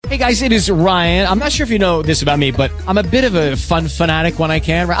Hey guys, it is Ryan. I'm not sure if you know this about me, but I'm a bit of a fun fanatic when I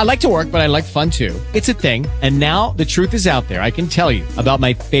can. I like to work, but I like fun too. It's a thing. And now the truth is out there. I can tell you about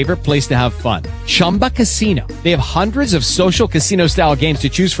my favorite place to have fun. Chumba Casino. They have hundreds of social casino style games to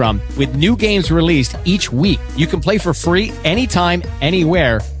choose from with new games released each week. You can play for free anytime,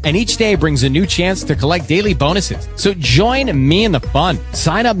 anywhere. And each day brings a new chance to collect daily bonuses. So join me in the fun.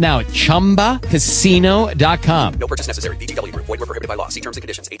 Sign up now at ChumbaCasino.com. No purchase necessary. VGW Group. Void where prohibited by law. See terms and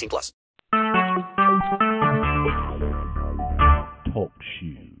conditions. 18+. Talk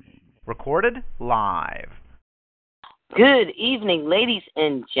shoes. Recorded live. Good evening, ladies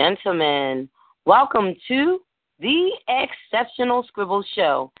and gentlemen. Welcome to the Exceptional Scribble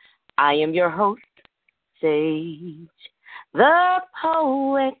Show. I am your host, Sage, the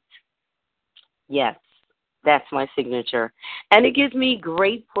poet. Yes, that's my signature. And it gives me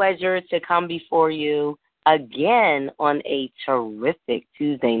great pleasure to come before you again on a terrific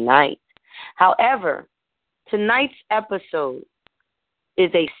Tuesday night. However, tonight's episode is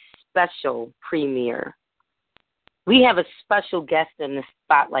a special premiere. We have a special guest in the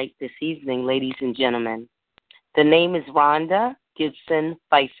spotlight this evening, ladies and gentlemen. The name is Rhonda Gibson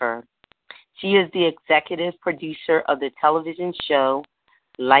Pfeiffer. She is the executive producer of the television show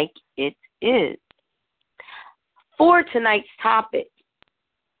Like It Is. For tonight's topic,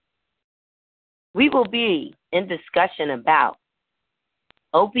 we will be in discussion about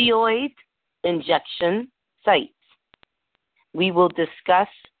opioid injection sites. We will discuss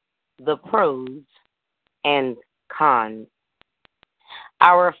the pros and cons.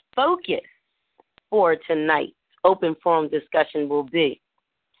 Our focus for tonight's open forum discussion will be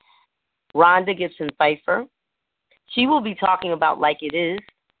Rhonda Gibson Pfeiffer. She will be talking about Like It Is,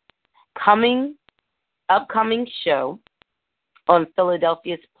 upcoming show on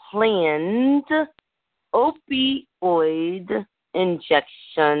Philadelphia's planned opioid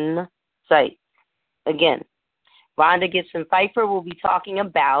injection site. Again, Rhonda Gibson Pfeiffer will be talking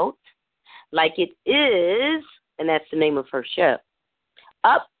about Like It Is, and that's the name of her show,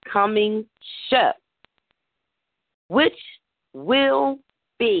 upcoming show, which will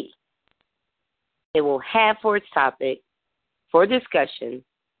be, it will have for its topic, for discussion,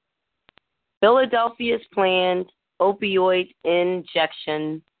 Philadelphia's planned opioid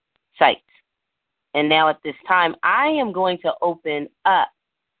injection site. And now at this time, I am going to open up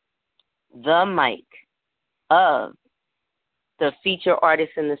the mic of the feature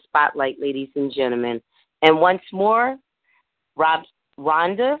artist in the spotlight, ladies and gentlemen. And once more,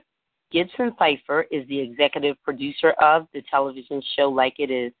 Rhonda Gibson Pfeiffer is the executive producer of the television show Like It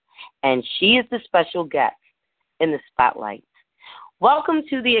Is, and she is the special guest in the spotlight. Welcome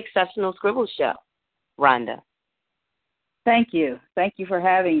to the Exceptional Scribble Show, Rhonda. Thank you. Thank you for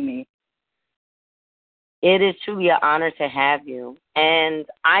having me. It is truly an honor to have you, and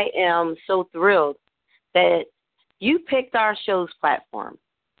I am so thrilled that you picked our show's platform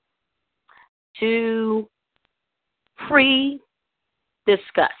to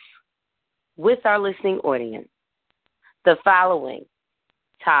pre-discuss with our listening audience the following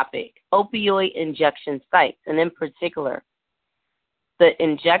topic, opioid injection sites, and in particular, the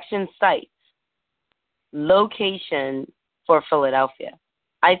injection sites location for Philadelphia.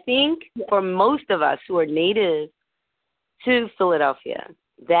 I think for most of us who are native to Philadelphia,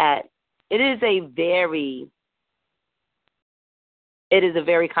 that it is a very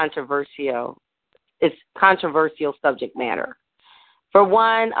controversial subject matter. For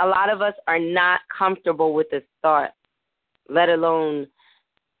one, a lot of us are not comfortable with the thought, let alone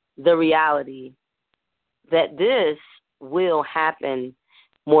the reality, that this will happen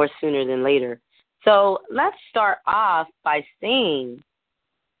more sooner than later. So let's start off by saying,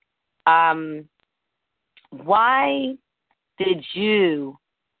 why did you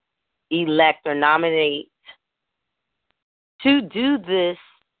elect or nominate to do this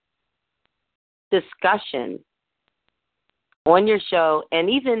discussion on your show and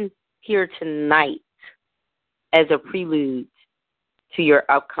even here tonight as a prelude to your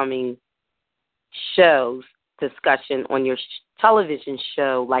upcoming show's discussion on your television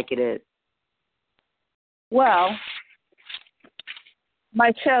show Like It Is? Well,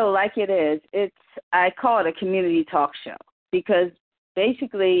 my show, Like It Is, I call it a community talk show because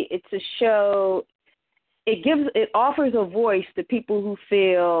basically it's a show, it offers a voice to people who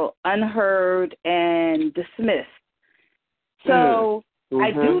feel unheard and dismissed. So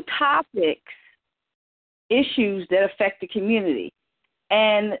I do issues that affect the community.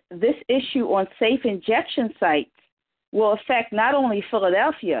 And this issue on safe injection sites will affect not only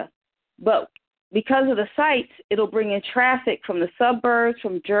Philadelphia, but because of the sites, it'll bring in traffic from the suburbs,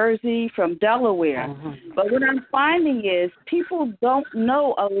 from Jersey, from Delaware. Mm-hmm. But what I'm finding is people don't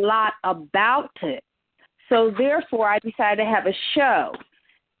know a lot about it. So therefore, I decided to have a show.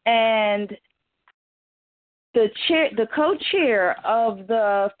 And the co-chair of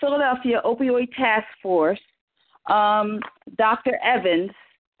the Philadelphia Opioid Task Force, Dr. Evans,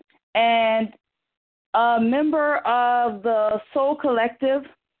 and a member of the Soul Collective,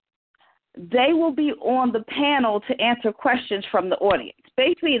 they will be on the panel to answer questions from the audience.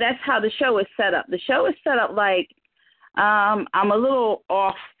 Basically, that's how the show is set up. The show is set up like, I'm a little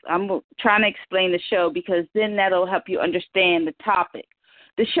off. I'm trying to explain the show because then that'll help you understand the topic.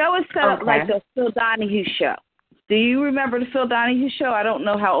 The show is set up like the Phil Donahue show. Do you remember the Phil Donahue show? I don't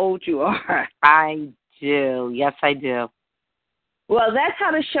know how old you are. I do. Yes, I do. Well, that's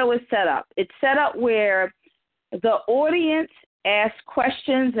how the show is set up. It's set up where the audience asks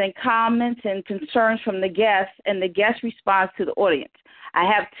questions and comments and concerns from the guests, and the guest responds to the audience. I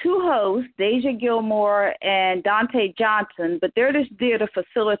have two hosts, Deja Gilmore and Dante Johnson, but they're just there to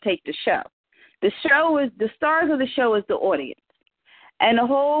facilitate the show. The stars of the show is the audience. And the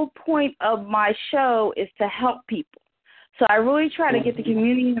whole point of my show is to help people. So I really try to get the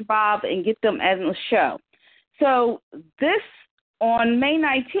community involved and get them as a show. So on May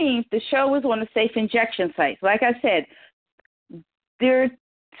 19th, the show is on the safe injection sites. Like I said, there are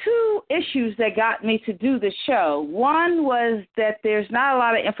two issues that got me to do the show. One was that there's not a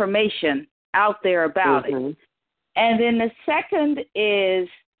lot of information out there about it. And then the second is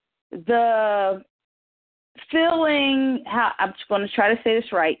the feeling, I'm just going to try to say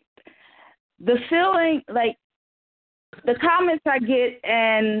this right, the feeling, like the comments I get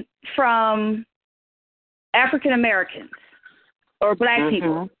from African Americans or black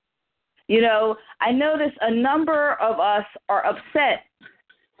people. You know, I notice a number of us are upset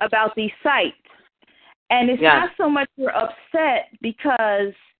about these sites. And it's not so much we're upset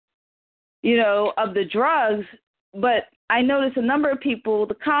because, you know, of the drugs, but I notice a number of people,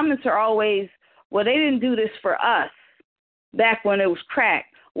 the comments are always, well, they didn't do this for us back when it was crack.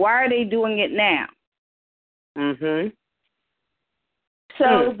 Why are they doing it now?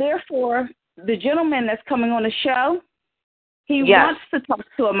 So, therefore, the gentleman that's coming on the show, he wants to talk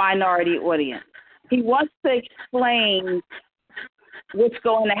to a minority audience. He wants to explain what's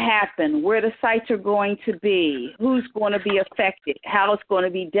going to happen, where the sites are going to be, who's going to be affected, how it's going to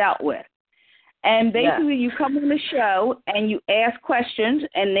be dealt with. And basically you come on the show and you ask questions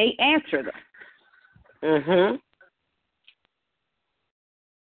and they answer them.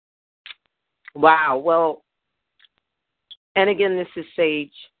 Wow. Well, and again, this is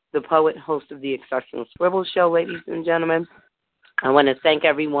Sage, the poet, host of the Exceptional Scribble Show, ladies and gentlemen. I want to thank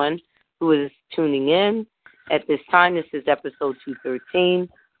everyone who is tuning in. At this time, this is episode 213.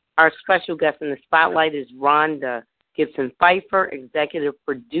 Our special guest in the spotlight is Rhonda Gibson Pfeiffer, executive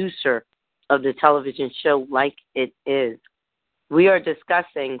producer of the television show Like It Is. We are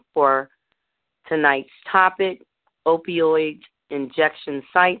discussing for tonight's topic, opioid injection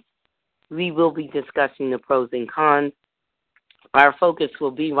sites. We will be discussing the pros and cons. Our focus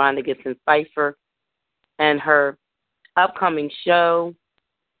will be Rhonda Gibson Pfeiffer and her upcoming show,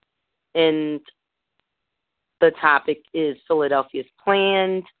 and the topic is Philadelphia's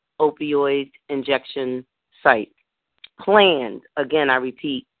planned opioid injection site. Planned, again, I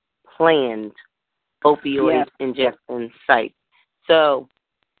repeat, planned opioid injection site. So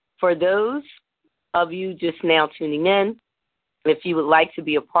for those of you just now tuning in, if you would like to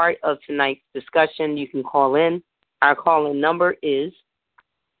be a part of tonight's discussion, you can call in. Our call-in number is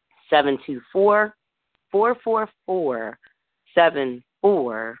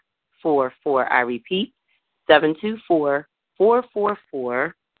 724-444-7444. I repeat,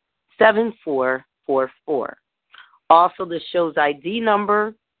 724-444-7444. Also, the show's ID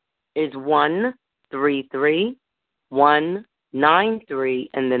number is 133193,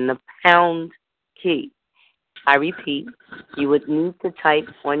 and then the pound key. I repeat, you would need to type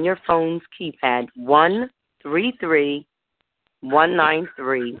on your phone's keypad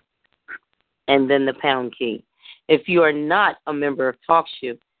 133193, and then the pound key. If you are not a member of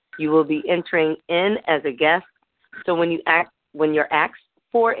TalkShoe, you will be entering in as a guest. So when you're asked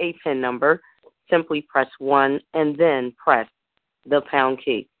for a PIN number, simply press 1 and then press the pound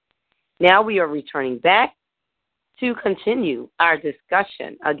key. Now we are returning back to continue our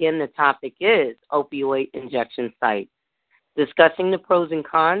discussion. Again, the topic is opioid injection site. Discussing the pros and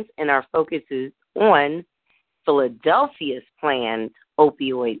cons, and our focus is on Philadelphia's planned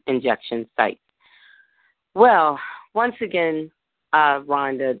opioid injection site. Well, once again,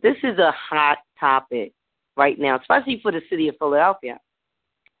 Rhonda, this is a hot topic right now, especially for the city of Philadelphia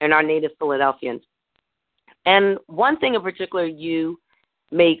and our native Philadelphians. And one thing in particular you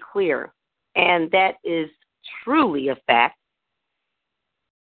made clear, and that is truly a fact.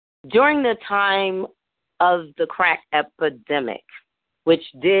 During the time of the crack epidemic, which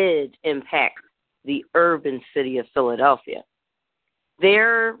did impact the urban city of Philadelphia,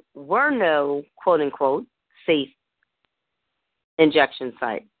 there were no, quote unquote, safe injection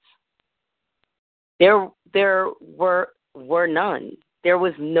sites. There were none. There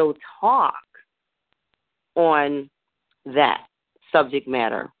was no talk on that subject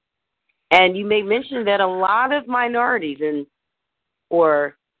matter. And you may mention that a lot of minorities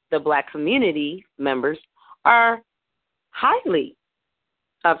or the black community members are highly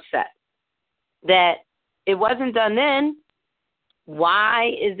upset that it wasn't done then. Why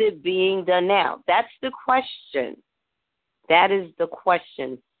is it being done now? That's the question. That is the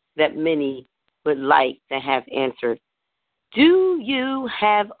question that many would like to have answered. Do you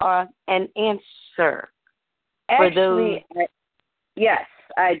have an answer for those? Yes,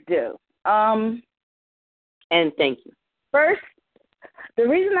 I do. And thank you. First, the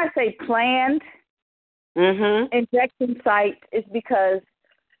reason I say planned injection sites is because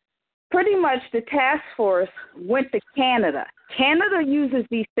pretty much the task force went to Canada. Canada uses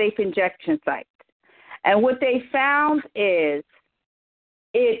these safe injection sites. And what they found is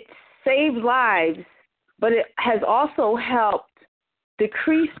it saved lives, but it has also helped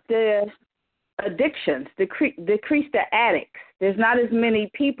decrease the addictions, decrease the addicts. There's not as many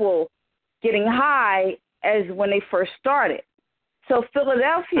people getting high as when they first started. So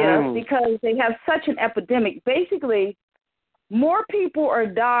Philadelphia, because they have such an epidemic, basically more people are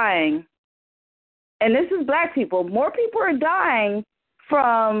dying, and this is black people, more people are dying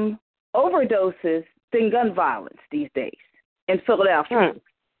from overdoses than gun violence these days in Philadelphia.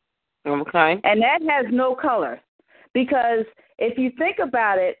 Okay. And that has no color, because if you think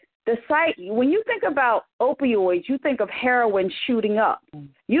about it, when you think about opioids, you think of heroin shooting up.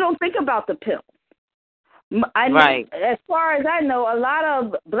 You don't think about the pills. Right. As far as I know, a lot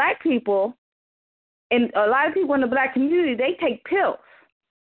of black people, and a lot of people in the black community, they take pills.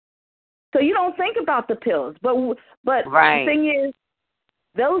 So you don't think about the pills. But right. The thing is,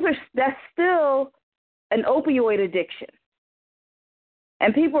 that's still an opioid addiction.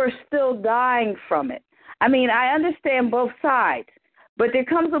 And people are still dying from it. I mean, I understand both sides, but there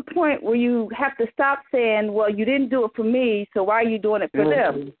comes a point where you have to stop saying, well, you didn't do it for me, so why are you doing it for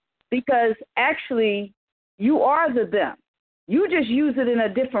them? Because actually, you are the them. You just use it in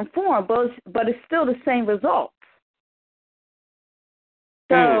a different form, but it's still the same results.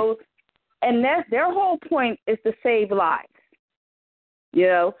 So, and their whole point is to save lives. You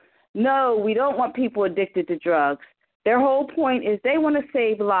know, no, we don't want people addicted to drugs. Their whole point is they want to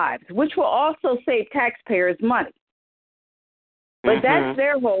save lives, which will also save taxpayers money. But that's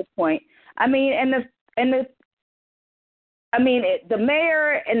their whole point. I mean, the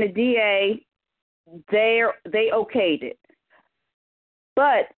mayor and the DA, they okayed it,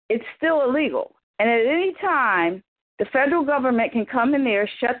 but it's still illegal. And at any time, the federal government can come in there,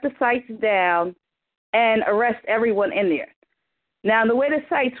 shut the sites down, and arrest everyone in there. Now, the way the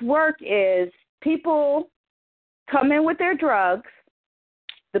sites work is people come in with their drugs.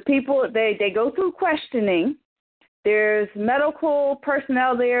 The people, they go through questioning. There's medical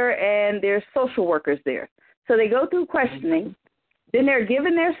personnel there, and there's social workers there. So they go through questioning. Then they're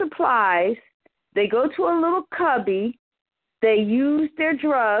given their supplies. They go to a little cubby. They use their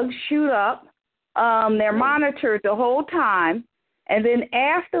drugs, shoot up. They're monitored the whole time. And then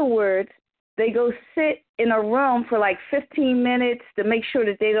afterwards, they go sit in a room for like 15 minutes to make sure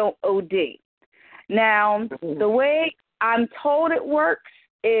that they don't OD. Now, the way I'm told it works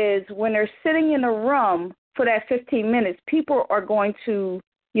is when they're sitting in a room for that 15 minutes, people are going to,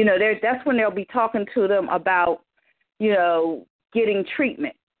 that's when they'll be talking to them about, getting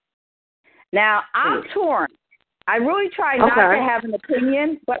treatment. Now, I'm torn. I really try not to have an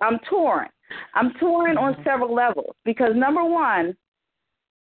opinion, but I'm torn. I'm torn on several levels because, number one,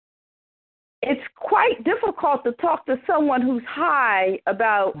 it's quite difficult to talk to someone who's high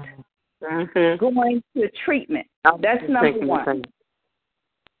about going to treatment. That's number one.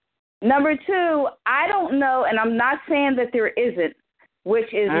 Number two, I don't know, and I'm not saying that there isn't,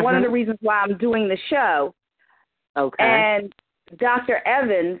 which is one of the reasons why I'm doing the show. Okay. And Dr.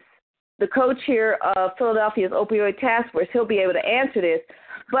 Evans, the co-chair of Philadelphia's opioid task force, he'll be able to answer this.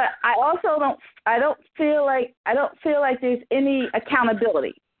 But I also don't feel like there's any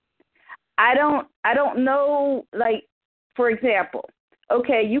accountability. I don't know, like, for example,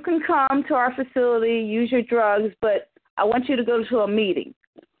 okay, you can come to our facility, use your drugs, but I want you to go to a meeting.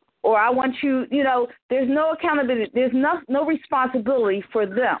 Or I want you, there's no accountability. There's no responsibility for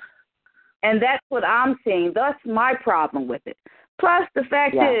them. And that's what I'm seeing. That's my problem with it. Plus, the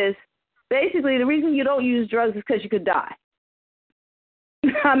fact is, basically, the reason you don't use drugs is because you could die.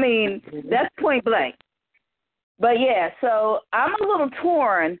 I mean, that's point blank. But, yeah, so I'm a little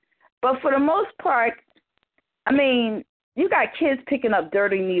torn. But for the most part, I mean, you got kids picking up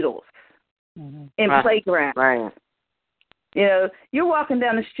dirty needles in playgrounds. Right. You know, you're walking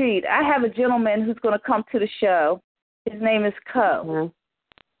down the street. I have a gentleman who's going to come to the show. His name is Co. Mm-hmm.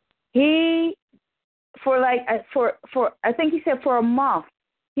 He, I think he said for a month,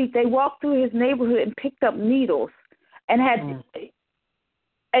 they walked through his neighborhood and picked up needles and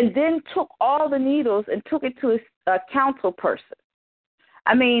and then took all the needles and took it to a council person.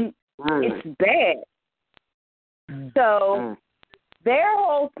 I mean, it's bad. So their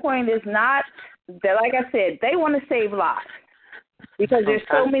whole point is not that, like I said, they want to save lives because there's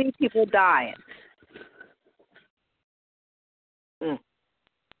so many people dying.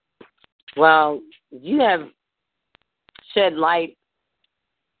 Well, you have shed light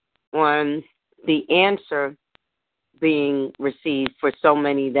on the answer being received for so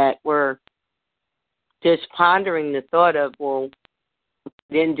many that were just pondering the thought of, well,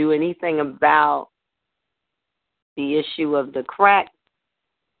 didn't do anything about the issue of the crack,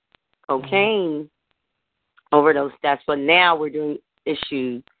 cocaine overdose deaths, but now we're doing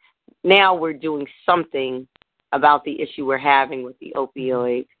something about the issue we're having with the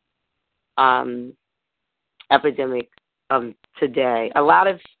opioid epidemic of today. A lot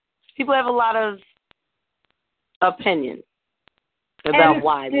of people have a lot of opinions about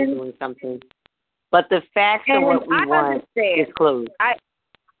why they're doing something, but the facts of what we want is closed.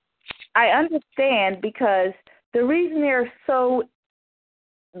 I understand, because the reason they're so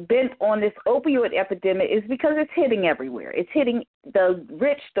bent on this opioid epidemic is because it's hitting everywhere. It's hitting the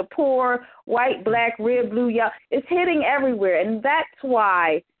rich, the poor, white, black, red, blue, yellow. It's hitting everywhere, and that's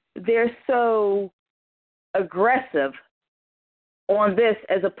why they're so aggressive on this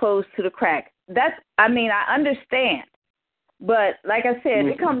as opposed to the crack. I understand. But like I said,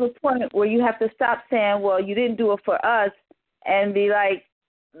 it comes a point where you have to stop saying, well, you didn't do it for us, and be like,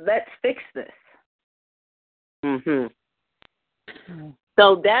 let's fix this.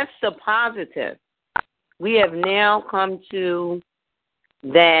 So that's the positive. We have now come to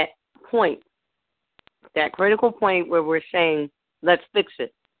that point, that critical point where we're saying, let's fix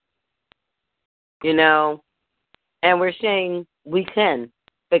it. You know, and we're saying we can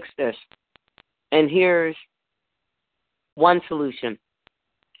fix this. And here's one solution.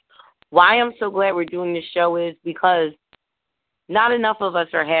 Why I'm so glad we're doing this show is because not enough of us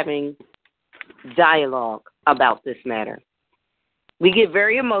are having dialogue about this matter. We get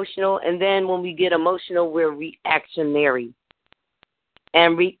very emotional, and then when we get emotional, we're reactionary.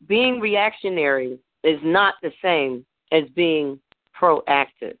 And being reactionary is not the same as being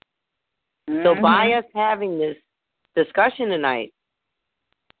proactive. So by us having this discussion tonight,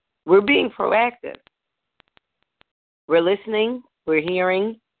 we're being proactive. We're listening. We're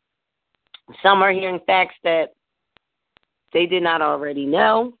hearing. Some are hearing facts that they did not already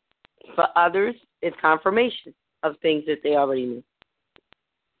know. For others, it's confirmation of things that they already knew.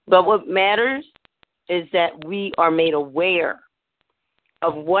 But what matters is that we are made aware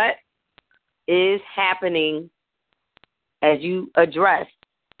of what is happening as you addressed.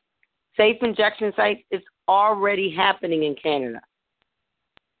 Safe injection sites is already happening in Canada,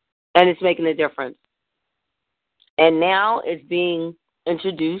 and it's making a difference. And now it's being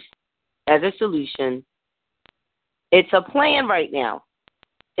introduced as a solution. It's a plan right now.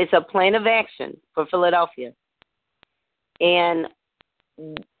 It's a plan of action for Philadelphia. And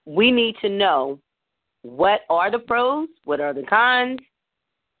we need to know what are the pros, what are the cons,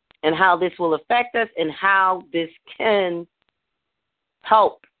 and how this will affect us, and how this can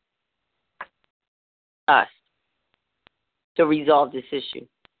help us to resolve this issue.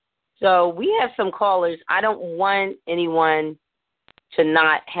 So we have some callers. I don't want anyone to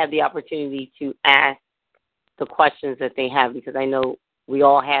not have the opportunity to ask the questions that they have, because I know we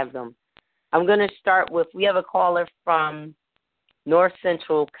all have them. I'm going to start with, we have a caller from North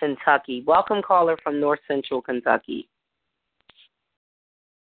Central Kentucky. Welcome, caller from North Central Kentucky.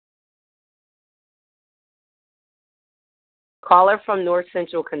 Caller from North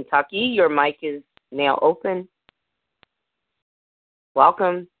Central Kentucky, your mic is now open.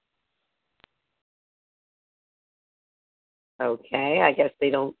 Welcome. Okay, I guess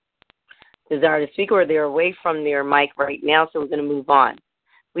they don't desire to speak, or they're away from their mic right now, so we're going to move on.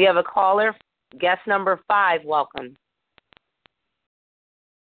 We have a caller, guest number 5. Welcome.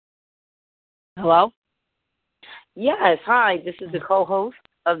 Hello? Yes, hi. This is the co-host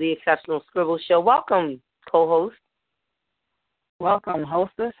of the Exceptional Scribble Show. Welcome, co-host. Welcome,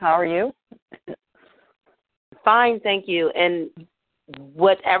 hostess. How are you? Fine, thank you. And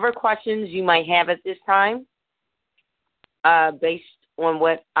whatever questions you might have at this time, based on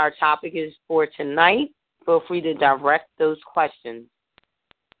what our topic is for tonight, feel free to direct those questions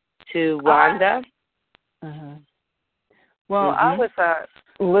to Rhonda. Well, I was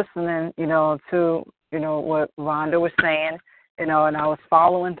listening, to, what Rhonda was saying, and I was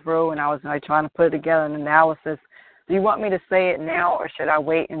following through, and I was trying to put together an analysis. Do you want me to say it now, or should I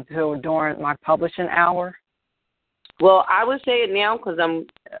wait until during my publishing hour? Well, I would say it now because I'm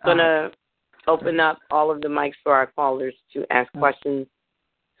going to open up all of the mics for our callers to ask questions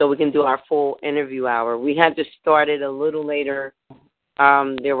so we can do our full interview hour. We had to start it a little later.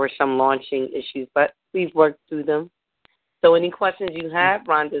 There were some launching issues, but we've worked through them. So any questions you have,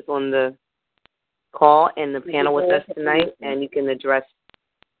 Rhonda's on the call and the panel with us tonight, and you can address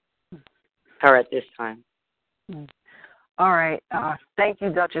her at this time. All right. Thank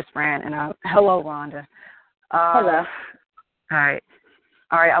you, Duchess Fran, and hello, Rhonda. Hello. All right.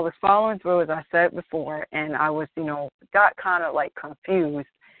 I was following through, as I said before, and I was, got kind of like confused.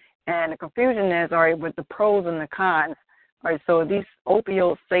 And the confusion is, all right, with the pros and the cons. All right, so these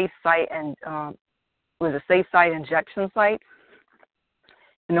opioid safe site and with a safe site injection sites,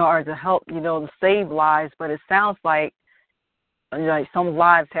 are to help, to save lives, but it sounds like some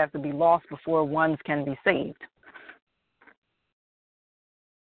lives have to be lost before ones can be saved.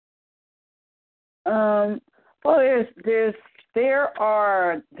 Well, there's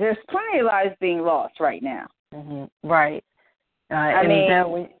plenty of lives being lost right now. Right.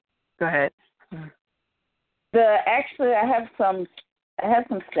 Go ahead. Actually, I have some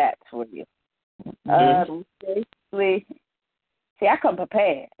stats for you. Basically, see, I come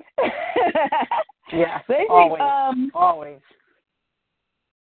prepared. Yeah, always.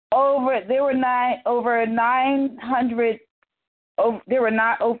 There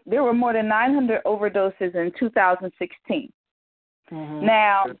were more than 900 overdoses in 2016.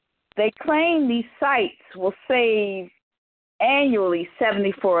 Now, they claim these sites will save annually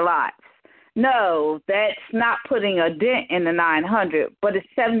 74 lives. No, that's not putting a dent in the 900, but it's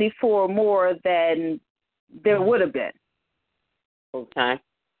 74 more than there would have been. Okay.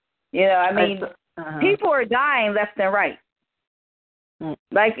 People are dying left and right.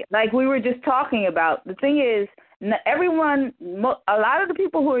 Like we were just talking about. The thing is, a lot of the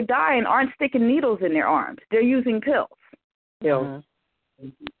people who are dying aren't sticking needles in their arms. They're using pills.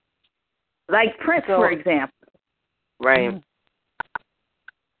 Like Prince, for example. Right.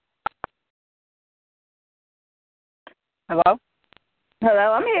 Hello?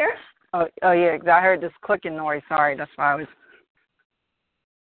 Hello, I'm here. Oh yeah, I heard this clicking noise. Sorry, that's why I was.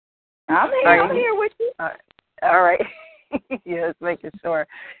 I'm here. I'm here with you. All right. Yeah, just making sure.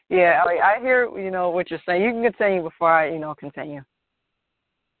 Yeah, I hear, what you're saying. You can continue before I, continue.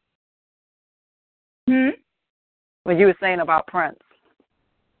 What you were saying about Prince.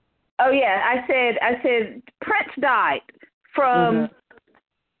 Oh, yeah. I said Prince died from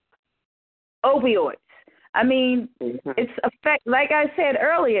opioids. I mean, it's like I said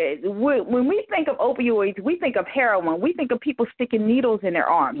earlier, when we think of opioids, we think of heroin. We think of people sticking needles in their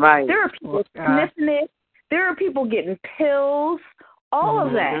arms. Right. There are people sniffing it. There are people getting pills, all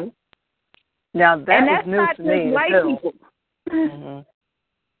of that. Now, that's new not to me, white the people.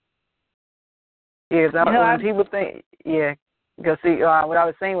 Yeah, when people think, because see, what I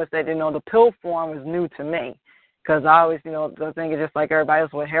was saying was that, the pill form was new to me. Because I always, think it's just like everybody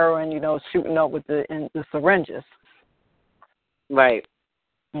else with heroin, shooting up with the syringes. Right.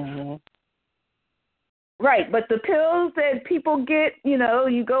 Right, but the pills that people get, you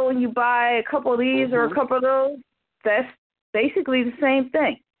go and you buy a couple of these or a couple of those, that's basically the same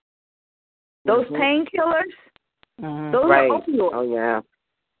thing. Those painkillers, those are opioids. Oh, yeah.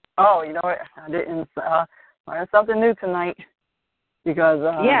 Oh, you know what? I didn't learn something new tonight because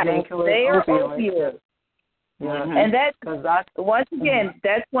painkillers they are opioids. Yeah. And once again,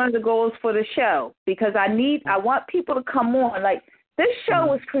 that's one of the goals for the show because I want people to come on. Like, this show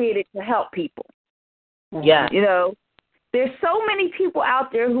was created to help people. Yeah. There's so many people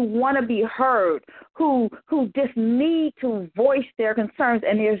out there who want to be heard, who just need to voice their concerns,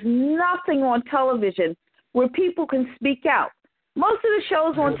 and there's nothing on television where people can speak out. Most of the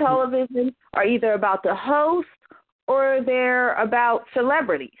shows on television are either about the host or they're about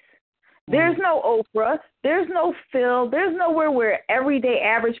celebrities. There's no Oprah, there's no Phil, there's nowhere where everyday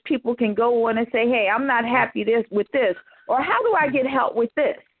average people can go on and say, hey, I'm not happy with this, or how do I get help with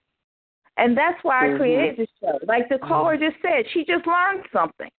this? And that's why I created this show. Like the caller just said, she just learned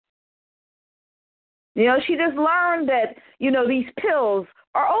something. She just learned that, these pills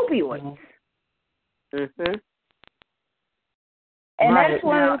are opioids. And Right. that's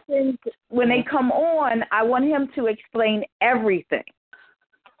one of the things, when they come on, I want him to explain everything.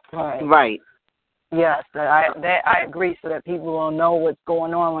 Right. Right. Yes, I agree, so that people will know what's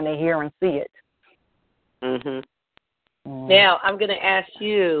going on when they hear and see it. Mhm. Mm. Now I'm going to ask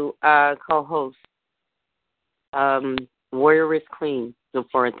you, co-host, Warrior is Queen,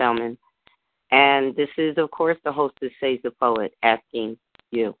 Zipporah Thelman, and this is, of course, the hostess Says the Poet asking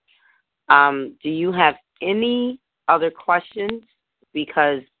you. Do you have any other questions?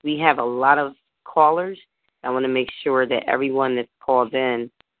 Because we have a lot of callers. I want to make sure that everyone that's called in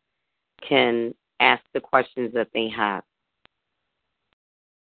can ask the questions that they have.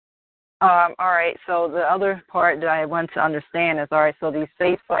 All right, so the other part that I want to understand is, all right, so these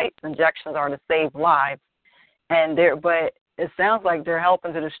safe sites injections are to save lives, and but it sounds like they're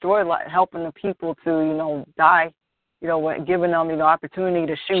helping to destroy, helping the people to, die, giving them, opportunity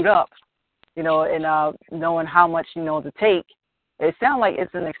to shoot up, and knowing how much, to take. It sounds like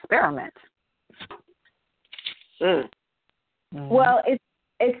it's an experiment. Mm. Mm-hmm. Well,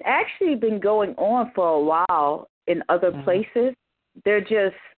 it's actually been going on for a while in other places. They're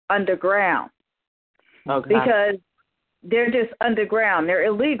just underground. Okay. Because they're just underground. They're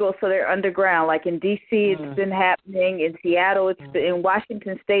illegal, so they're underground. Like in D.C., it's been happening. In Seattle, it's been, in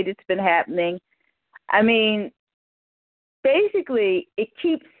Washington State, it's been happening. I mean, basically, it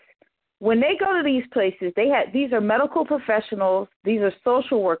keeps, when they go to these places, these are medical professionals. These are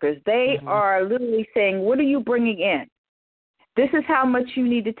social workers. They are literally saying, what are you bringing in? This is how much you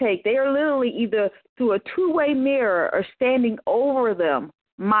need to take. They are literally either through a two-way mirror or standing over them,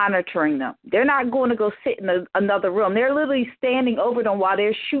 monitoring them. They're not going to go sit in another room. They're literally standing over them while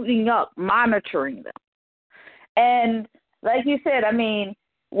they're shooting up, monitoring them. And like you said, I mean,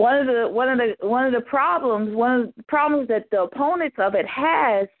 one of the problems that the opponents of it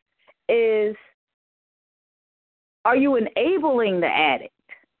has is, are you enabling the addict?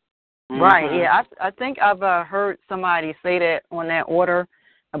 Right, yeah. I think I've heard somebody say that on that order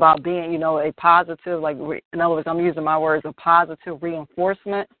about being, a positive, like, in other words, I'm using my words, a positive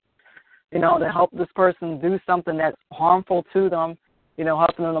reinforcement, to help this person do something that's harmful to them,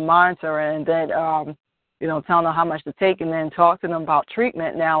 helping them to monitor, and then, telling them how much to take, and then talk to them about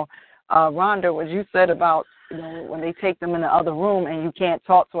treatment. Now, Rhonda, what you said about, when they take them in the other room and you can't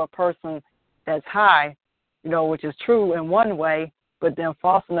talk to a person that's high, which is true in one way, but then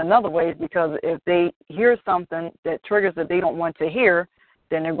false in another way, because if they hear something that triggers that they don't want to hear,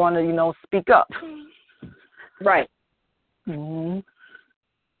 then they're going to, speak up. Right. Mm-hmm.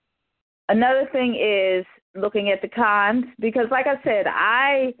 Another thing is looking at the cons, because like I said,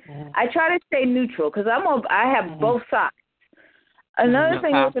 I try to stay neutral because I have both sides. Another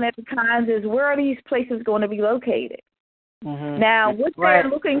thing looking at the cons is, where are these places going to be located? Now, what they're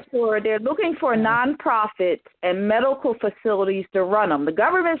looking for nonprofits and medical facilities to run them. The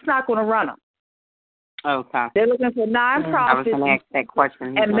government's not going to run them. Okay. They're looking for I was nonprofits going to ask that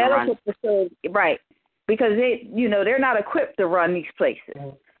question. and medical facilities, right? Because they're not equipped to run these places.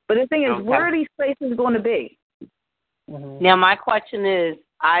 But the thing is, where are these places going to be? Now, my question is,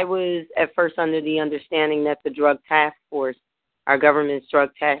 I was at first under the understanding that the drug task force, our government's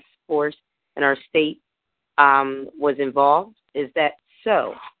drug task force in our state, was involved. Is that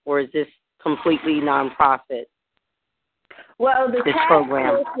so? Or is this completely nonprofit? Well, the this task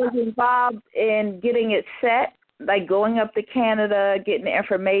program force was involved in getting it set, like going up to Canada, getting the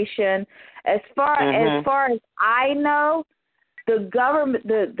information. As far as I know, the government,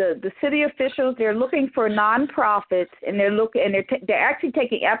 the city officials, they're looking for nonprofits, and they're actually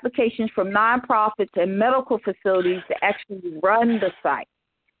taking applications from nonprofits and medical facilities to actually run the site.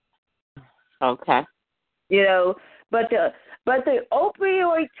 Okay. But the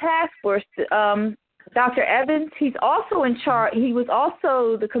opioid task force, Dr. Evans, he's also in charge. He was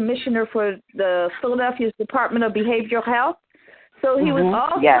also the commissioner for the Philadelphia's Department of Behavioral Health. So he was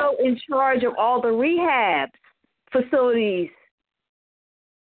also in charge of all the rehab facilities.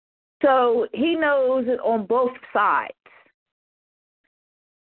 So he knows it on both sides.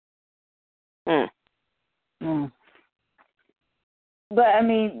 But I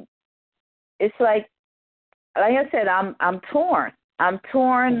mean, it's like I said, I'm torn. I'm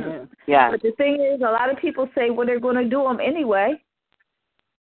torn. Yeah. But the thing is, a lot of people say, well, they're going to do them anyway.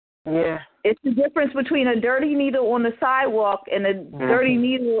 Yeah. It's the difference between a dirty needle on the sidewalk and a dirty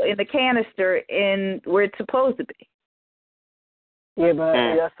needle in the canister in where it's supposed to be. Yeah, but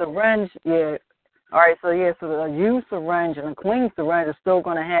a syringe, All right, so a used syringe and a clean syringe is still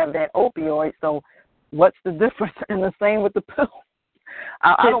going to have that opioid. So what's the difference? And the same with the pill.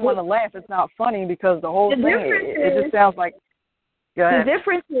 I don't want to laugh. It's not funny because the whole thing, it just sounds like. Go ahead.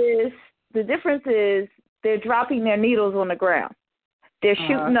 The difference is they're dropping their needles on the ground. They're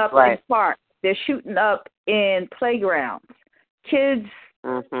shooting up in parks. They're shooting up in playgrounds. Kids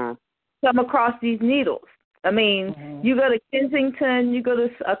come across these needles. I mean, you go to Kensington, you go to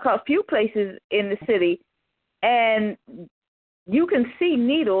a few places in the city, and you can see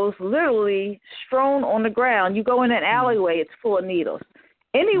needles literally strewn on the ground. You go in an alleyway, it's full of needles.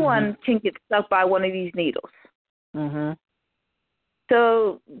 Anyone can get stuck by one of these needles.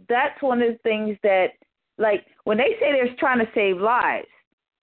 So that's one of the things that, like, when they say they're trying to save lives,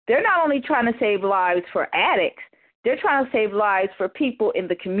 they're not only trying to save lives for addicts, they're trying to save lives for people in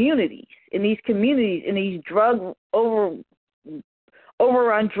the communities, in these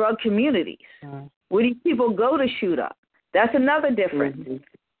overrun drug communities, where these people go to shoot up. That's another difference.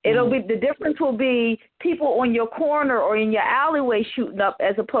 It'll be, the difference will be people on your corner or in your alleyway shooting up,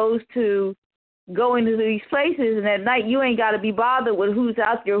 as opposed to going to these places, and at night you ain't got to be bothered with who's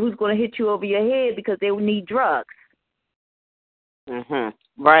out there, who's going to hit you over your head because they need drugs.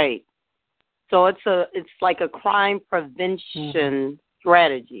 Right. So it's like a crime prevention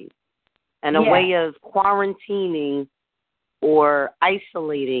strategy and a way of quarantining or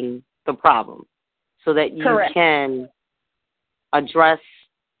isolating the problem so that you can address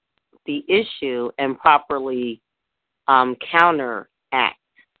the issue and properly counteract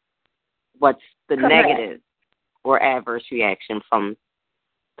what's the negative or adverse reaction from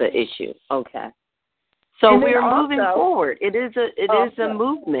the issue. Okay. So we're moving forward. It is a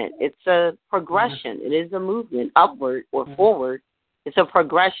movement. It's a progression. It is a movement upward or forward. It's a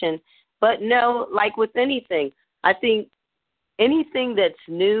progression. But no, like with anything, I think anything that's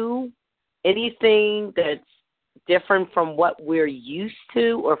new, anything that's different from what we're used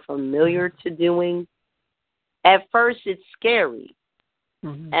to or familiar to doing, at first it's scary.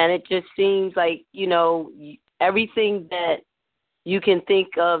 And it just seems like, you know, everything that you can think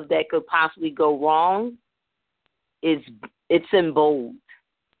of that could possibly go wrong, it's in bold.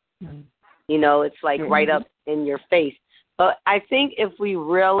 You know, it's like right up in your face. But I think if we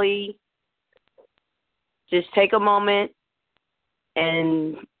really just take a moment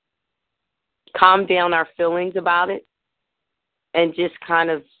and calm down our feelings about it and just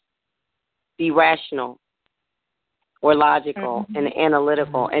kind of be rational or logical and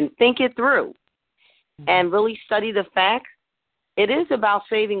analytical and think it through and really study the facts, it is about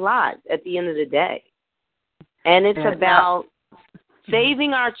saving lives at the end of the day. And it's about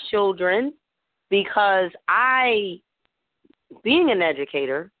saving our children, because being an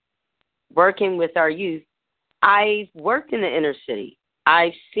educator, working with our youth, I've worked in the inner city.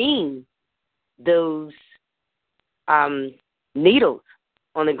 I've seen those needles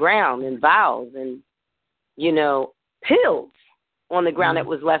on the ground and vials and, you know, pills on the ground that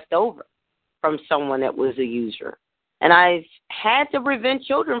was left over from someone that was a user. And I've had to prevent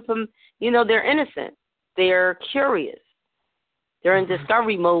children from, you know, they're innocent. They're curious. They're in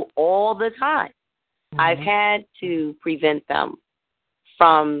discovery mode all the time. I've had to prevent them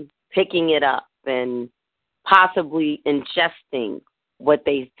from picking it up and possibly ingesting what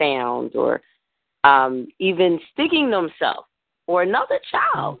they found, or even sticking themselves or another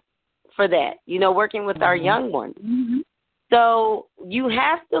child for that, you know, working with our young ones. So you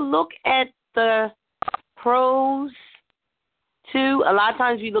have to look at the pros too. A lot of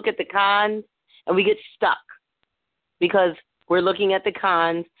times we look at the cons and we get stuck because we're looking at the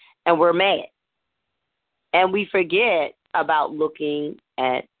cons and we're mad. And we forget about looking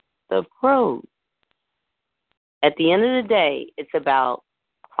at the pros. At the end of the day, it's about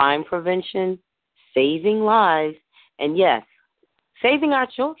crime prevention, saving lives, and yes, saving our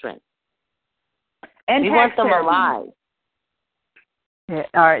children. And we want them alive. Yeah,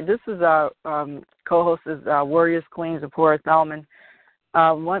 all right, this is our co-host is Warriors Queens of Horace Elman.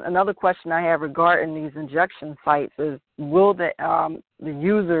 Another question I have regarding these injection sites is, will the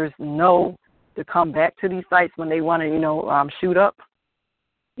users know to come back to these sites when they want to, you know, shoot up?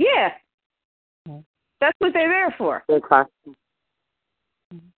 Yeah. That's what they're there for.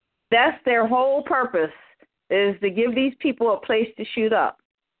 That's their whole purpose, is to give these people a place to shoot up.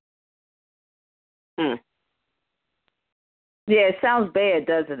 Yeah, it sounds bad,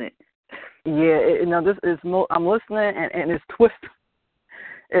 doesn't it? Yeah, you know, this is. I'm listening, and it's twisted.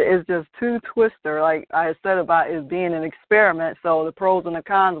 It's just too twister. Like I said about it being an experiment. So the pros and the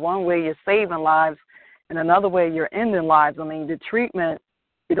cons. One way you're saving lives, and another way you're ending lives. I mean, the treatment.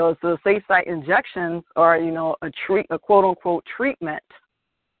 You know, so safe site injections are, you know, a quote unquote treatment,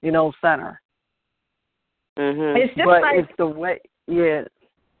 you know, center. It's just but like, it's the way. Yeah.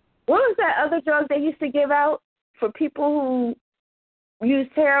 What was that other drug they used to give out for people who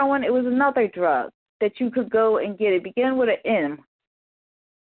used heroin? It was another drug that you could go and get. It began with an M.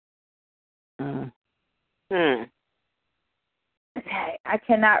 I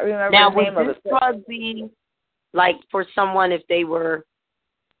cannot remember Now, the name would of this it. drug be like for someone if they were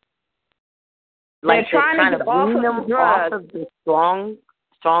like They're trying to kind get of off wean of them the drug. off of the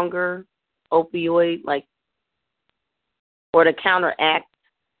stronger opioid, like, or to counteract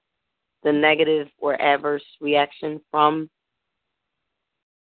the negative or adverse reaction from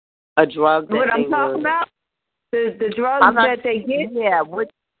a drug that What they I'm talking were, about? The drugs that they get? Yeah,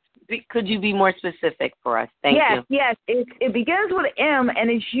 could you be more specific for us? Thank you. Yes. It begins with M, and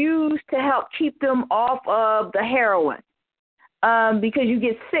it's used to help keep them off of the heroin. Because you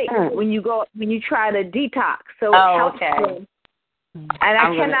get sick when you try to detox, so it helps them. And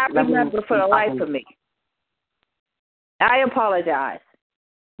I cannot remember for the life of me. I apologize.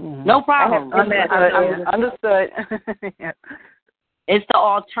 No problem. Understood. Yeah. It's the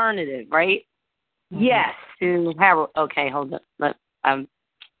alternative, right? Yes. To heroin. Okay, hold on.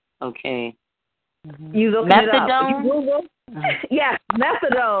 Okay. You look Methadone? it up. You Google? Yes,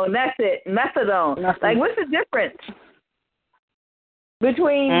 methadone. That's it. Methadone. Like, what's the difference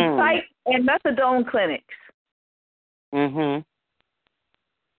between psych and methadone clinics? Mhm.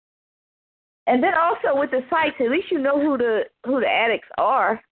 And then also with the psychs, at least you know who the addicts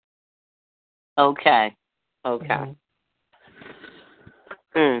are. Okay.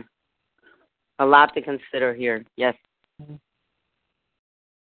 A lot to consider here. Yes.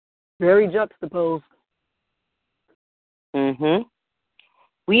 Very juxtaposed. Mhm.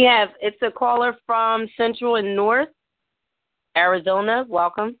 It's a caller from Central and North Arizona.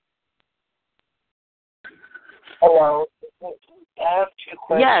 Welcome. Hello. I have two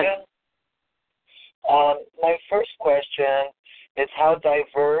questions. Yes. My first question is how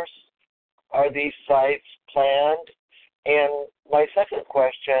diverse are these sites planned? And my second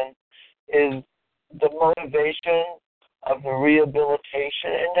question is the motivation of the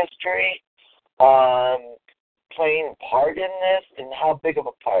rehabilitation industry playing part in this, and how big of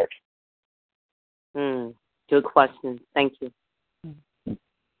a part? Good question. Thank you.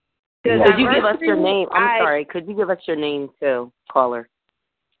 Could you give us your name? I'm sorry. Could you give us your name too, caller?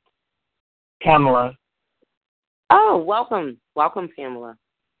 Pamela. Oh, welcome. Welcome, Pamela.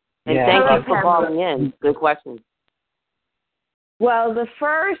 And thank you for calling in. Good question. Well, the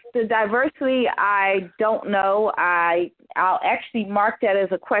diversity, I don't know. I'll actually mark that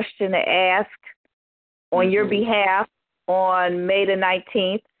as a question to ask on your behalf on May the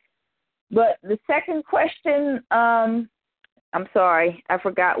 19th. But the second question, I'm sorry, I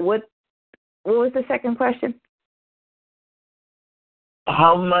forgot. What was the second question?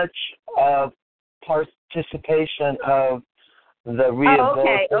 How much participation of the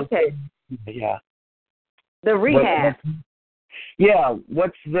rehabilitation? Oh, okay. Yeah. The rehab.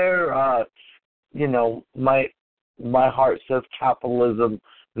 What's their, my heart says capitalism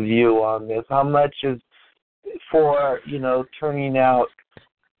view on this? How much is for, turning out,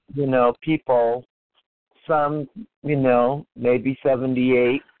 people, some, maybe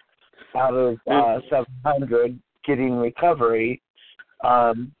 78 out of 700 getting recovery,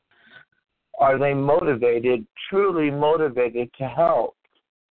 are they motivated, truly motivated to help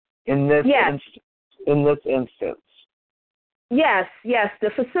in this instance? Yes.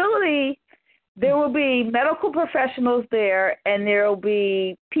 The facility, there will be medical professionals there, and there will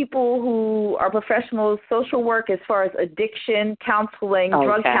be people who are professionals, social work as far as addiction counseling,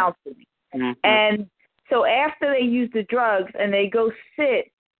 drug counseling. Mm-hmm. And so after they use the drugs and they go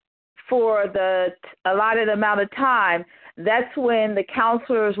sit for the allotted amount of time, that's when the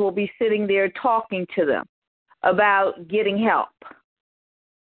counselors will be sitting there talking to them about getting help.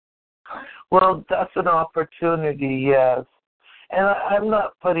 Well, that's an opportunity, yes. And I'm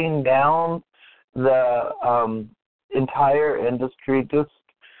not putting down the entire industry. Just,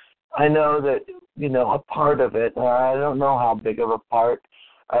 I know that, a part of it, I don't know how big of a part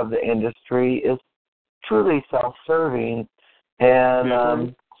of the industry is truly self-serving.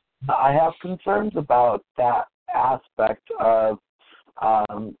 And I have concerns about that aspect of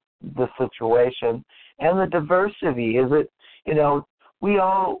the situation. And the diversity, is it, we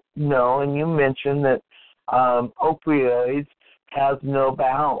all know, and you mentioned that opioids has no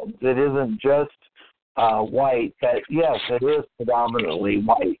bounds. It isn't just white, but yes, it is predominantly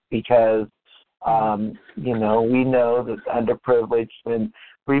white because, we know that underprivileged and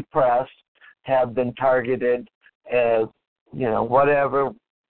repressed have been targeted as, whatever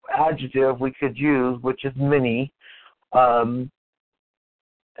adjective we could use, which is many, as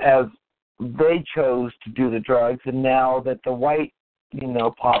they chose to do the drugs, and now that the white,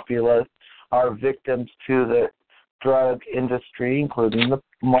 populace are victims to the drug industry, including the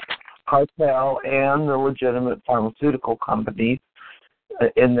cartel and the legitimate pharmaceutical companies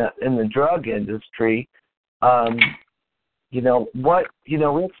in the drug industry.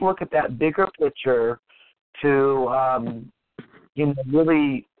 let's look at that bigger picture to,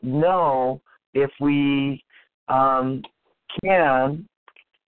 really know if we can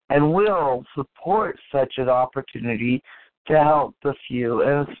and will support such an opportunity to help the few,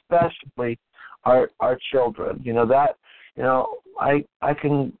 and especially our children. I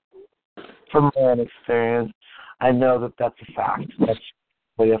can, from my own experience, I know that that's a fact. That's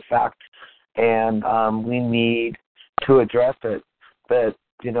really a fact, and we need to address it. But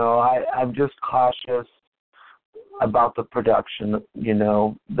I'm just cautious about the production.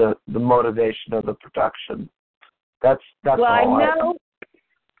 The motivation of the production. That's well, all.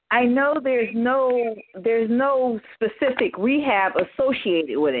 I know there's no specific rehab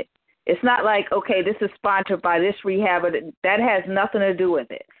associated with it. It's not like, okay, this is sponsored by this rehab, but that has nothing to do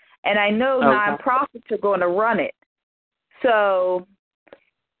with it. And I know nonprofits are going to run it. So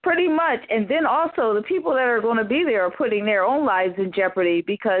pretty much, and then also the people that are going to be there are putting their own lives in jeopardy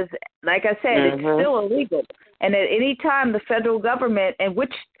because, like I said, it's still illegal. And at any time the federal government, and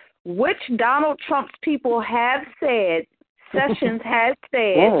which Donald Trump's people have said, Sessions has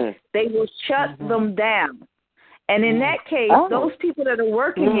said, they will shut them down. And in that case, those people that are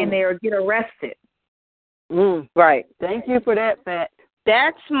working in there get arrested. Right. Thank you for that fact.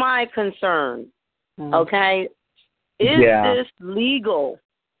 That's my concern. Okay? Is this legal?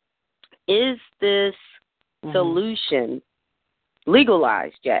 Is this solution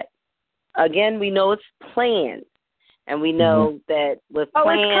legalized yet? Again, we know it's planned. And we know that with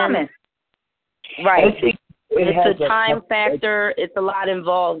plans, it's coming. Right. It's a time factor. It's a lot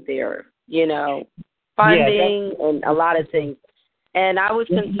involved there, funding and a lot of things. And I was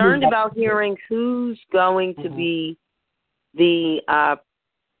concerned about hearing who's going to be the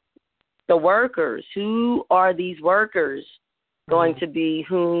workers. Who are these workers going to be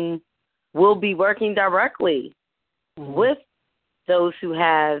whom will be working directly with those who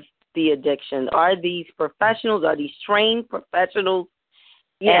have the addiction? Are these professionals? Are these trained professionals?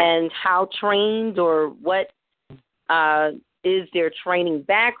 And how trained, or what is their training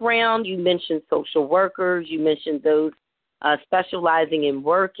background? You mentioned social workers. You mentioned those specializing in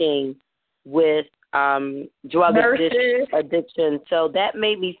working with drug addiction. So that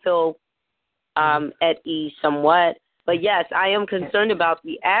made me feel at ease somewhat. But, yes, I am concerned about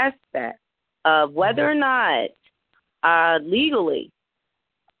the aspect of whether or not legally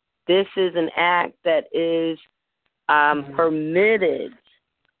this is an act that is permitted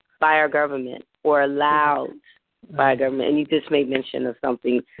by our government or allowed by our government. And you just made mention of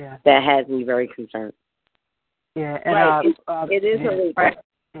something that has me very concerned. Yeah, and it is illegal. Right.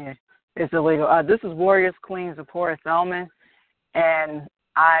 Yeah, it's illegal. This is Warriors Queens of Porter Thelman, and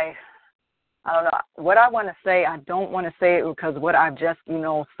I don't know what I want to say. I don't want to say it because what I've just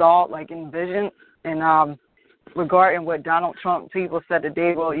saw, like envisioned, and regarding what Donald Trump people said that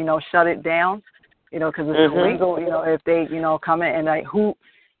they will shut it down, because it's illegal. If they come in and like who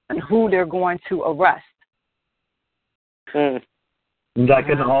they're going to arrest. Like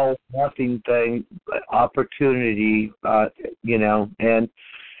an all nothing thing, opportunity, and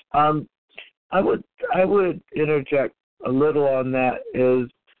I would interject a little on that, is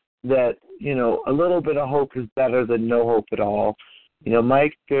that a little bit of hope is better than no hope at all. My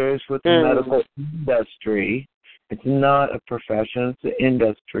experience with the medical industry, it's not a profession, it's an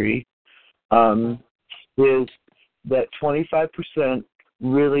industry, is that 25%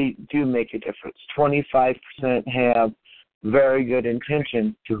 really do make a difference. 25% have very good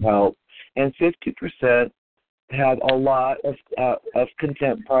intentions to help, and 50% have a lot of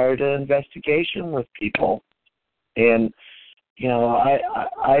contempt prior to investigation with people. And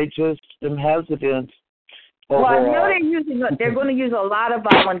I just am hesitant. Well, I know they're going to use a lot of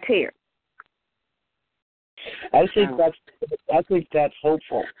volunteers. I think that's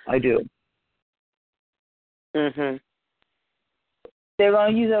hopeful. I do. They're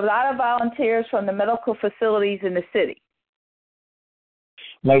going to use a lot of volunteers from the medical facilities in the city.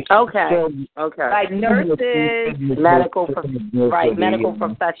 Like like nurses, medical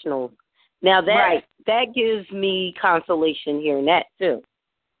professionals. Now that gives me consolation hearing that too,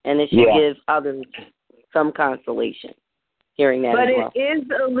 and it should give others some consolation hearing that. But as well. It is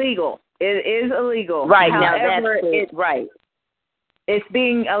illegal. It is illegal. Right. However, now that's right. It's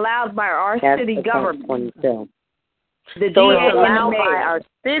being allowed by our city government. So it's allowed by our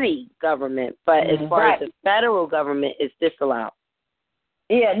city government, but as far as the federal government, it's disallowed.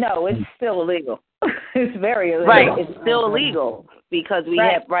 Yeah, no, it's still illegal. It's very illegal. Right, it's still illegal because we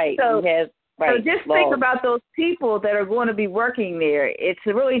have So just laws. think about those people that are going to be working there. It's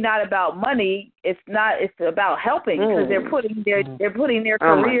really not about money. It's about helping because they're putting their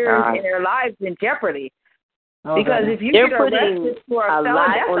careers and their lives in jeopardy. Because if you they're get putting arrested for a a felony, lot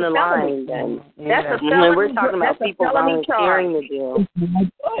that's on a the felony. line. Then That's a felony. we're talking about that's people a felony volunteering charge. to do.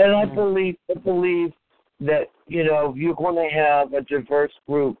 And I believe that, you know, you're going to have a diverse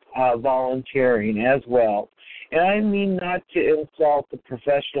group volunteering as well. And I mean not to insult the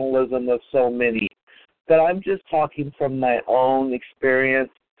professionalism of so many, but I'm just talking from my own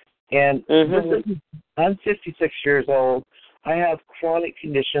experience. And I'm 56 years old. I have chronic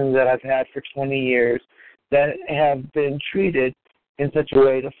conditions that I've had for 20 years that have been treated in such a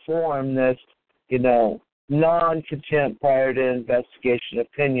way to form this, you know, non-contempt prior to investigation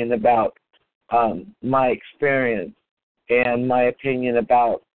opinion about my experience and my opinion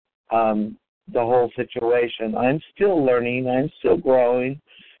about the whole situation. I'm still learning. I'm still growing.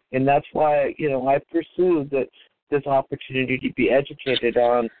 And that's why, you know, I pursued this opportunity to be educated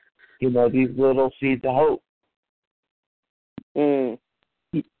on, you know, these little seeds of hope.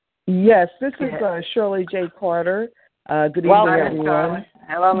 Yes, this is Shirley J. Carter. Good evening, everyone.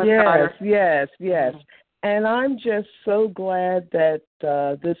 Hello, Ms. Carter. Yes. And I'm just so glad that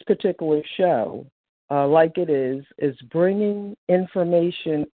this particular show, like it is bringing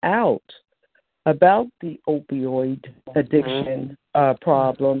information out about the opioid addiction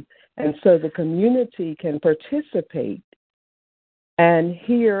problem, and so the community can participate and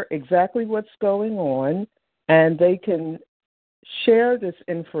hear exactly what's going on, and they can share this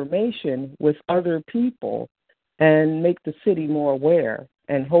information with other people and make the city more aware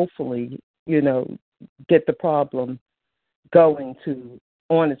and hopefully, you know, get the problem going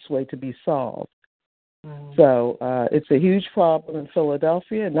on its way to be solved. So it's a huge problem in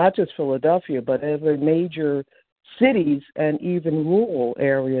Philadelphia, not just Philadelphia, but other major cities and even rural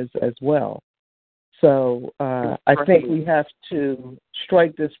areas as well. So I think we have to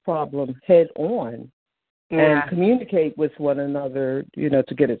strike this problem head on and communicate with one another, you know,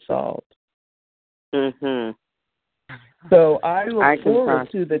 to get it solved. So I look forward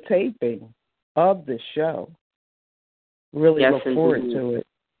to the taping of the show. Really look forward to it.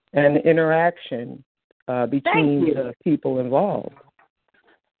 And the interaction between the people involved.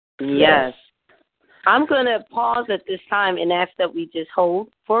 Yes. I'm going to pause at this time and ask that we just hold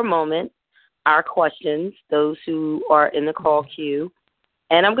for a moment our questions, those who are in the call queue.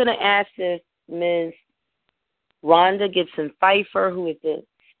 And I'm going to ask if Ms. Rhonda Gibson Pfeiffer, who is the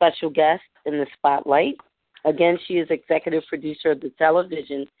special guest in the spotlight. Again, she is executive producer of the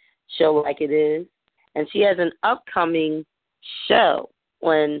television show Like It Is, and she has an upcoming show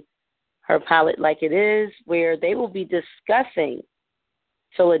on her pilot Like It Is, where they will be discussing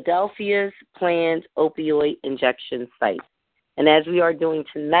Philadelphia's planned opioid injection site. And as we are doing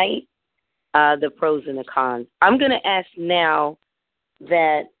tonight, the pros and the cons. I'm going to ask now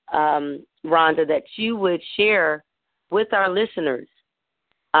that, Rhonda, that you would share with our listeners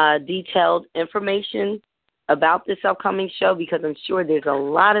detailed information about this upcoming show, because I'm sure there's a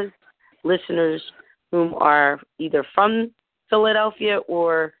lot of listeners whom are either from Philadelphia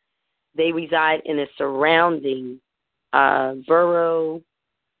or they reside in a surrounding borough,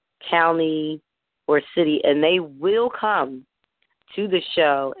 county, or city, and they will come to the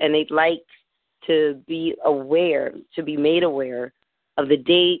show, and they'd like to be aware, to be made aware of the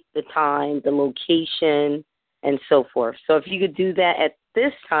date, the time, the location, and so forth. So if you could do that at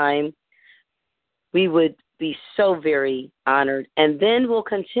this time, we would be so very honored. And then we'll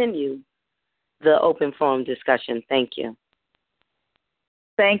continue the open forum discussion. Thank you.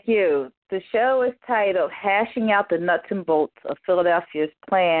 Thank you. The show is titled Hashing Out the Nuts and Bolts of Philadelphia's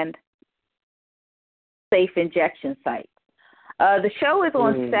Planned Safe Injection Site. The show is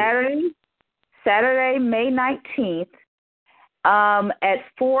on Saturday, May 19th at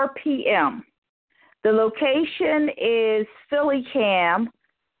 4 p.m. The location is Philly Cam,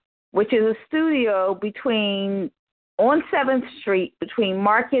 which is a studio on 7th Street between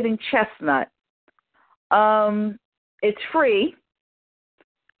Market and Chestnut. It's free.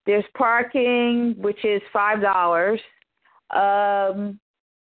 There's parking, which is $5.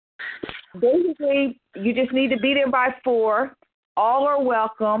 Basically, you just need to be there by 4. All are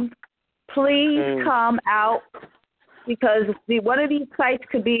welcome. Please come out, because one of these sites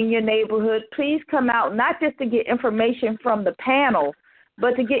could be in your neighborhood. Please come out, not just to get information from the panel,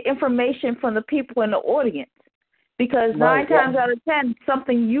 but to get information from the people in the audience. Because 9 times out of 10,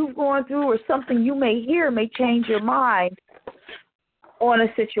 something you've gone through or something you may hear may change your mind on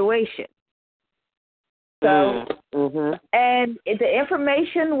a situation. So, and the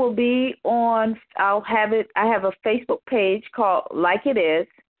information will be on, I have a Facebook page called Like It Is.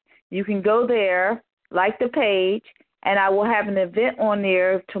 You can go there, like the page, and I will have an event on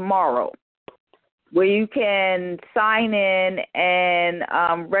there tomorrow where you can sign in and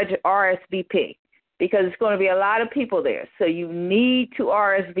RSVP. because it's going to be a lot of people there. So you need to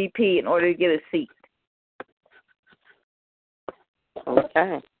RSVP in order to get a seat.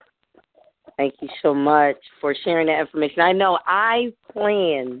 Okay. Thank you so much for sharing that information. I know I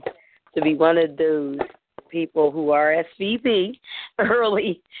plan to be one of those people who RSVP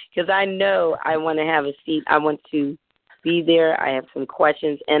early because I know I want to have a seat. I want to be there. I have some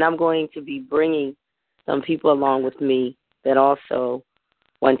questions, and I'm going to be bringing some people along with me that also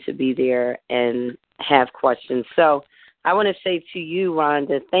want to be there and have questions. So I want to say to you,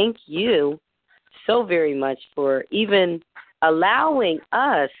 Rhonda, thank you so very much for even allowing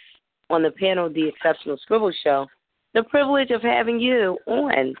us on the panel of the Exceptional Scribble Show the privilege of having you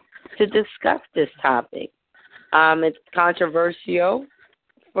on to discuss this topic. It's controversial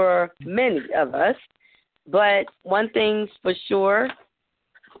for many of us, but one thing for sure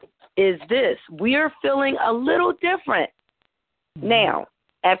is this. We are feeling a little different now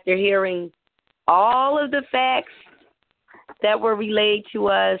after hearing all of the facts that were relayed to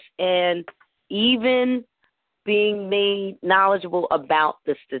us and even being made knowledgeable about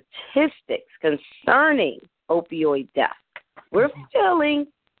the statistics concerning opioid death. We're feeling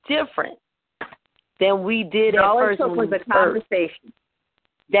different than we did at first. All it took was a conversation.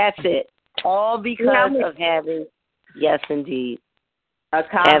 That's it. All because of having, yes, indeed,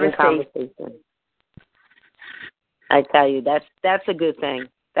 having conversation. I tell you, that's a good thing.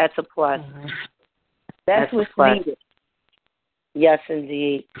 That's a plus. Mm-hmm. That's what's needed. Yes,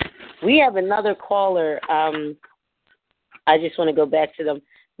 indeed. We have another caller. I just want to go back to them.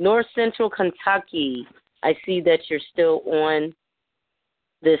 North Central Kentucky. I see that you're still on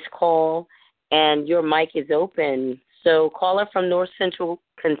this call, and your mic is open. So caller from North Central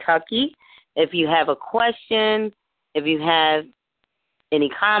Kentucky, if you have a question, if you have any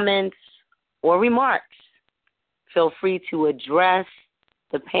comments or remarks, feel free to address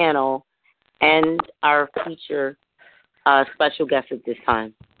the panel and our future special guest at this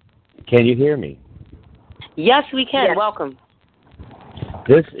time. Can you hear me? Yes, we can. Yes. Welcome.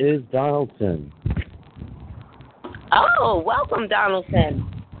 This is Donaldson. Oh, welcome, Donaldson.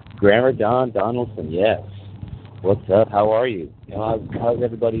 Grammar Don Donaldson, yes. What's up? How are you? How's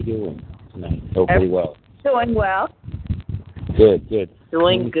everybody doing tonight? Hopefully well. Doing well. Good.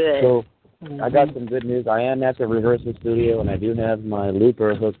 Doing good. So I got some good news. I am at the rehearsal studio, and I do have my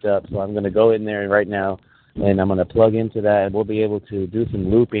looper hooked up, so I'm going to go in there right now, and I'm going to plug into that, and we'll be able to do some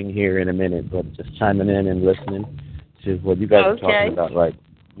looping here in a minute, but just chiming in and listening to what you guys are talking about, right?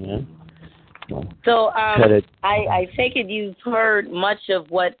 Yeah. So I take it you've heard much of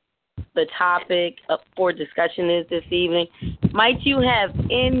what the topic for discussion is this evening. Might you have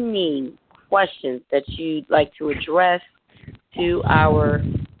any questions that you'd like to address to our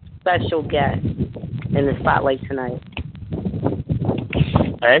special guest in the spotlight tonight?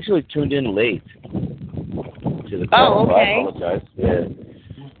 I actually tuned in late to the call. Oh, okay. I apologize. Yeah.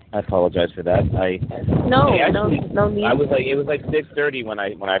 I apologize for that. No need. It was like 6:30 when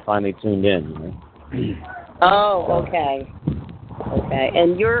I finally tuned in. You know? Oh, okay. Okay,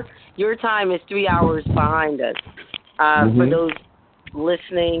 and your time is 3 hours behind us. For those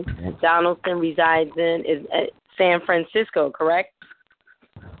listening, Donaldson resides in San Francisco, correct?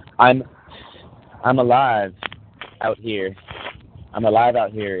 I'm alive out here. I'm alive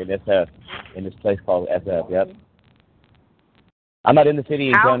out here in SF, in this place called SF. Yep. I'm not in the city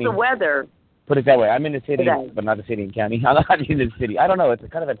and county. How's the weather? Put it that way. I'm in the city, today, but not the city and county. I'm not in the city. I don't know. It's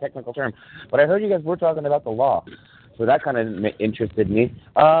kind of a technical term. But I heard you guys were talking about the law. So that kind of interested me.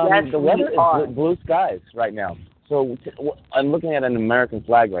 The weather is blue skies right now. So I'm looking at an American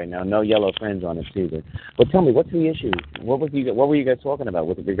flag right now. No yellow fringe on it either. But tell me, what's the issue? What were you guys talking about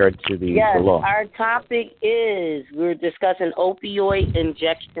with regard to the law? Yes, our topic is we're discussing opioid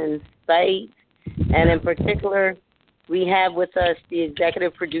injection sites. And in particular, we have with us the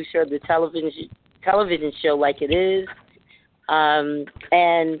executive producer of the television show Like It Is, and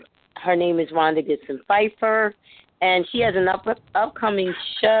her name is Rhonda Gibson-Pfeiffer, and she has an upcoming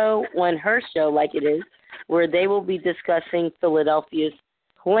show on her show Like It Is, where they will be discussing Philadelphia's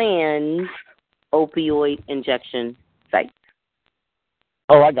planned opioid injection site.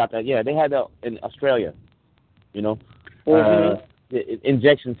 Oh, I got that. Yeah, they had that in Australia, you know.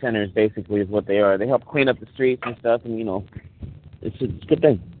 Injection centers basically is what they are. They help clean up the streets and stuff, and, you know, it's a good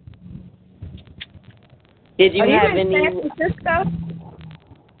thing. Did you have any? San Francisco?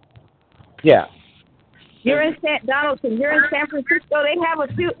 Yeah. You're in Donaldson. You're in San Francisco. They have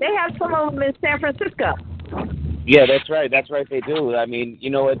a few. They have some of them in San Francisco. Yeah, that's right. That's right. They do. I mean, you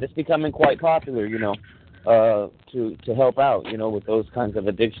know, it's becoming quite popular. You know, to help out. You know, with those kinds of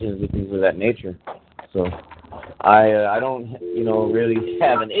addictions and things of that nature. So, I don't, you know, really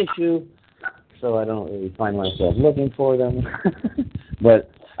have an issue so I don't really find myself looking for them. But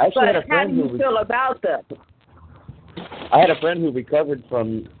I actually had a friend how do you feel about them? I had a friend who recovered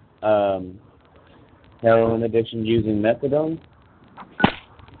from heroin addiction using methadone.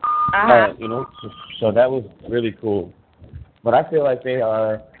 You know, so that was really cool. But I feel like they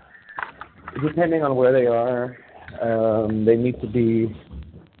are, depending on where they are, they need to be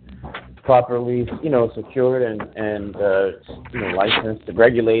properly, you know, secured and you know, licensed,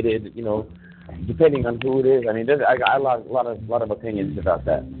 regulated, you know, depending on who it is. I mean, I got a lot of opinions about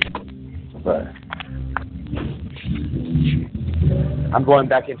that. But I'm going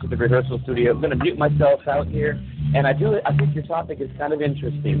back into the rehearsal studio. I'm going to mute myself out here, and I think your topic is kind of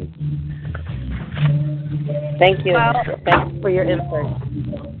interesting. Thank you. Thanks for your input.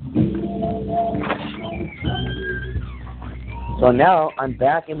 So now I'm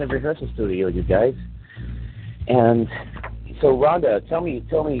back in the rehearsal studio, you guys. And so, Rhonda, tell me,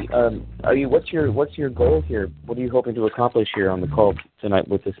 what's your goal here? What are you hoping to accomplish here on the call tonight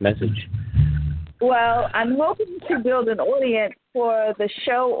with this message? Well, I'm hoping to build an audience for the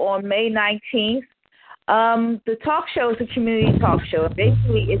show on May 19th. The talk show is a community talk show.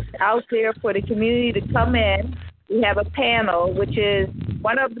 Basically, it's out there for the community to come in. We have a panel, which is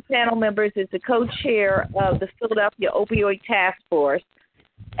one of the panel members is the co-chair of the Philadelphia Opioid Task Force.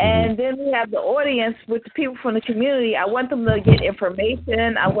 And then we have the audience with the people from the community. I want them to get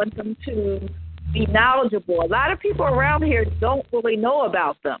information. I want them to be knowledgeable. A lot of people around here don't really know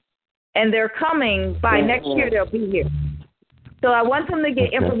about them. And they're coming by next year, they'll be here. So I want them to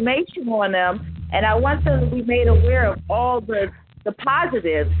get information on them, and I want them to be made aware of all the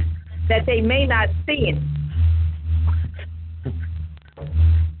positives that they may not see.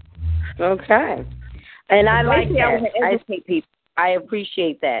 Okay. And I like that. I want to educate people. I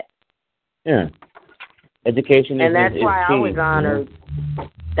appreciate that. Yeah. Education is, and that's is why key. I was honored.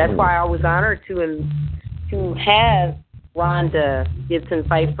 That's why I was honored to have Rhonda Gibson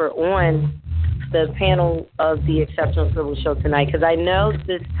Pfeiffer on the panel of the Exceptional Scribble Show tonight, because I know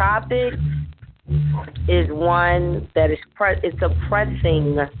this topic is one that is it's a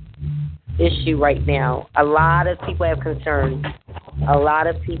pressing issue right now. A lot of people have concerns. A lot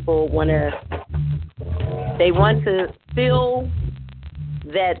of people want to feel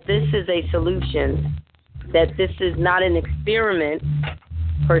that this is a solution, that this is not an experiment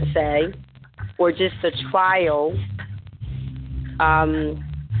per se, or just a trial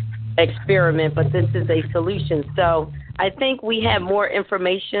experiment, but this is a solution. So I think we have more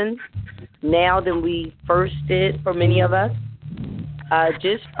information now than we first did for many of us,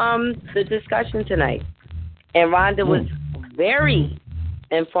 just from the discussion tonight. And Rhonda was very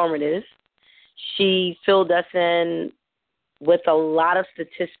informative. She filled us in with a lot of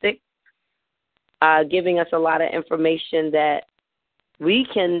statistics, giving us a lot of information that we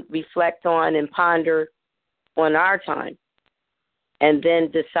can reflect on and ponder on our time, and then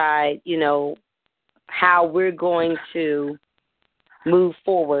decide, you know, how we're going to move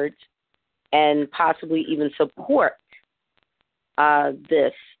forward and possibly even support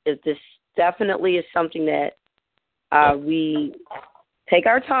this. If this definitely is something that we take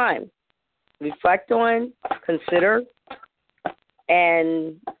our time, reflect on, consider,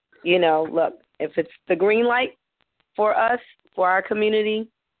 and, you know, look, if it's the green light for us, for our community,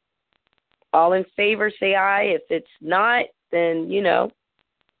 all in favor, say aye. If it's not, then, you know,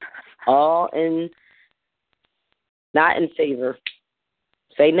 all in not in favor,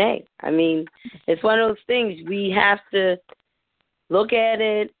 say nay. I mean, it's one of those things. We have to look at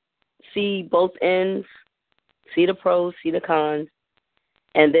it, see both ends, see the pros, see the cons,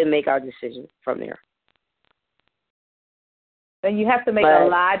 and then make our decision from there. Then you have to make a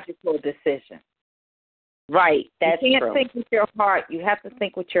logical decision. Right, that's true. You can't think with your heart. You have to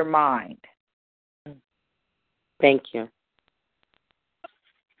think with your mind. Thank you.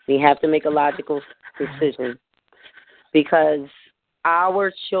 We have to make a logical decision because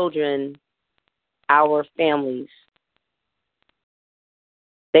our children, our families,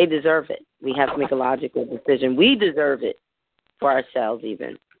 they deserve it. We have to make a logical decision. We deserve it for ourselves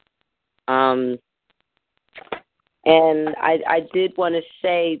even. And I did want to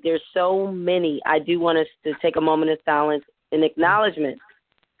say there's so many. I do want us to take a moment of silence and acknowledgement.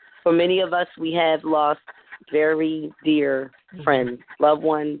 For many of us, we have lost very dear friends, loved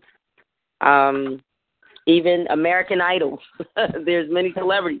ones, even American Idol. There's many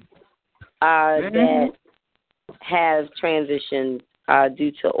celebrities that have transitioned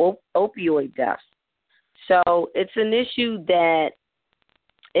due to opioid deaths. So it's an issue that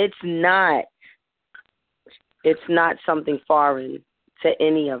it's not something foreign to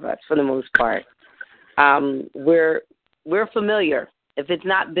any of us for the most part. We're familiar. If it's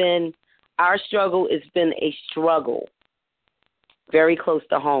not been our struggle has been a struggle very close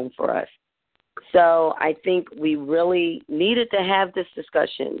to home for us. So I think we really needed to have this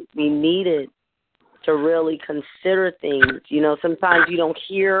discussion. We needed to really consider things. You know, sometimes you don't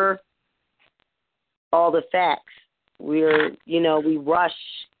hear all the facts. We rush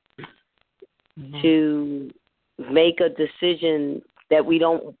to make a decision that we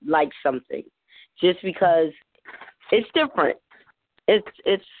don't like something just because it's different. It's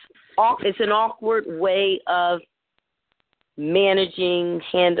an awkward way of managing,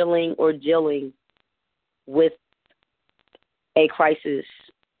 handling, or dealing with a crisis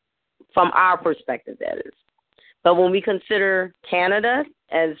from our perspective, that is. But when we consider Canada,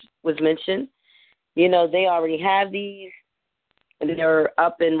 as was mentioned, you know, they already have these, and they're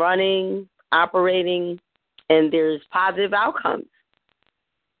up and running, operating, and there's positive outcomes.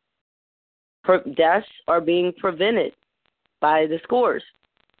 Deaths are being prevented by the scores.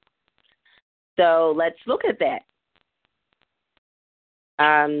 So let's look at that.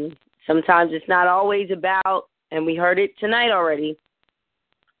 Sometimes it's not always about, and we heard it tonight already,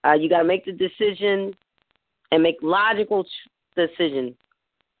 you got to make the decision and make logical decision.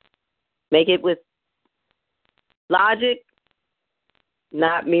 Make it with logic,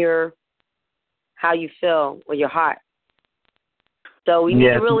 not mere how you feel or your heart. So we need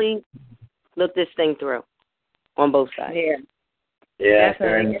to really look this thing through on both sides. Yeah.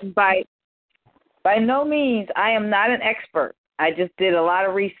 Definitely. By no means, I am not an expert. I just did a lot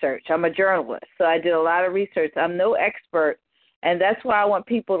of research. I'm a journalist, so I did a lot of research. I'm no expert, and that's why I want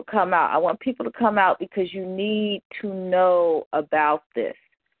people to come out. I want people to come out because you need to know about this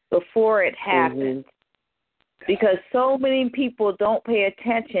before it happens. Because so many people don't pay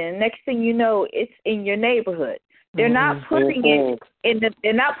attention. Next thing you know, it's in your neighborhood. They're not putting it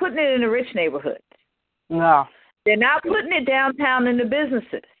they're not putting it in the rich neighborhoods. No. They're not putting it downtown in the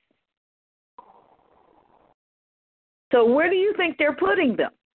businesses. So where do you think they're putting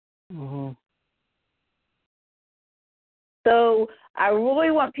them? So I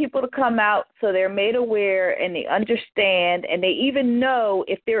really want people to come out so they're made aware and they understand and they even know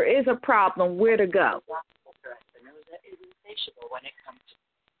if there is a problem, where to go.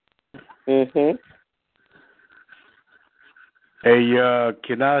 Hey,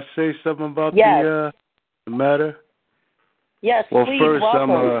 can I say something about the matter? Yes, well, please. First,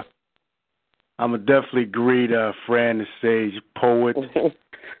 welcome. I'm a definitely greet Fran the Sage, poet,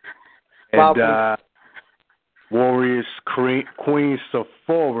 and Warriors Queen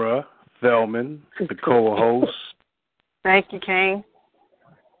Sephora Thelman, the co-host. Thank you, King.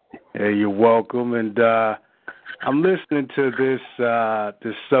 Hey, you're welcome. And I'm listening to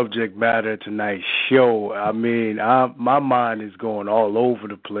this subject matter tonight's show. I mean, my mind is going all over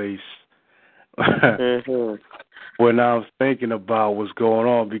the place when I was thinking about what's going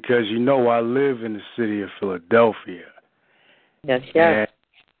on because, you know, I live in the city of Philadelphia. Yes, yes.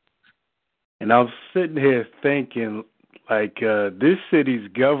 And I'm sitting here thinking, like, this city's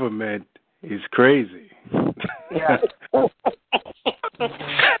government is crazy. Yeah.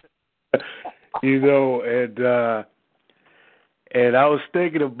 You know, and I was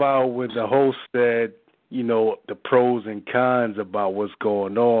thinking about when the host said, you know, the pros and cons about what's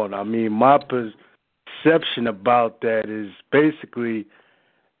going on. I mean, my perception about that is basically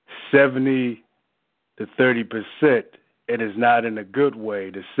 70 to 30%. It is not in a good way.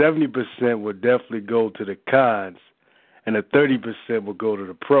 The 70% would definitely go to the cons, and the 30% would go to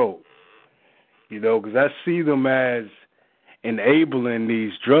the pros. You know, because I see them as enabling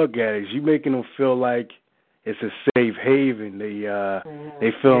these drug addicts. You making them feel like it's a safe haven.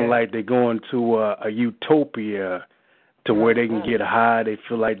 They feeling like they're going to a utopia to where they can get high. They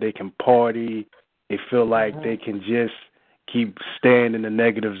feel like they can party. They feel like they can just keep staying in the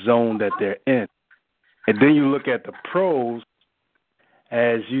negative zone that they're in. And then you look at the pros,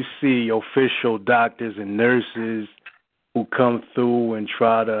 as you see official doctors and nurses who come through and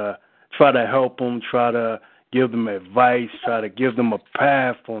try to help them, try to give them advice, try to give them a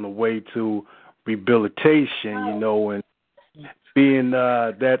path on the way to rehabilitation, you know, and being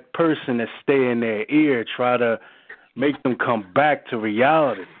that person that stay in their ear, try to make them come back to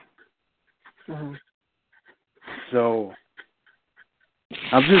reality. So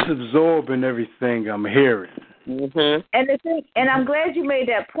I'm just absorbing everything I'm hearing. And the thing, and I'm glad you made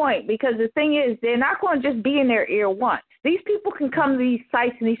that point because the thing is, they're not going to just be in their ear once. These people can come to these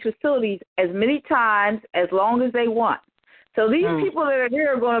sites and these facilities as many times as long as they want. So these people that are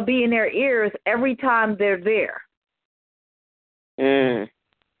there are going to be in their ears every time they're there.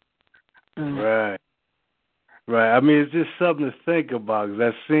 Right. I mean, it's just something to think about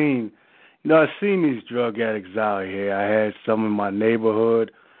because I've seen these drug addicts out here. I had some in my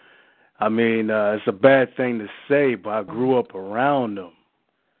neighborhood. I mean, it's a bad thing to say, but I grew up around them,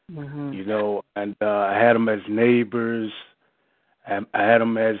 you know, and I had them as neighbors. I had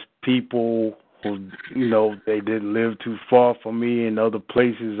them as people who, you know, they didn't live too far from me in other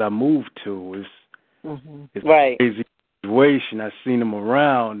places I moved to. It's right. a crazy situation. I've seen them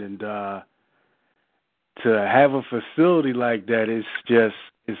around, and to have a facility like that is just,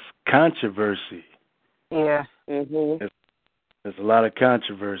 it's controversy. Yeah. Mhm. There's a lot of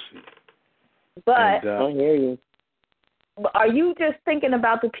controversy. But I hear you. are you just thinking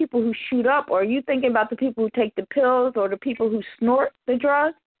about the people who shoot up, or are you thinking about the people who take the pills or the people who snort the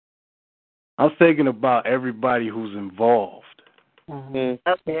drugs? I'm thinking about everybody who's involved. Mm.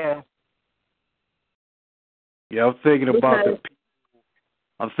 Yeah. Yeah, I'm thinking about the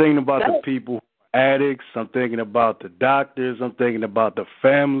people who are addicts. I'm thinking about the doctors. I'm thinking about the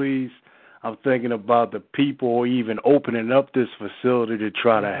families. I'm thinking about the people who are even opening up this facility to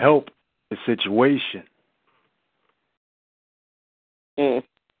try to help the situation. Mm.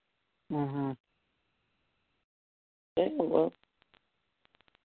 Yeah, well.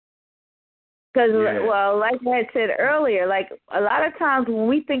 Because, well, like I had said earlier, like a lot of times when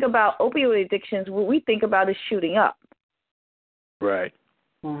we think about opioid addictions, what we think about is shooting up. Right.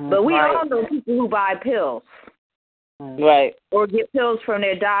 But we all know people who buy pills. Right. Or get pills from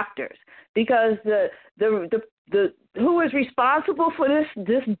their doctors. Because the who is responsible for this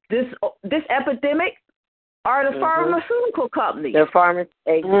epidemic are the pharmaceutical companies. The pharmacists,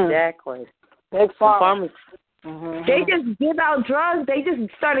 exactly. Big pharma. They just give out drugs. They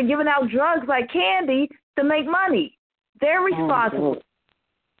just started giving out drugs like candy to make money. They're responsible.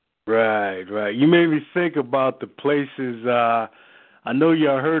 Right. You made me think about the places. I know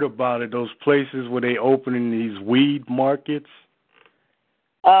y'all heard about it. Those places where they opening these weed markets.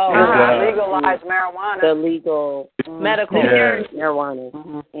 Oh, legalized marijuana. The legal medical marijuana.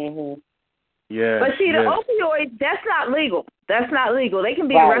 Yeah. But see, the opioids, that's not legal. That's not legal. They can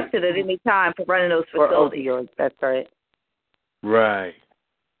be arrested at any time for running those facilities. For opioids, that's right.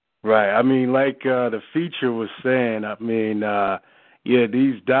 Right. I mean, like the feature was saying, I mean,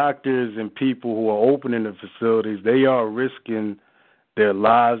 these doctors and people who are opening the facilities, they are risking their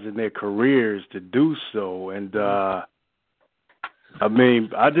lives and their careers to do so. And, I mean,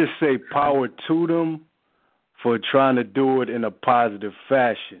 I just say power to them for trying to do it in a positive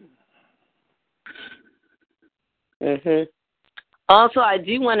fashion. Also, I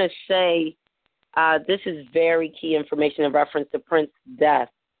do want to say this is very key information in reference to Prince's death.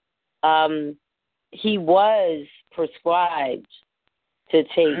 He was prescribed to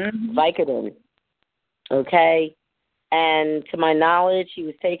take Vicodin, okay? And to my knowledge, he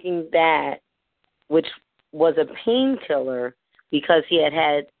was taking that, which was a painkiller because he had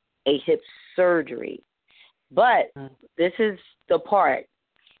had a hip surgery. But this is the part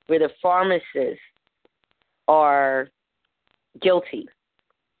where the pharmacists are guilty.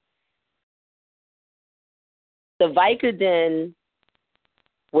 The Vicodin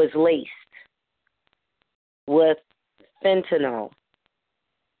was laced with fentanyl.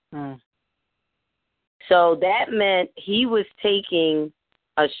 So that meant he was taking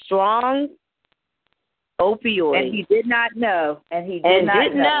a strong opioid. And he did not know.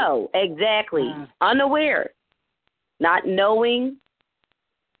 Didn't know. Exactly. Unaware. Not knowing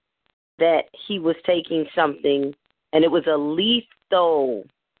that he was taking something, and it was a lethal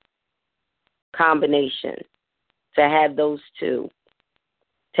combination to have those two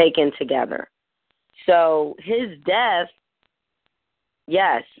taken together. So his death,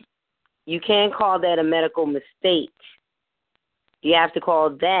 yes, you can't call that a medical mistake. You have to call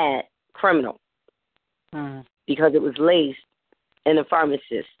that criminal because it was laced and the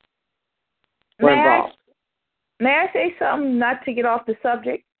pharmacist were involved. May I say something, not to get off the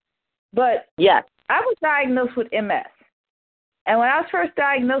subject? But yes. I was diagnosed with MS. And when I was first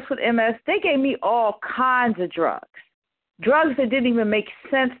diagnosed with MS, they gave me all kinds of drugs. Drugs that didn't even make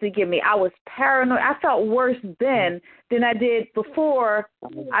sense to give me. I was paranoid. I felt worse then than I did before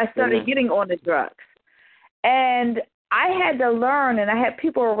I started getting on the drugs. And I had to learn, and I had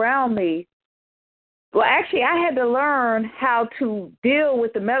people around me. Well, actually, I had to learn how to deal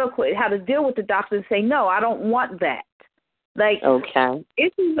with how to deal with the doctor and say, no, I don't want that. Like,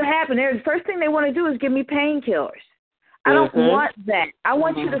 issues that happen there, the first thing they want to do is give me painkillers. I don't want that. I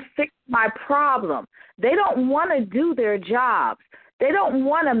want you to fix my problem. They don't want to do their jobs. They don't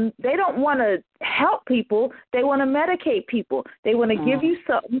want to help people. They want to medicate people. They want to give you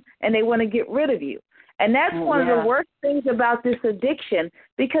something, and they want to get rid of you. And that's one of the worst things about this addiction,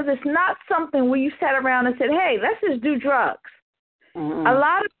 because it's not something where you sat around and said, hey, let's just do drugs. A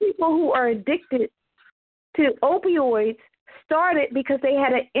lot of people who are addicted to opioids started because they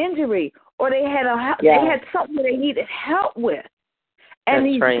had an injury or they had something that they needed help with. And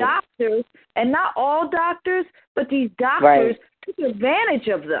these doctors, and not all doctors, but these doctors took advantage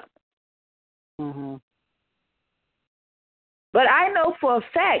of them. Mm-hmm. But I know for a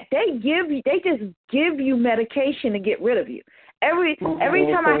fact they just give you medication to get rid of you. Every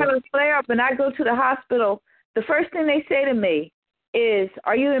time I have a flare up and I go to the hospital, the first thing they say to me is,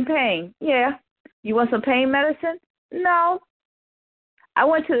 "Are you in pain?" "Yeah." "You want some pain medicine?" "No." I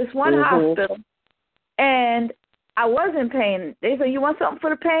went to this one hospital and I was in pain. They said, "You want something for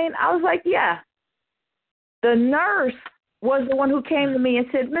the pain?" I was like, "Yeah." The nurse was the one who came to me and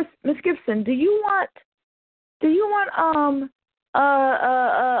said, Miss Gibson, do you want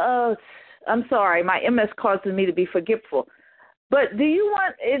I'm sorry, my MS causes me to be forgetful. But do you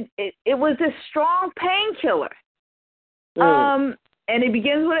want it was this strong painkiller. And it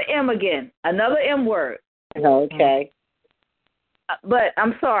begins with an M again, another M word. Okay. But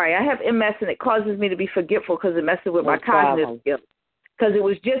I'm sorry, I have MS and it causes me to be forgetful because it messes with my cognitive skills. Because it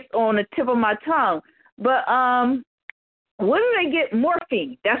was just on the tip of my tongue. But what do they get?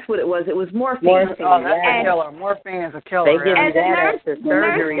 Morphine. That's what it was. It was morphine. Morphine. Oh, that's a killer. Morphine is a killer. They give you that after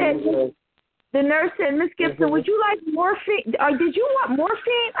surgery. The nurse said, Miss Gibson, would you like morphine? Or did you want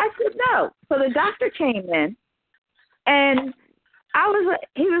morphine? I said, no. So the doctor came in, and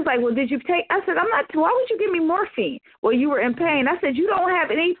he was like, well, did you take? I said, why would you give me morphine? Well, you were in pain. I said, you don't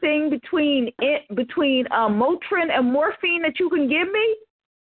have anything between Motrin and morphine that you can give me?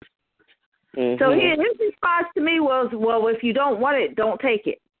 Mm-hmm. So his response to me was, well, if you don't want it, don't take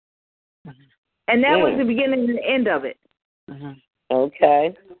it. And that was the beginning and the end of it.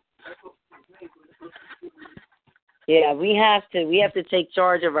 Okay. Yeah, we have to take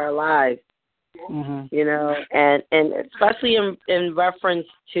charge of our lives. You know, and especially in reference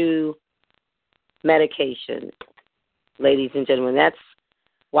to medication, ladies and gentlemen. That's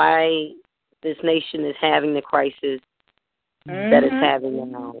why this nation is having the crisis that it's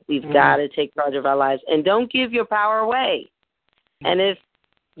having now. We've got to take charge of our lives. And don't give your power away. And if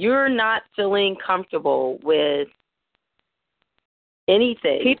you're not feeling comfortable with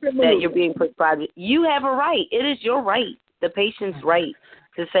anything that you're being prescribed, you have a right. It is your right, the patient's right,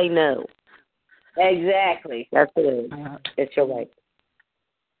 to say no. Exactly. That's it. It's your right.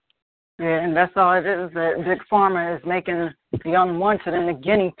 Yeah, and that's all it is. That Big Pharma is making the unwanted and the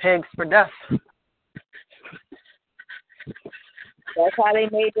guinea pigs for death. That's how they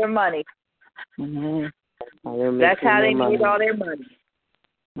made their money. That's how they made all their money.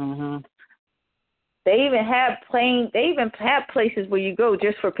 They even have places where you go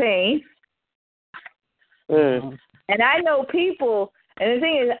just for pain. And I know people. And the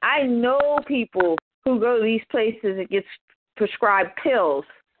thing is, I know people who go to these places and get prescribed pills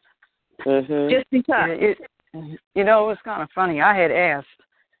just because. You know, it's kind of funny. I had asked,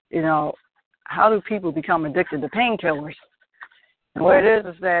 how do people become addicted to painkillers? And what it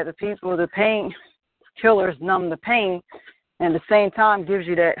is that the painkillers numb the pain and at the same time gives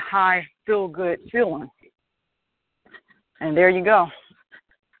you that high feel-good feeling. And there you go.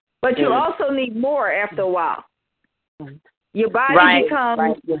 But you also need more after a while. Your body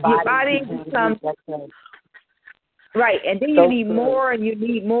becomes right, and then you need more, and you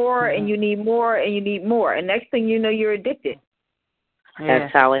need more, and you need more, and you need more, and next thing you know, you're addicted.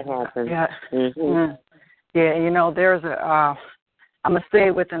 That's how it happens. Yeah, there's I'm gonna stay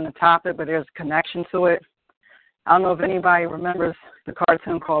within the topic, but there's a connection to it. I don't know if anybody remembers the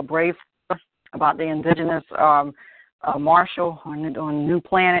cartoon called Brave about the indigenous marshal on New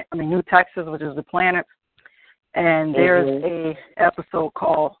Texas, which is the planet. And there's a episode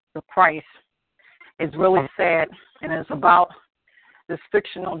called The Price. It's really sad, and it's about this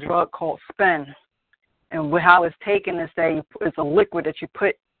fictional drug called Spin. And how it's taken is that it's a liquid that you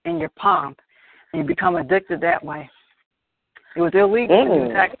put in your palm, and you become addicted that way. It was illegal in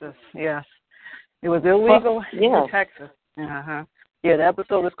Texas, yes. It was illegal in Texas. Yeah, the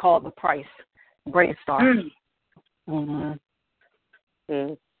episode is called The Price. Brave Star. Well,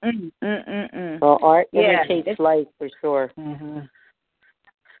 art imitates life for sure.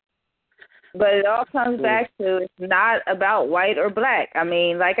 But it all comes back to it's not about white or black. I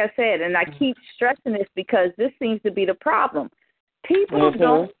mean, like I said, and I keep stressing this because this seems to be the problem. People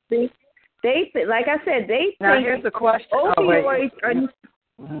don't think, like I said, they now, think here's the question. Opioids are,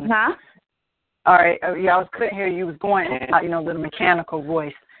 All right. I couldn't hear you. Was going, the mechanical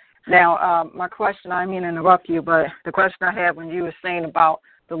voice. Now, my question, I mean to interrupt you, but the question I had when you were saying about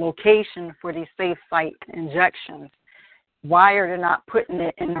the location for these safe site injections, why are they not putting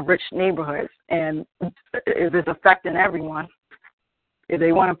it in the rich neighborhoods? And if it's affecting everyone, if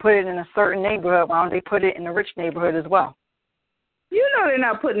they want to put it in a certain neighborhood, why don't they put it in the rich neighborhood as well? You know they're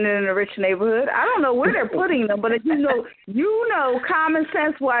not putting it in a rich neighborhood. I don't know where they're putting them, but if you know, common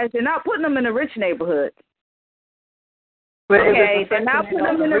sense wise, they're not putting them in a rich neighborhood. But okay, they're not putting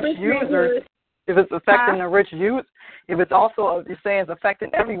them in a rich neighborhood. If it's affecting the rich use, if it's also, you're saying it's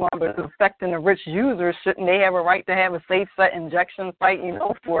affecting everyone, but it's affecting the rich users, shouldn't they have a right to have a safe set injection site,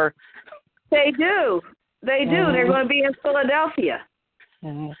 for... They do. They do. Mm-hmm. They're going to be in Philadelphia.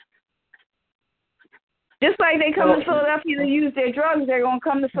 Mm-hmm. Just like they come to Philadelphia to use their drugs, they're going to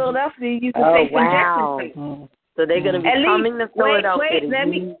come to Philadelphia to use the safe injection site. Mm-hmm. So they're going to be coming to Philadelphia. Let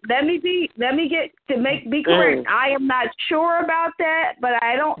me be correct. I am not sure about that, but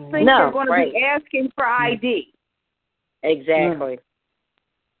I don't think they're going to be asking for ID. Exactly.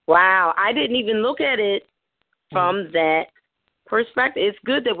 Wow, I didn't even look at it from that perspective. It's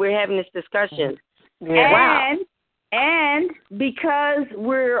good that we're having this discussion. Yeah. And because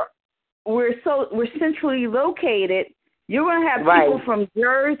we're centrally located, you're going to have people from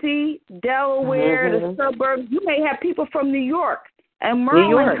Jersey, Delaware, the suburbs. You may have people from New York and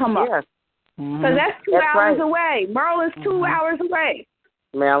Maryland come up. Because that's 2 hours away. Maryland's 2 hours away.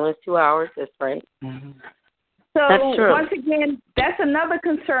 Maryland's 2 hours, that's right. So that's true. Once again, that's another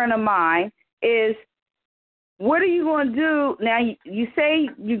concern of mine is what are you going to do? Now, you say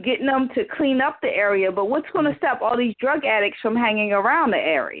you're getting them to clean up the area, but what's going to stop all these drug addicts from hanging around the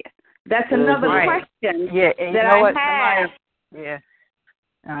area? That's another question that I have.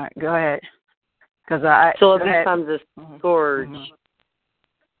 All right, go ahead. So it becomes a scourge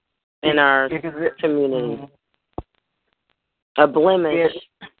in our community. A blemish.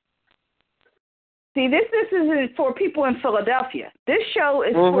 See, this isn't for people in Philadelphia. This show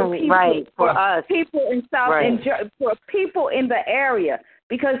is for people, for us, people in South, for people in the area,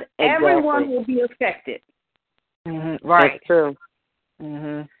 because everyone will be affected. Right. That's true.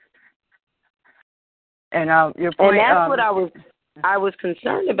 And your point. And that's what I was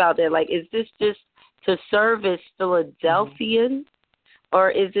concerned about. That is this just to service Philadelphians,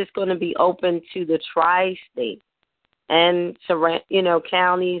 or is this going to be open to the tri-state and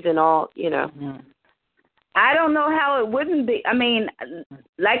counties and all? I don't know how it wouldn't be. I mean,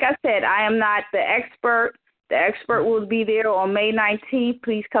 like I said, I am not the expert. The expert will be there on May 19th.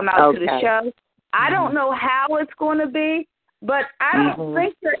 Please come out to the show. I don't know how it's going to be, but I don't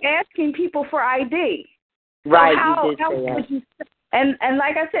think they're asking people for ID. Right, so you did say that. And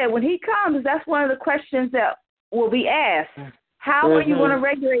like I said, when he comes, that's one of the questions that will be asked. How are you going to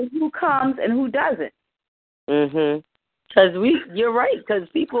regulate who comes and who doesn't? Because you're right. Because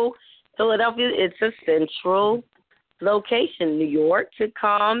Philadelphia, it's a central location. New York to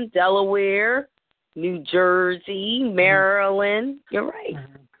come, Delaware, New Jersey, Maryland. You're right.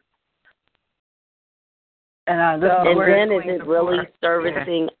 And then is it really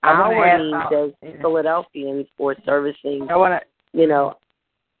servicing our needs as Philadelphians or servicing,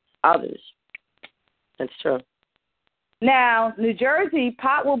 others? That's true. Now, New Jersey,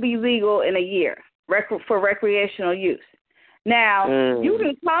 pot will be legal in a year for recreational use. Now, you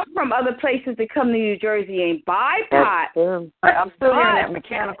can come from other places to come to New Jersey and buy pot. I'm still hearing that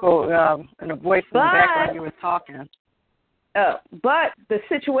mechanical in the voice in the background you were talking. But the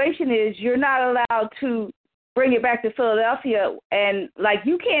situation is you're not allowed to bring it back to Philadelphia and,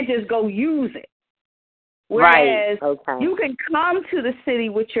 you can't just go use it. Whereas you can come to the city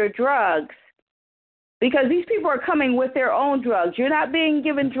with your drugs because these people are coming with their own drugs. You're not being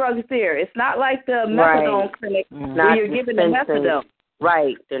given drugs there. It's not like the methadone clinic where you're given the methadone.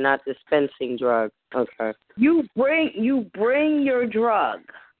 Right. They're not dispensing drugs. Okay. You bring your drug.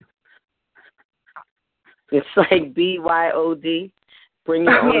 It's like BYOD. Bring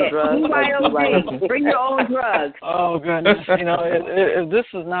your own drugs. BYOD. Bring your own drugs. Oh, goodness. If this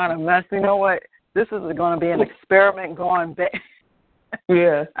is not a mess, you know what? This is going to be an experiment going back.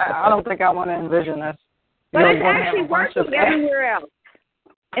 Yeah. I don't think I want to envision this. But it's actually working everywhere else.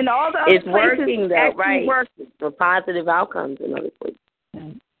 In all the other it's places, working, though, it's right? Working. For positive outcomes in other places.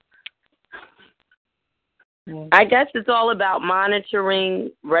 I guess it's all about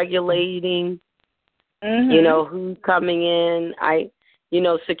monitoring, regulating, who's coming in.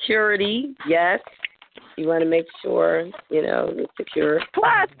 Security, yes. You want to make sure, it's secure.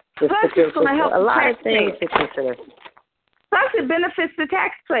 Plus it's going to help a lot of things to consider. Plus, it benefits the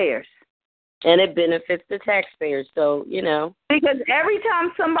taxpayers. And it benefits the taxpayers, so, Because every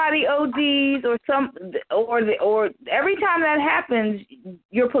time somebody ODs or every time that happens,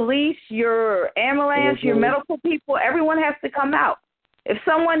 your police, your ambulance, your medical people, everyone has to come out. If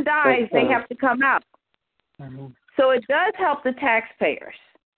someone dies, they have to come out. So it does help the taxpayers.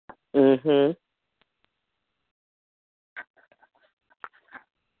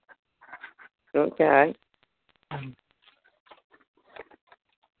 Okay.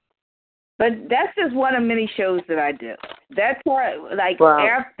 But that's just one of many shows that I do. That's why, like, Wow.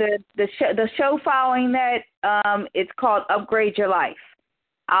 after the show following that, it's called Upgrade Your Life.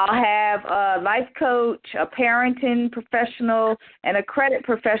 I'll have a life coach, a parenting professional, and a credit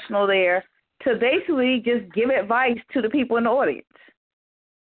professional there to basically just give advice to the people in the audience.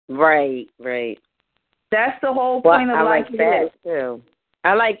 Right. That's the whole point of I Like like It that Is. too.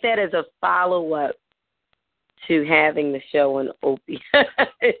 I like that as a follow-up to having the show on Opie.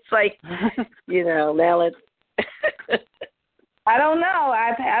 It's like, now let's. I don't know.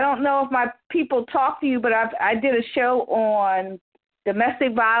 I don't know if my people talk to you, but I did a show on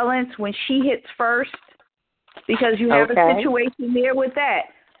domestic violence when she hits first, because you have a situation there with that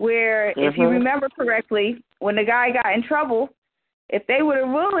where, if you remember correctly, when the guy got in trouble, if they would have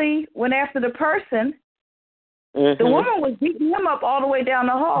really went after the person, the woman was beating him up all the way down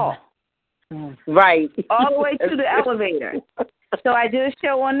the hall. Right. All the way to the elevator. So I did a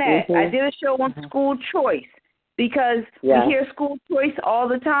show on that. I did a show on school choice, because we hear school choice all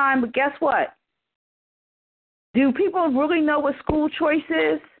the time, but guess what? Do people really know what school choice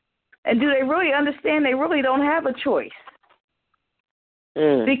is? And do they really understand they really don't have a choice?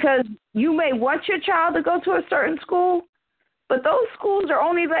 Because you may want your child to go to a certain school, but those schools are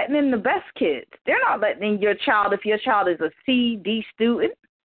only letting in the best kids. They're not letting in your child if your child is a C, D student.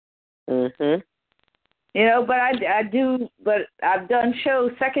 But I've done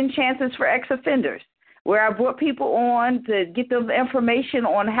shows, Second Chances for Ex-Offenders, where I brought people on to get them information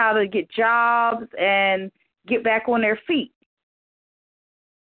on how to get jobs and get back on their feet.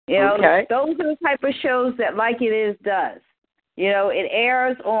 Those are the type of shows that Like It Is does. It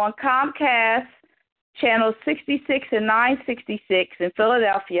airs on Comcast, channel 66 and 966 in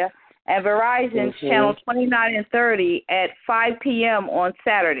Philadelphia, and Verizon's channel 29 and 30 at 5 p.m. on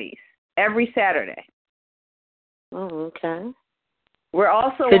Saturdays, every Saturday. Oh, okay. We're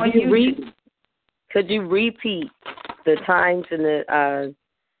also on YouTube. Could you repeat the times and the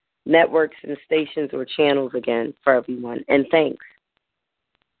networks and stations or channels again for everyone? And thanks.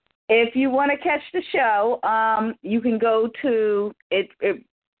 If you want to catch the show, you can go to it.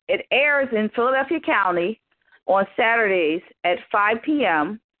 It airs in Philadelphia County on Saturdays at 5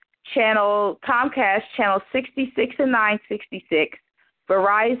 p.m. Comcast channel 66 and 966,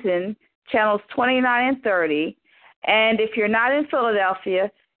 Verizon channels 29 and 30. And if you're not in Philadelphia,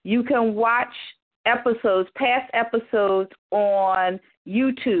 you can watch past episodes on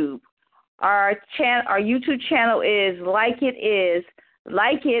YouTube. Our YouTube channel is Like It Is.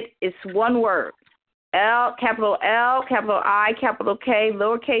 Like It is one word. Capital L, capital I, capital K,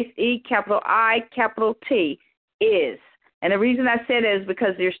 lowercase e, capital I, capital T, is. And the reason I said it is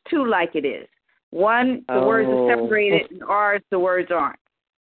because there's two Like It Is. One, the words are separated, and ours, the words aren't.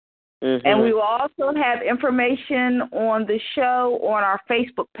 And we will also have information on the show on our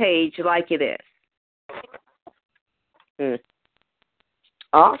Facebook page, Like It Is.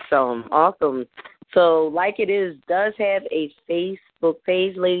 Awesome. So, Like It Is does have a Facebook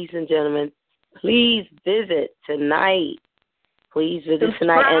page, ladies and gentlemen. Please visit tonight.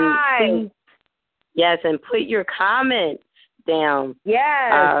 And and put your comments down.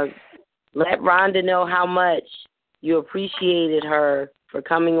 Yes. Let Rhonda know how much you appreciated her for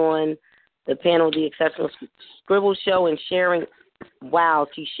coming on the panel, The Exceptional Scribble Show, and sharing. Wow,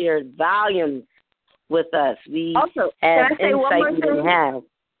 she shared volumes with us. We also have insight we didn't have.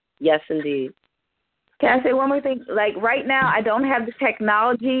 Yes, indeed. Can I say one more thing? Like right now, I don't have the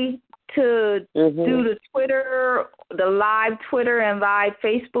technology to do the Twitter, the live Twitter and live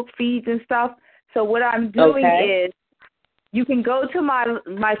Facebook feeds and stuff. So what I'm doing is you can go to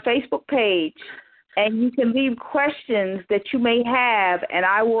my Facebook page and you can leave questions that you may have, and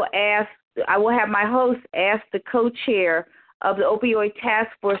I will have my host ask the co-chair of the Opioid Task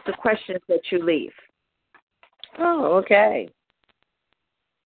Force the questions that you leave. Oh, okay.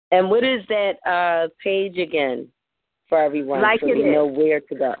 And what is that page again for everyone, Like so we know where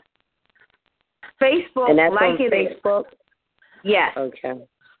to go? Facebook, and that's Like on It Facebook? Is. Yes. Okay.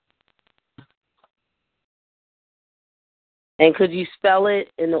 And could you spell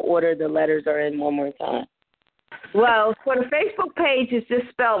it in the order the letters are in one more time? Well, for the Facebook page, it's just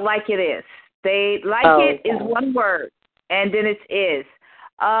spelled Like It Is. It is one word, and then it's is.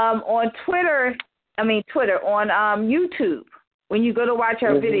 On Twitter, on YouTube, when you go to watch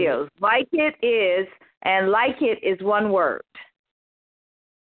our videos, Like It Is, and Like It is one word.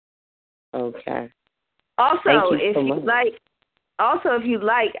 Okay. Also, if you'd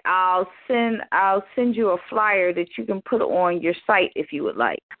like, I'll send you a flyer that you can put on your site if you would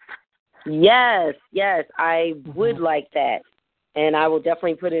like. Yes, I would like that. And I will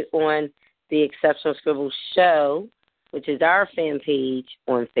definitely put it on the Exceptional Scribble Show, which is our fan page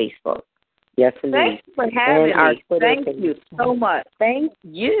on Facebook. Yes, indeed. Thanks for having and me. Thank you so much. Thank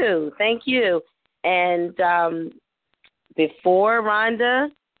you. Thank you. And before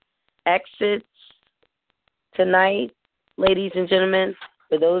Rhonda exits tonight, ladies and gentlemen,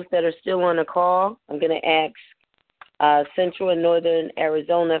 for those that are still on the call, I'm going to ask Central and Northern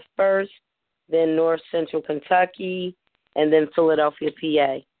Arizona first, then North Central Kentucky, and then Philadelphia,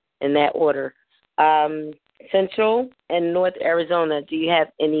 PA, in that order. Central and North Arizona, do you have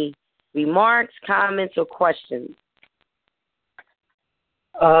any remarks, comments, or questions?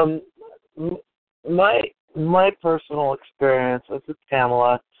 My personal experience, this is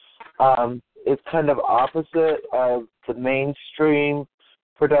Pamela, is kind of opposite of the mainstream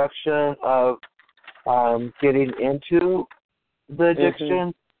production of getting into the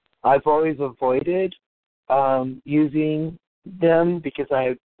addiction. I've always avoided using them because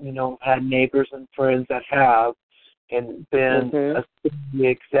I, had neighbors and friends that have, and been a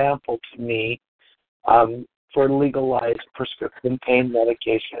example to me for legalized prescription pain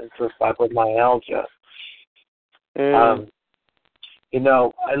medication for fibromyalgia. I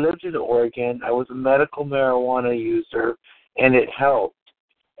lived in Oregon. I was a medical marijuana user, and it helped.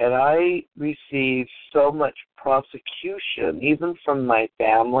 And I received so much prosecution, even from my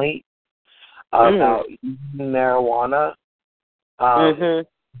family, about using marijuana. I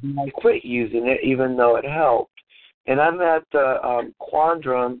quit using it, even though it helped. And I'm at the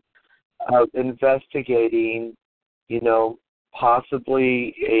quandrum of investigating,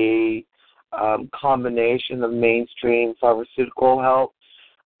 possibly a combination of mainstream pharmaceutical help.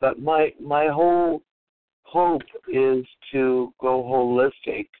 But my whole hope is to go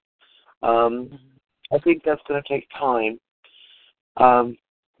holistic. I think that's going to take time.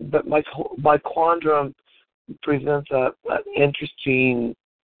 But my quandrum presents an interesting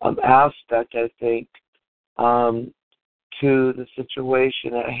aspect, I think, to the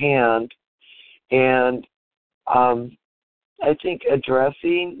situation at hand. And I think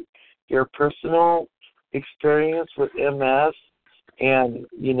addressing your personal experience with MS and,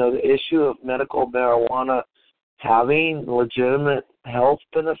 the issue of medical marijuana having legitimate health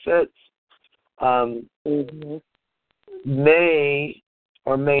benefits may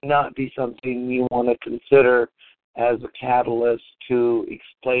or may not be something you want to consider as a catalyst to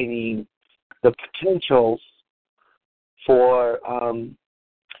explaining the potentials for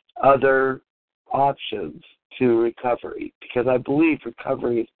other options to recovery, because I believe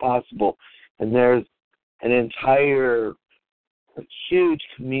recovery is possible, and there's an entire huge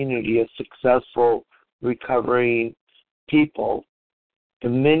community of successful recovering people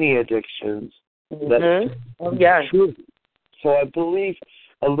in many addictions. That's true. So I believe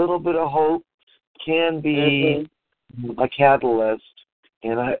a little bit of hope can be a catalyst,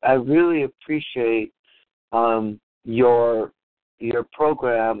 and I really appreciate your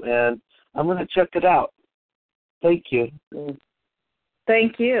program, and I'm going to check it out. Thank you.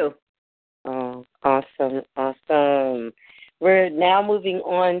 Thank you. Oh, awesome. We're now moving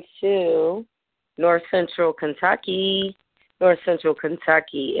on to North Central Kentucky. North Central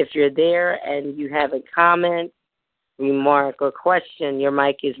Kentucky, if you're there and you have a comment, remark, or question, your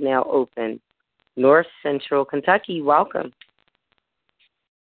mic is now open. North Central Kentucky, welcome.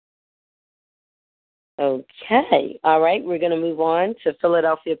 Okay. All right. We're going to move on to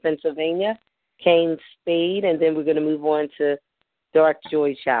Philadelphia, Pennsylvania, Kane Spade, and then we're going to move on to Dark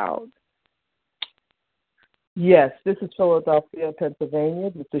Joy Child. Yes, this is Philadelphia,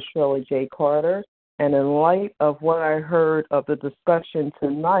 Pennsylvania. This is Shirley J. Carter. And in light of what I heard of the discussion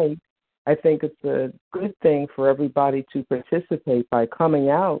tonight, I think it's a good thing for everybody to participate by coming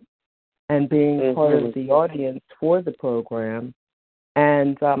out and being part of the audience for the program.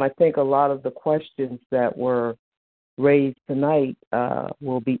 And I think a lot of the questions that were raised tonight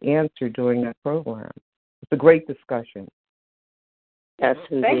will be answered during that program. It's a great discussion. Yes,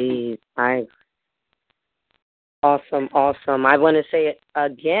 indeed. Awesome. I want to say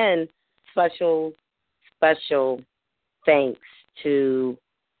again, special thanks to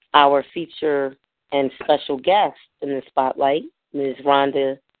our feature and special guest in the spotlight, Ms.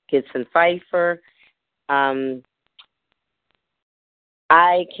 Rhonda Gibson Pfeiffer.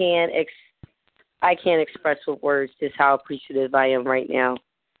 I can't express with words just how appreciative I am right now.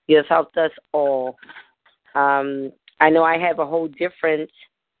 You have helped us all. I know I have a whole different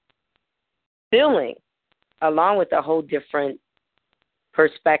feeling, along with a whole different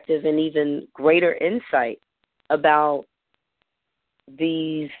perspective and even greater insight about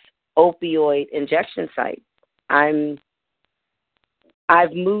these opioid injection sites. I've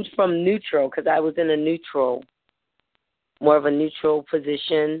moved from neutral, because I was in more of a neutral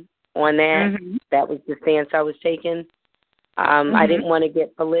position on that. That was the stance I was taking. I didn't want to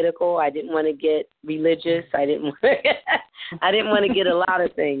get political. I didn't want to get religious. I didn't want to get a lot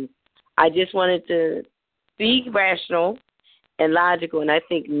of things. I just wanted to be rational and logical. And I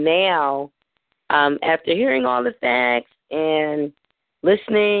think now, after hearing all the facts and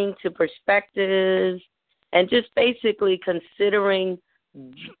listening to perspectives and just basically considering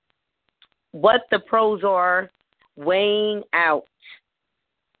what the pros are, weighing out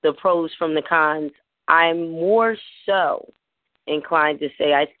the pros from the cons, I'm more so inclined to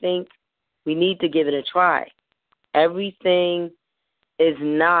say I think we need to give it a try. Everything is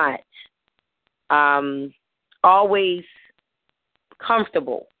not always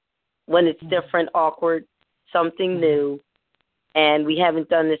comfortable when it's different, awkward, something new, and we haven't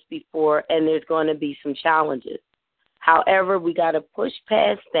done this before, and there's going to be some challenges. However, we got to push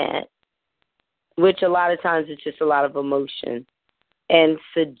past that, which a lot of times it's just a lot of emotion, and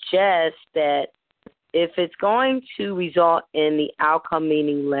suggest that if it's going to result in the outcome,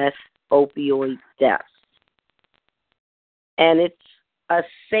 meaning less opioid deaths, and it's a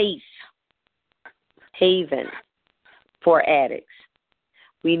safe haven for addicts,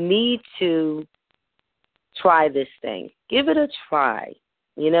 we need to try this thing. Give it a try.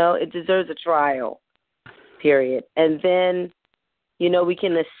 You know, it deserves a trial, period. And then, you know, we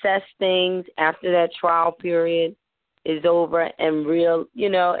can assess things after that trial period is over and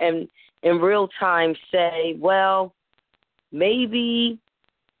in real time say, well, maybe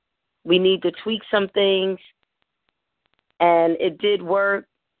we need to tweak some things, and it did work.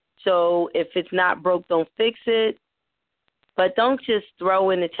 So if it's not broke, don't fix it. But don't just throw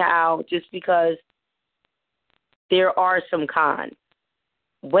in the towel just because there are some cons.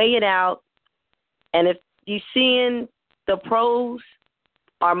 Weigh it out, and if you're seeing the pros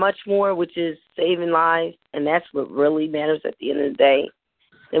are much more, which is saving lives, and that's what really matters at the end of the day,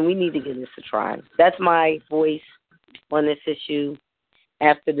 then we need to give this a try. That's my voice on this issue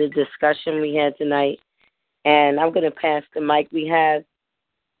after the discussion we had tonight. And I'm going to pass the mic. We have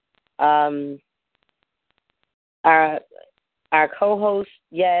our co-host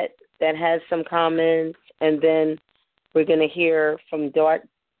yet that has some comments, and then we're going to hear from Dark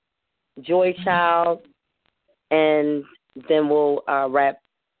Joy Child, and then we'll wrap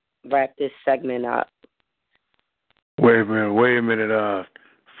this segment up. Wait a minute,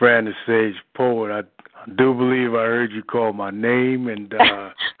 Fran the Sage Poet. I do believe I heard you call my name, and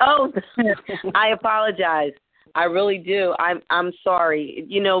oh, I apologize. I really do. I'm sorry.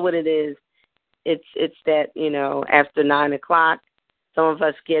 You know what it is. It's that, you know, after 9 o'clock, some of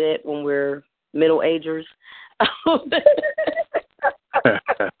us get it when we're middle agers.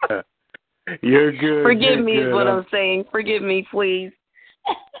 You're good. Forgive me is what I'm saying. Forgive me, please.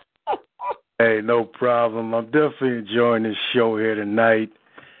 Hey, no problem. I'm definitely enjoying this show here tonight.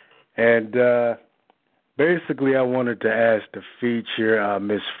 And basically I wanted to ask the feature,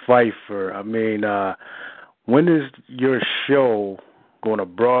 Miss Pfeiffer, I mean, when is your show going to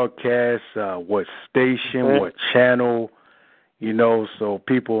broadcast? What station, what channel? You know, so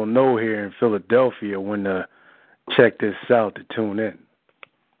people know here in Philadelphia when to check this out to tune in.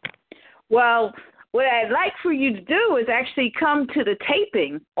 Well, what I'd like for you to do is actually come to the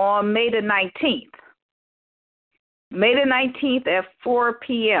taping on May the 19th. May the 19th at 4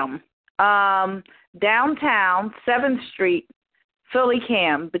 p.m. Downtown, 7th Street, Philly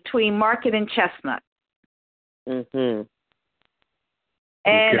Cam, between Market and Chestnut. Mm-hmm.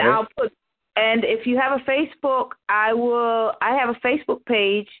 And okay. I'll put. And if you have a Facebook, I have a Facebook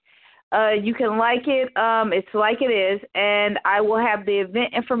page. You can like it. It's like it is, and I will have the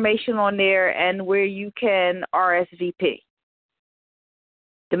event information on there and where you can RSVP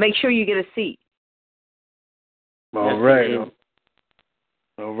to make sure you get a seat. All right.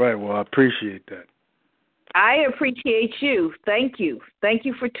 Well, I appreciate that. I appreciate you. Thank you. Thank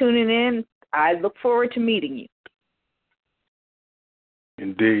you for tuning in. I look forward to meeting you.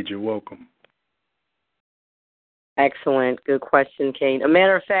 Indeed, you're welcome. Excellent. Good question, Kane. A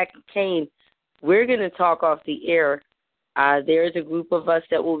matter of fact, Kane, we're going to talk off the air. There's a group of us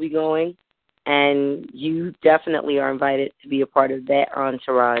that will be going, and you definitely are invited to be a part of that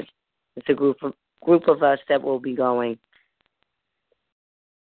entourage. It's a group of us that will be going.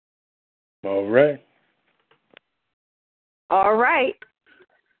 All right. All right.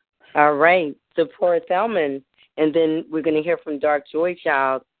 All right. Zipporah Thelman, and then we're going to hear from Dark Joy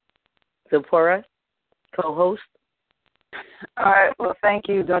Child. Zipporah, co-host. All right. Well, thank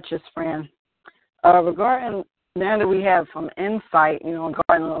you, Duchess Fran. Regarding now that we have some insight,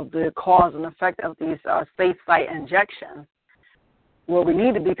 regarding the cause and effect of these safe site injections, what we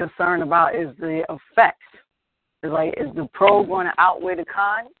need to be concerned about is the effects. Is the pro going to outweigh the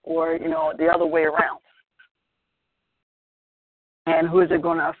con, or the other way around? And who is it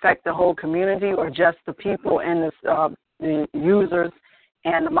going to affect, the whole community or just the people and the users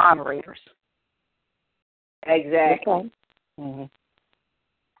and the moderators? Exactly. Okay. Mm-hmm.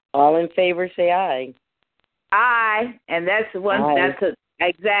 All in favor, say aye. Aye, and that's one. Aye.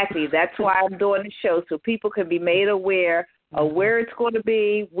 Exactly. That's why I'm doing the show, so people can be made aware of where it's going to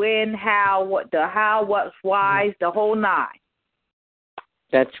be, when, how, what's, why's, the whole nine.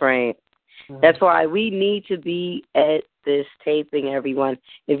 That's right. That's why we need to be at this taping, everyone.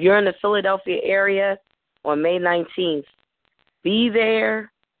 If you're in the Philadelphia area on May 19th, be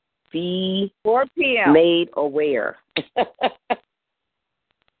there, be 4 p.m. made aware.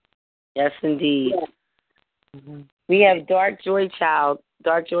 Yes, indeed. Yeah. We have Dark Joy Child.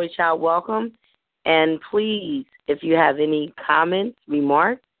 Dark Joy Child, welcome. And please, if you have any comments,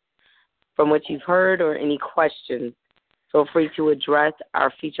 remarks from what you've heard, or any questions, feel free to address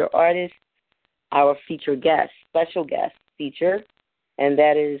our feature artist, our feature guest, special guest feature, and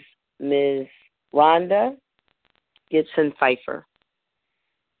that is Ms. Rhonda Gibson Pfeiffer.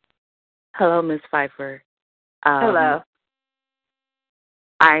 Hello, Ms. Pfeiffer. Hello.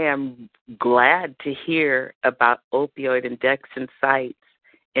 I am glad to hear about opioid injection sites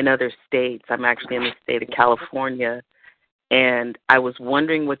in other states. I'm actually in the state of California, and I was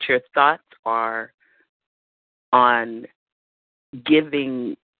wondering what your thoughts are on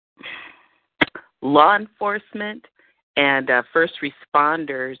giving law enforcement and first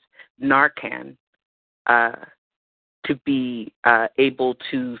responders Narcan to be able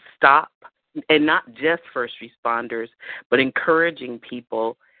to stop, and not just first responders, but encouraging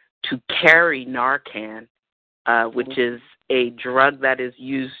people to carry Narcan, which is a drug that is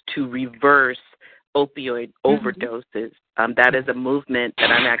used to reverse opioid overdoses. That is a movement that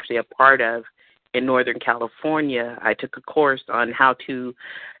I'm actually a part of in Northern California. I took a course on how to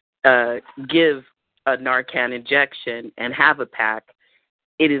give a Narcan injection and have a pack.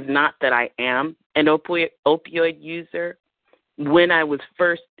 It is not that I am an opioid user. When I was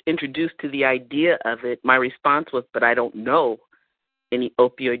first introduced to the idea of it, my response was, but I don't know any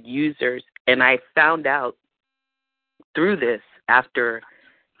opioid users. And I found out through this, after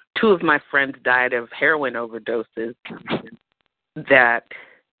 2 of my friends died of heroin overdoses, that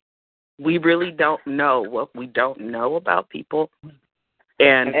we really don't know what we don't know about people.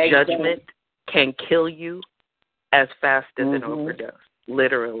 And judgment can kill you as fast as an overdose,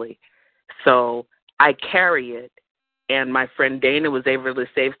 literally. So I carry it. And my friend Dana was able to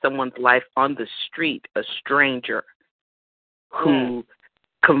save someone's life on the street, a stranger who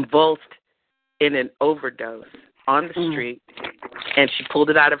convulsed in an overdose on the street, and she pulled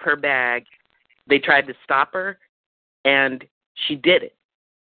it out of her bag. They tried to stop her, and she did it.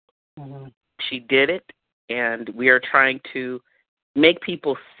 She did it, and we are trying to make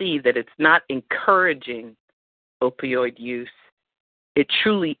people see that it's not encouraging opioid use. It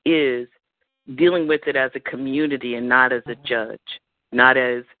truly is dealing with it as a community and not as a judge, not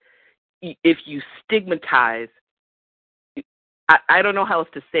as if you stigmatize. I don't know how else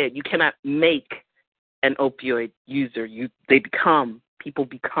to say it. You cannot make an opioid user. People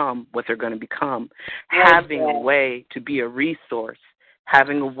become what they're going to become. Having a way to be a resource,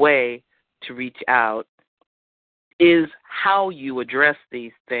 having a way to reach out is how you address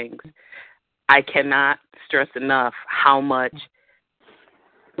these things. I cannot stress enough how much,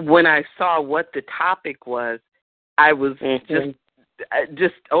 when I saw what the topic was, I was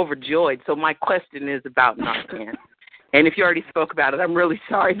just overjoyed. So my question is about Narcan. And if you already spoke about it, I'm really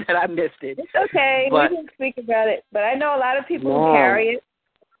sorry that I missed it. It's okay. We didn't speak about it, but I know a lot of people who carry it.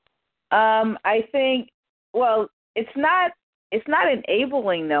 I think, well, it's not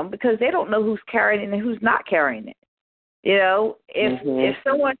enabling them because they don't know who's carrying it and who's not carrying it. You know, if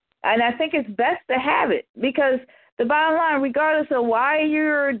someone, and I think it's best to have it because the bottom line, regardless of why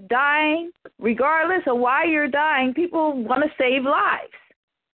you're dying, people want to save lives.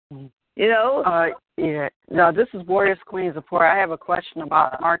 You know? Yeah. No, this is Warriors Queen Support. I have a question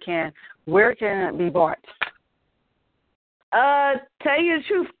about Narcan. Where can it be bought? Tell you the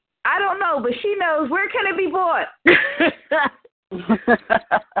truth, I don't know, but she knows. Where can it be bought?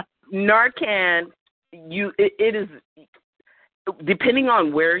 Narcan, it is, depending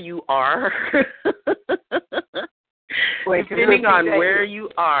on where you are. Depending on where you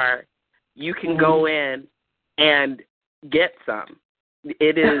are, you can go in and get some.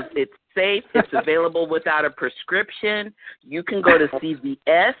 It's safe. It's available without a prescription. You can go to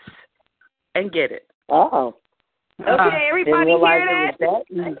CVS and get it. Oh. Okay, everybody hear that?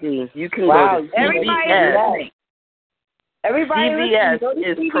 Easy. You can go to CVS. Everybody CVS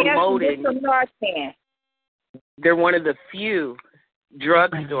is promoting. They're one of the few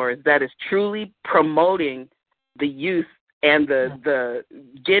drugstores that is truly promoting the use and the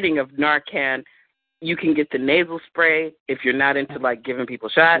getting of Narcan. You can get the nasal spray if you're not into like giving people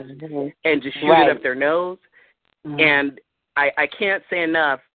shots, and just shoot it up their nose. And I can't say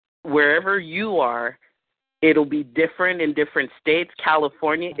enough. Wherever you are, it'll be different in different states.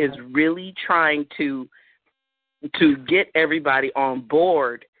 California is really trying to get everybody on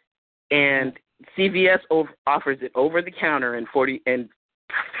board, and CVS offers it over the counter in 40-ish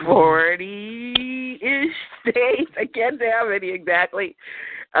states. I can't say how many exactly.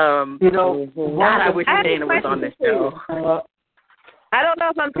 God, I wish Dana was on this show. I don't know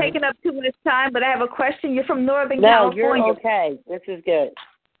if I'm taking up too much time, but I have a question. You're from Northern California. No, you're okay. This is good.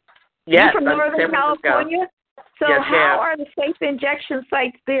 Yes, you're from Northern California? So yes, how are the safe injection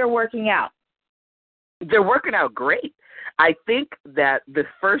sites there working out? They're working out great. I think that the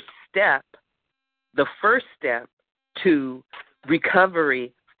first step to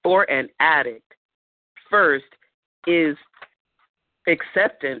recovery for an addict first is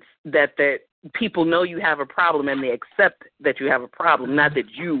acceptance that people know you have a problem and they accept that you have a problem, not that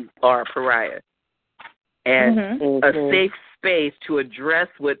you are a pariah. And a safe space to address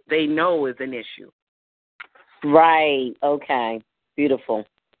what they know is an issue. Right. Okay. Beautiful.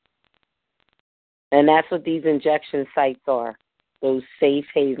 And that's what these injection sites are, those safe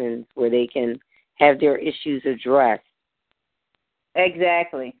havens where they can have their issues addressed.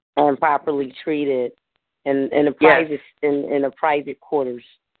 Exactly. And properly treated in a private quarters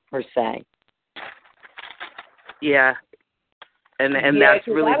per se. Yeah. And that's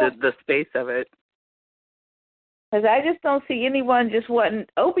really the space of it. Because I just don't see anyone just wanting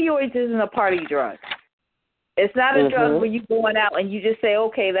opioids isn't a party drug. It's not a drug where you're going out and you just say,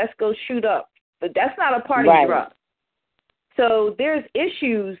 okay, let's go shoot up. But that's not a party drug. So there's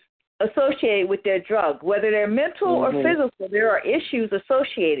issues associated with their drug, whether they're mental or physical. There are issues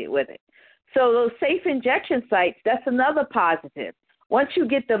associated with it. So those safe injection sites, that's another positive. Once you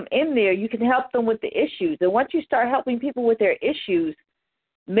get them in there, you can help them with the issues. And once you start helping people with their issues,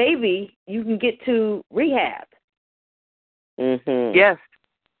 maybe you can get to rehab. Yes.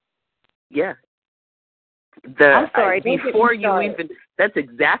 Yeah. I'm sorry. Before you even, that's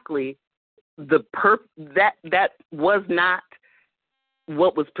exactly that was not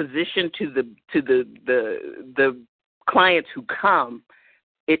what was positioned to the clients who come.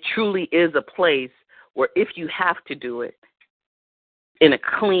 It truly is a place where if you have to do it in a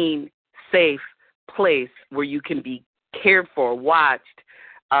clean, safe place where you can be cared for, watched,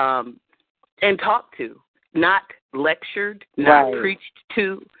 and talked to, not lectured, not preached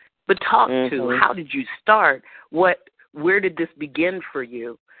to, but talked to. How did you start? Where did this begin for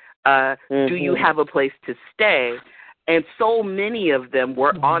you? Do you have a place to stay? And so many of them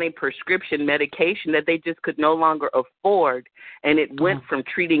were on a prescription medication that they just could no longer afford. And it went from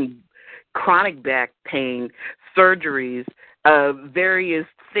treating chronic back pain, surgeries, various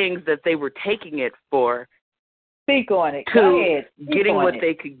things that they were taking it for. Speak on it. To getting what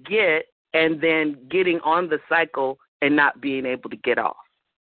they could get and then getting on the cycle and not being able to get off.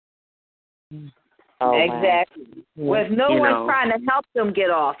 Exactly. With no one trying to help them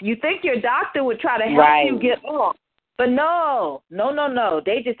get off. You think your doctor would try to help you get off. But no.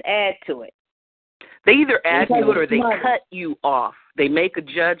 They just add to it. They either add to it or they cut you off. They make a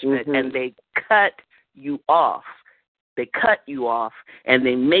judgment and they cut you off. They cut you off and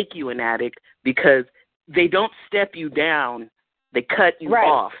they make you an addict because they don't step you down. They cut you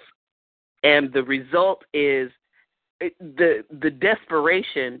off. And the result is the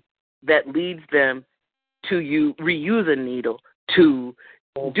desperation that leads them to reuse a needle, to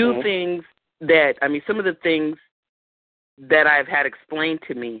do things that, some of the things that I've had explained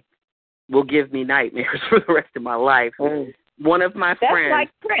to me will give me nightmares for the rest of my life. One of my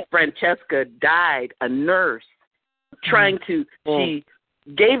friends, Francesca, died, a nurse, trying to, she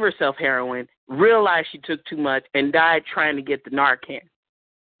gave herself heroin, realized she took too much, and died trying to get the Narcan.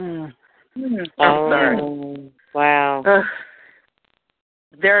 I'm sorry. Wow.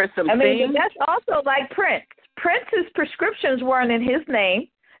 There are some things. That's also like Prince. Prince's prescriptions weren't in his name.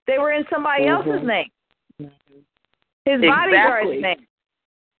 They were in somebody else's name. His bodyguard's name.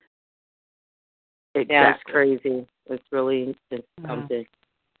 Exactly. That's crazy. It's really something.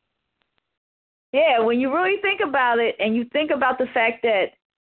 Yeah, when you really think about it and you think about the fact that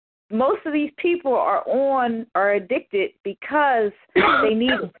most of these people are addicted because they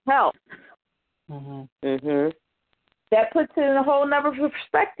need help. That puts it in a whole nother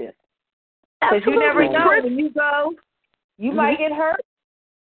perspective. Because you never know when you go, you might get hurt.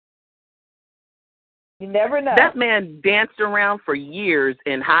 You never know. That man danced around for years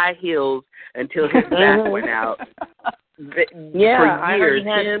in high heels until his back went out. For years,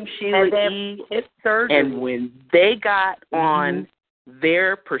 him, Sheila E. hip surgery. And when they got on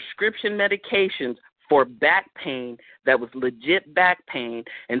their prescription medications for back pain that was legit back pain,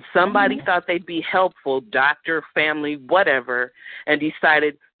 and somebody thought they'd be helpful, doctor, family, whatever, and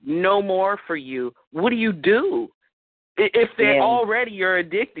decided no more for you, what do? If they're already you're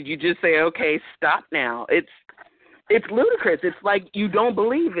addicted, you just say, okay, stop now. It's ludicrous. It's like you don't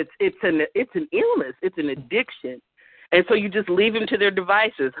believe it's an illness. It's an addiction. And so you just leave them to their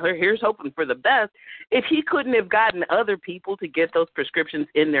devices. Here's hoping for the best. If he couldn't have gotten other people to get those prescriptions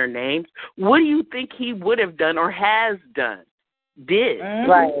in their names, what do you think he would have done or has done?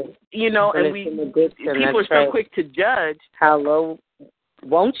 Right. You know, and people are so quick to judge. How low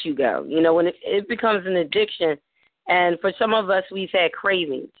won't you go? You know, when it becomes an addiction, and for some of us, we've had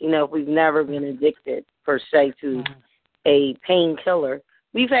cravings. You know, if we've never been addicted, per se, to a painkiller,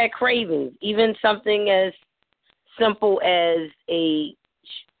 we've had cravings, even something as simple as an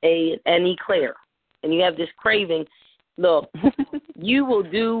eclair, and you have this craving. Look, you will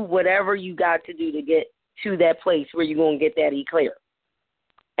do whatever you got to do to get to that place where you're going to get that eclair.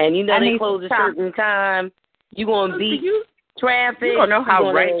 And you know they close a certain time. You're going to beat traffic. You don't know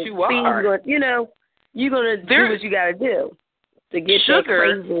how right you are. You know, you're going to do what you got to do to get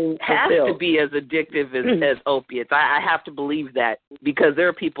sugar that craving has fulfilled. to be as addictive as opiates. I have to believe that, because there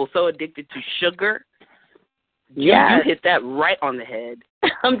are people so addicted to sugar. You hit that right on the head.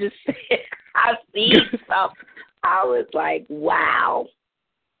 I'm just saying, I see stuff. I was like, wow.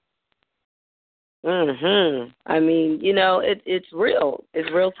 I mean, you know, it's real. It's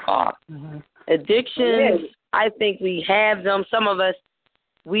real talk. Addictions, I think we have them. Some of us,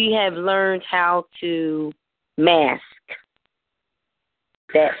 we have learned how to mask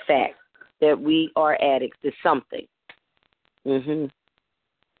that fact that we are addicts to something. We're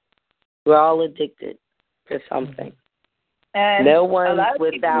all addicted to something. And no one's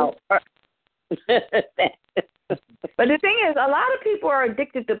without. But the thing is, a lot of people are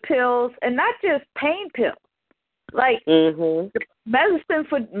addicted to pills, and not just pain pills, like medicine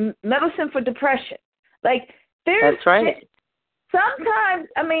for depression. Like that's right. Sometimes,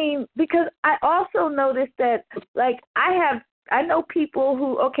 I mean, because I also noticed that, like, I know people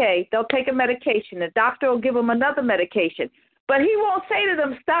who, okay, they'll take a medication, the doctor will give them another medication, but he won't say to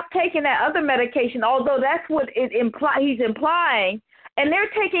them, stop taking that other medication, although that's what he's implying, and they're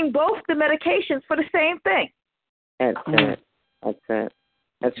taking both the medications for the same thing. That's it. That's it.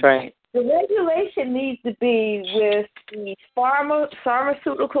 That's right. The regulation needs to be with these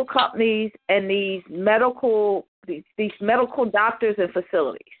pharmaceutical companies and these medical doctors and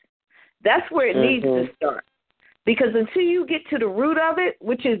facilities. That's where it needs to start. Because until you get to the root of it,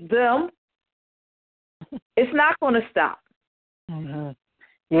 which is them, it's not going to stop. Yeah,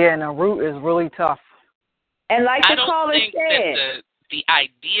 and the root is really tough. And like the caller said, that the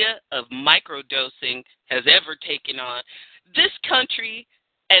idea of microdosing has ever taken on this country.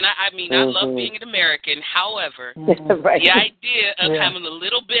 And I mean, I love being an American. However, right. The idea of having a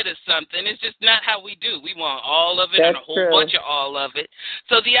little bit of something is just not how we do. We want all of it and a whole bunch of all of it.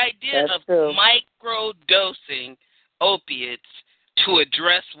 So the idea of microdosing opiates to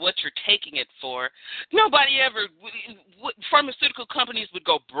address what you're taking it for, pharmaceutical companies would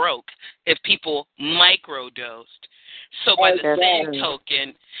go broke if people microdosed. So by the same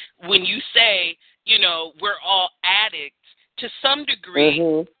token, when you say, we're all addicts, to some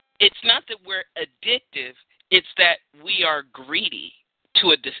degree, it's not that we're addictive, it's that we are greedy to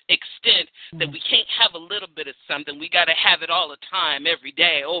an extent that we can't have a little bit of something. We got to have it all the time, every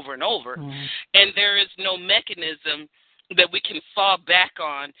day, over and over. And there is no mechanism that we can fall back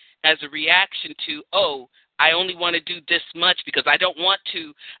on as a reaction to, I only want to do this much because I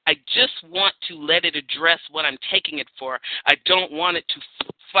just want to let it address what I'm taking it for. I don't want it to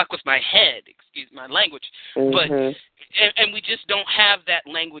fuck with my head, excuse my language. But and we just don't have that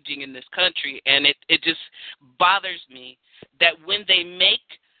languaging in this country, and it just bothers me that when they make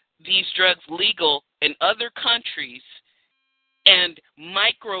these drugs legal in other countries and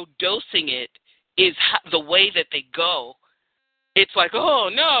microdosing it is the way that they go, it's like, oh,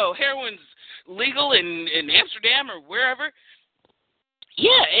 no, heroin's legal in Amsterdam or wherever.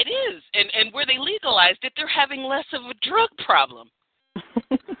 Yeah, it is. And where they legalized it, they're having less of a drug problem.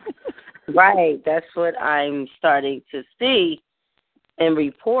 Right. That's what I'm starting to see in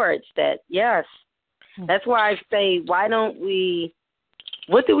reports that, yes, that's why I say, why don't we,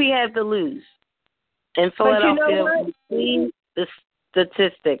 what do we have to lose? In Philadelphia, we see the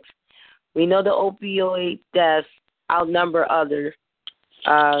statistics. We know the opioid deaths outnumber other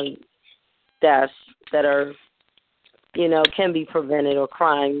deaths that are, can be prevented, or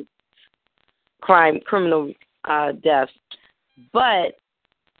criminal deaths. But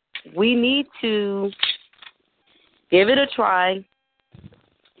we need to give it a try,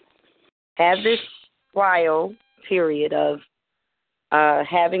 have this trial period of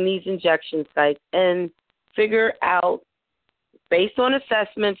having these injection sites, and figure out, based on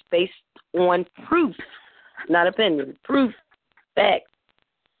assessments, based on proof, not opinion, proof, facts,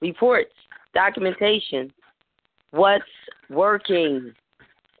 reports, documentation, what's working,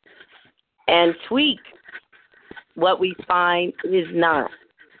 and tweak what we find is not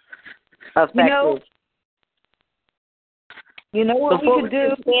effective. You know what Before we could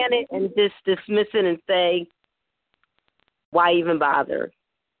do? Scan it and just dismiss it and say, why even bother?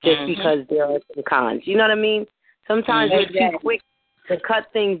 Just because there are some cons. You know what I mean? Sometimes we're too quick to cut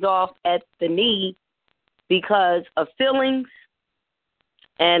things off at the knee because of feelings,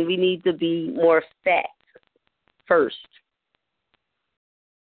 and we need to be more fact first.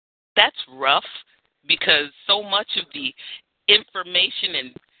 That's rough, because so much of the information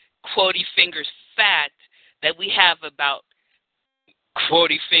and quotey fingers fact that we have about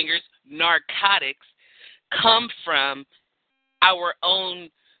quotey fingers narcotics come from our own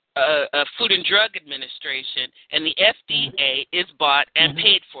Food and Drug Administration, and the FDA is bought and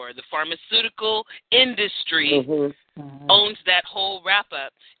paid for. The pharmaceutical industry owns that whole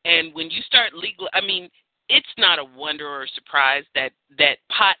wrap-up. And when you start it's not a wonder or a surprise that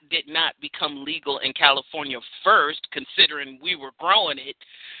pot did not become legal in California first, considering we were growing it.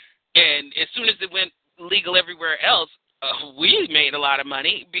 And as soon as it went legal everywhere else, we made a lot of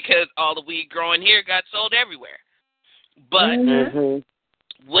money because all the weed growing here got sold everywhere. But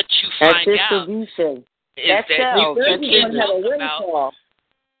what you find out is that you can talk about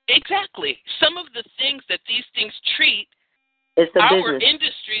exactly some of the things that these things treat. Our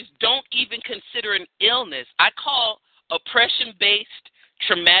industries don't even consider an illness. I call oppression-based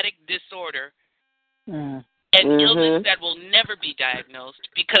traumatic disorder an illness that will never be diagnosed,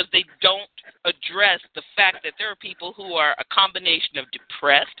 because they don't address the fact that there are people who are a combination of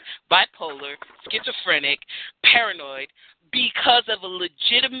depressed, bipolar, schizophrenic, paranoid, because of a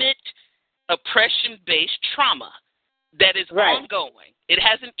legitimate oppression-based trauma that is ongoing. It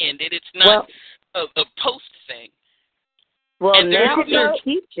hasn't ended. It's not a post thing. Well, and now they're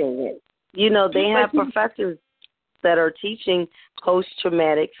teaching it. They have professors that are teaching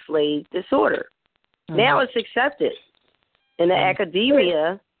post-traumatic slave disorder. Now it's accepted in the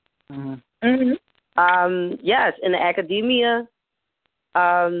academia. Yes, in the academia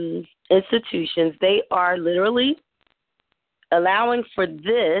institutions, they are literally allowing for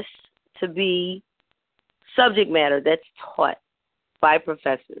this to be subject matter that's taught by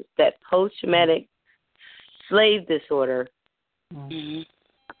professors, that post-traumatic slave disorder,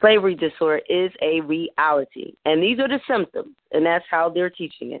 slavery disorder is a reality. And these are the symptoms, and that's how they're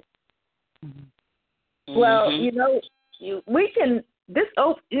teaching it. Well, we can, this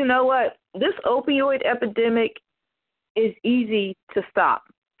opioid epidemic is easy to stop,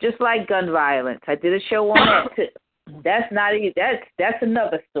 just like gun violence. I did a show on that too. That's not easy. That's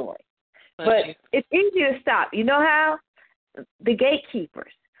another story. But it's easy to stop. You know how? The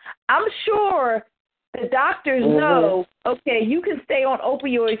gatekeepers. I'm sure the doctors know, okay, you can stay on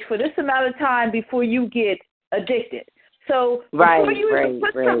opioids for this amount of time before you get addicted. So before you even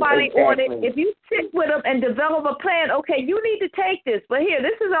put somebody on it, if you sit with them and develop a plan, okay, you need to take this, but here,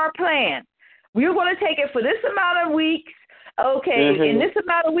 this is our plan. We're going to take it for this amount of weeks. Okay, in this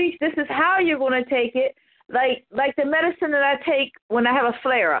amount of weeks, this is how you're going to take it. Like the medicine that I take when I have a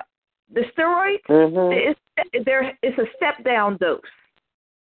flare-up. The steroids, it's a step-down dose.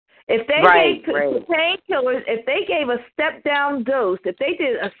 If they gave painkillers, if they gave a step-down dose, if they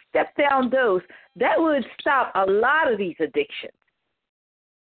did a step-down dose, that would stop a lot of these addictions.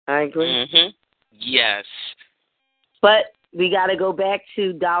 I agree. Yes. But we got to go back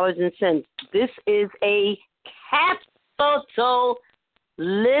to dollars and cents. This is a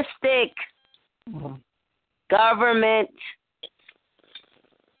capitalistic government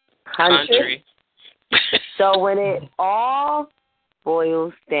country. So when it all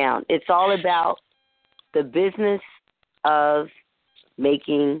boils down, it's all about the business of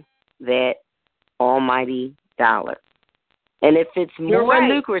making that almighty dollar. And if it's more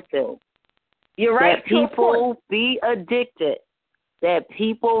lucrative that people be addicted, that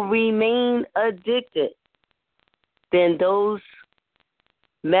people remain addicted, then those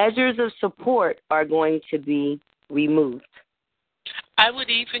measures of support are going to be removed. I would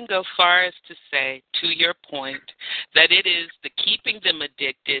even go far as to say, to your point, that it is the keeping them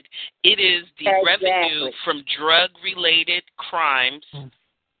addicted, it is the revenue from drug-related crimes,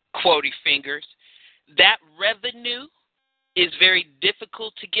 quotey fingers, that revenue is very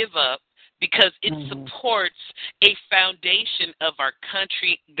difficult to give up because it supports a foundation of our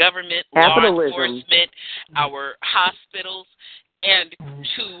country, government, law enforcement, our hospitals, and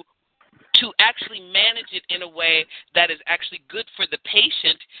to actually manage it in a way that is actually good for the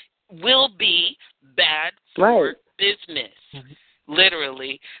patient will be bad for business.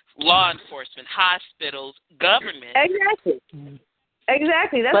 Literally, law enforcement, hospitals, government.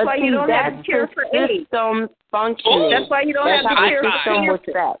 Exactly. That's why you don't have a cure for AIDS. That's why you don't have a cure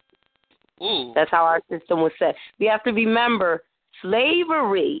for AIDS. That's how our system was set. We have to remember,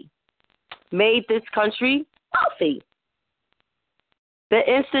 slavery made this country wealthy. The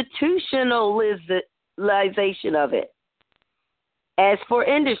institutionalization of it, as for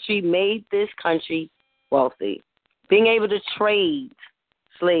industry, made this country wealthy. Being able to trade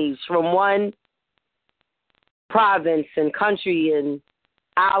slaves from one province and country and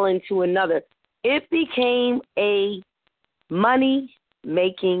island to another, it became a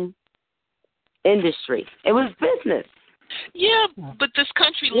money-making industry. It was business. Yeah, but this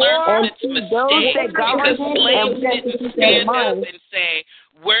country learned from its mistakes because slaves didn't stand up and say,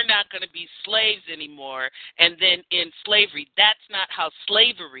 we're not going to be slaves anymore. And then in slavery, that's not how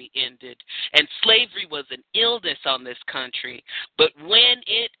slavery ended. And slavery was an illness on this country. But when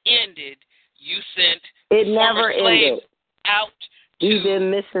it ended, you sent slaves out to You've been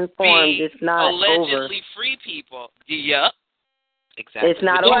misinformed. It's not allegedly over. free people. Yep. Exactly. It's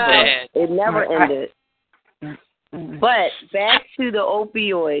not over. It never ended. But back to the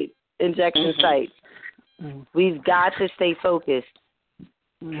opioid injection sites. We've got to stay focused.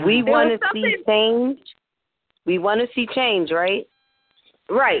 We want to see change. We want to see change, right?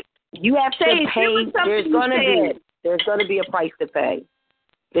 Right. You have to pay. There's going to be a price to pay.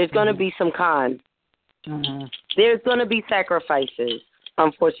 There's going to be some cons. There's going to be sacrifices.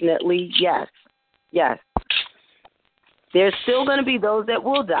 Unfortunately, yes. There's still going to be those that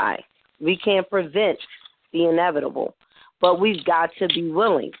will die. We can't prevent the inevitable, but we've got to be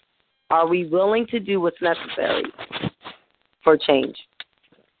willing. Are we willing to do what's necessary for change?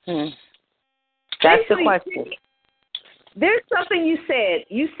 That's the question. There's something you said.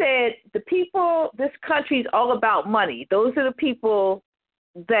 You said the people, this country is all about money. Those are the people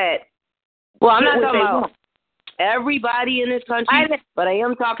that. Well, I'm not talking about everybody in this country, but I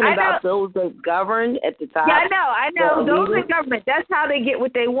am talking about those that govern at the top. Yeah, I know. Those in government, that's how they get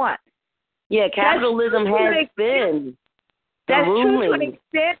what they want. Yeah, capitalism has been. That's true to an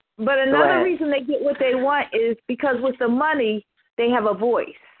extent, but another reason they get what they want is because with the money, they have a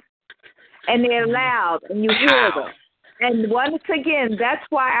voice. And they're loud, and you hear them. And once again, that's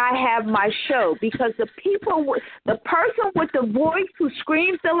why I have my show, because the person with the voice who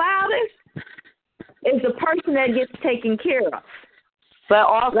screams the loudest is the person that gets taken care of. But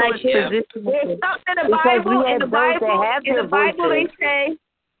also, there's something in the Bible. In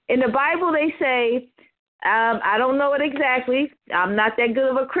the Bible, they say, I don't know it exactly. I'm not that good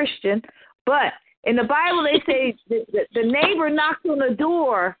of a Christian, but in the Bible, they say the neighbor knocked on the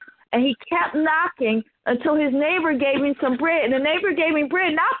door, and he kept knocking until his neighbor gave him some bread. And the neighbor gave him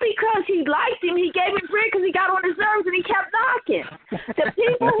bread not because he liked him. He gave him bread because he got on his nerves, and he kept knocking. The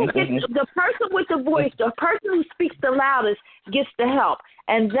people who get the person with the voice, the person who speaks the loudest, gets the help,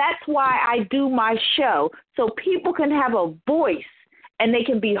 and that's why I do my show, so people can have a voice. And they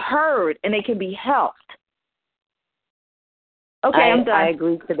can be heard, and they can be helped. Okay, I'm done. I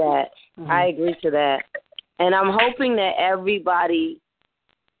agree to that. I agree to that. And I'm hoping that everybody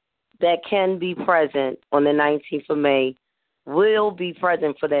that can be present on the 19th of May will be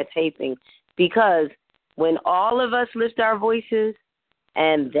present for that taping. Because when all of us lift our voices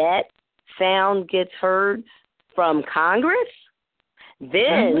and that sound gets heard from Congress,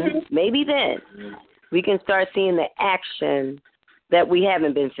 then, maybe then, we can start seeing the action that we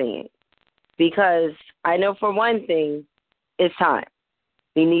haven't been seeing. Because I know for one thing, it's time.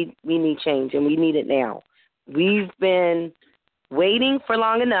 We need change, and we need it now. We've been waiting for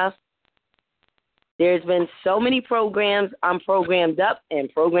long enough. There's been so many programs. I'm programmed up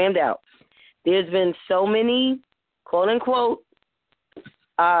and programmed out. There's been so many, quote unquote,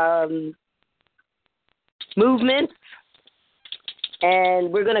 movements,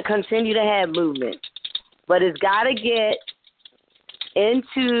 and we're going to continue to have movements. But it's got to get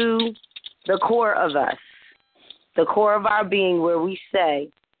into the core of us, the core of our being, where we say,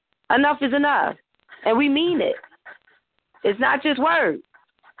 enough is enough. And we mean it. It's not just words.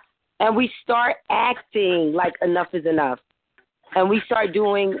 And we start acting like enough is enough. And we start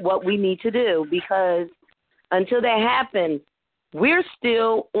doing what we need to do, because until that happens, we're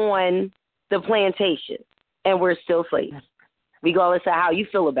still on the plantation and we're still slaves. regardless of how you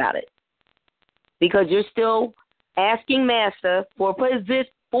feel about it. Because you're still asking Master for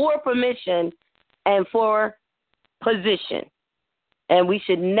permission and for position. And we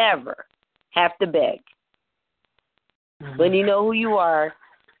should never have to beg. When you know who you are,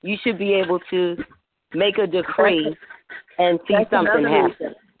 you should be able to make a decree and see something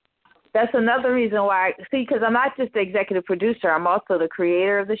happen. That's another reason why, because I'm not just the executive producer, I'm also the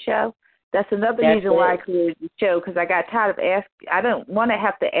creator of the show. That's another reason why I created the show, because I got tired of asking. I don't want to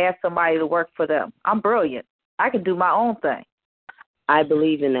have to ask somebody to work for them. I'm brilliant. I can do my own thing. I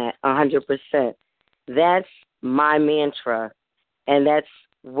believe in that 100%. That's my mantra, and that's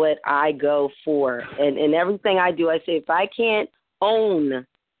what I go for. And everything I do, I say, if I can't own,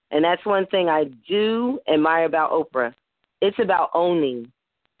 and that's one thing I do admire about Oprah, it's about owning.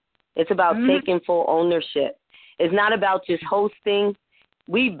 It's about taking full ownership. It's not about just hosting.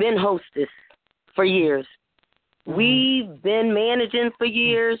 We've been hostess for years. We've been managing for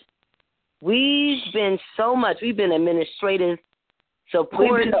years. We've been so much. We've been administrative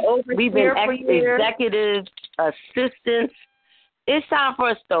support. We've been executive assistants. It's time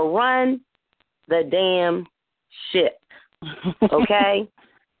for us to run the damn ship, okay?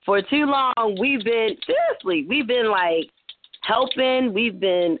 For too long, we've been like helping. We've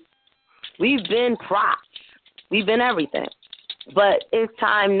been props. We've been everything. But it's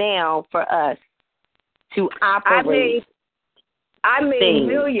time now for us to operate. I made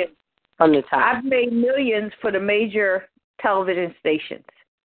millions from the top. I've made millions for the major television stations.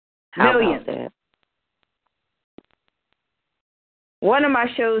 Millions. How about that? One of my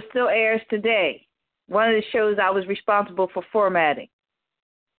shows still airs today. One of the shows I was responsible for formatting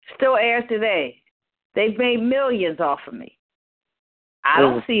still airs today. They've made millions off of me. I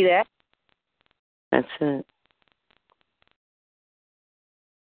don't see that. That's it.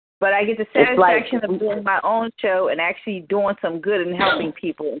 But I get the satisfaction of doing my own show and actually doing some good and helping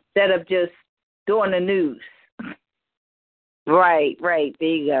people instead of just doing the news. Right. There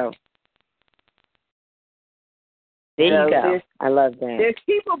you go. There you go. I love that. There's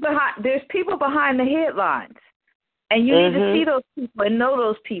people behind the headlines, and you need to see those people and know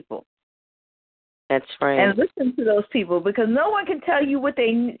those people. That's right. And listen to those people, because no one can tell you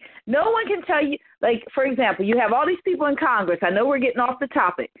no one can tell you, like, for example, you have all these people in Congress. I know we're getting off the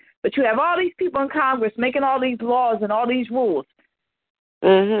topic, but you have all these people in Congress making all these laws and all these rules.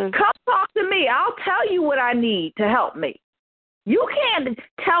 Come talk to me. I'll tell you what I need to help me. You can't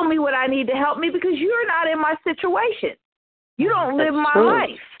tell me what I need to help me because you're not in my situation. You don't live my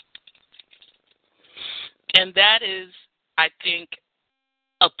life. And that is, I think,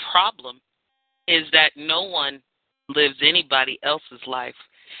 a problem, is that no one lives anybody else's life.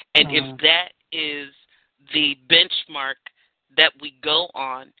 And if that is the benchmark that we go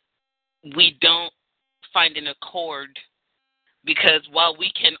on, we don't find an accord, because while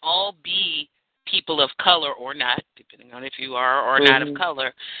we can all be people of color or not, depending on if you are or not of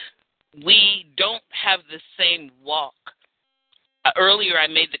color, we don't have the same walk. Earlier I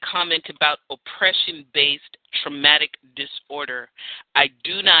made the comment about oppression-based traumatic disorder. I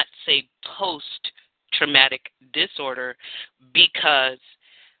do not say post-traumatic disorder because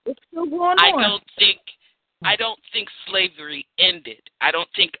I don't think slavery ended. I don't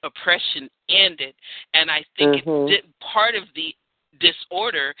think oppression ended. And I think part of the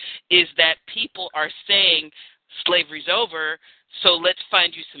disorder is that people are saying slavery's over, so let's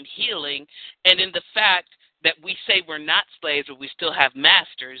find you some healing. And in the fact that we say we're not slaves but we still have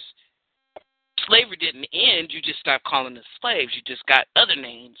masters, slavery didn't end. You just stopped calling us slaves. You just got other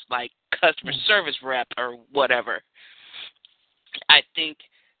names like customer service rep or whatever. I think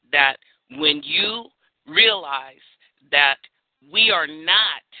that when you realize that we are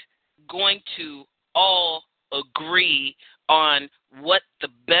not going to all agree on what the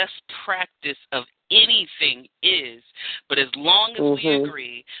best practice of anything is, but as long as we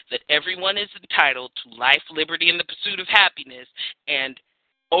agree that everyone is entitled to life, liberty, and the pursuit of happiness, and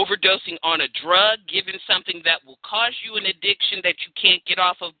overdosing on a drug, given something that will cause you an addiction that you can't get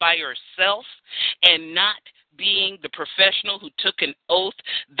off of by yourself, and not being the professional who took an oath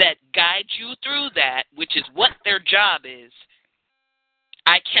that guides you through that, which is what their job is,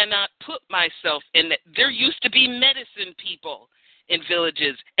 I cannot put myself in that. There used to be medicine people in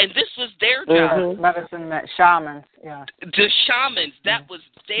villages, and this was their job. Medicine, shamans, The shamans, that was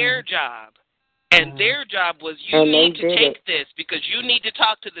their job. And their job was, you need to take this because you need to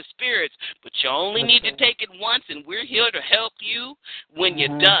talk to the spirits, but you only need to take it once, and we're here to help you when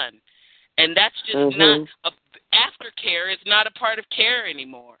you're done. And that's just not, aftercare is not a part of care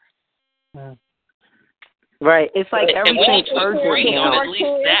anymore. Right. It's like everything's urgent agree now. on at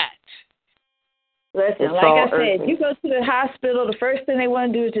least that. Listen, like I said, you go to the hospital, the first thing they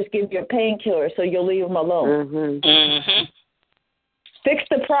want to do is just give you a painkiller so you'll leave them alone. Mm-hmm. Mm-hmm. Fix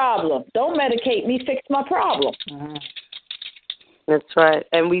the problem. Don't medicate me. Fix my problem. Mm-hmm. That's right.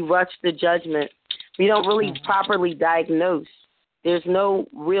 And we rush the judgment. We don't really properly diagnose. There's no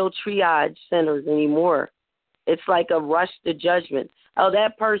real triage centers anymore. It's like a rush to judgment. Oh,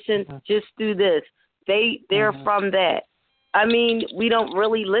 that person just do this. They're from that. I mean, we don't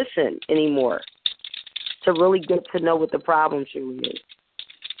really listen anymore to really get to know what the problem truly is.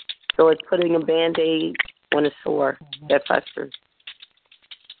 So it's putting a Band-Aid on a sore that festers.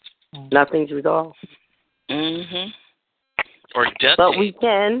 Nothing's resolved. Mm-hmm. Or duct But tape. we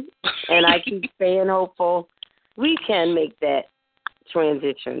can, and I keep staying hopeful, we can make that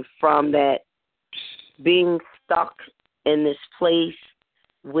transition from that being stuck in this place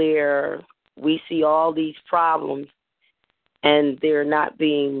where we see all these problems and they're not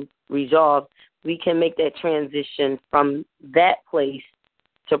being resolved. We can make that transition from that place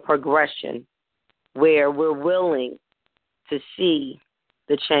to progression where we're willing to see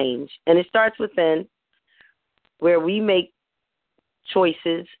the change. And it starts within, where we make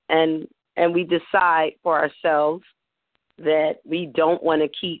choices and we decide for ourselves that we don't want to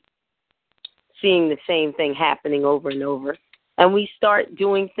keep seeing the same thing happening over and over. And we start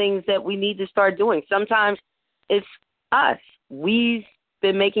doing things that we need to start doing. Sometimes it's us. We've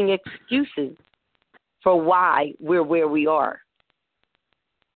been making excuses for why we're where we are.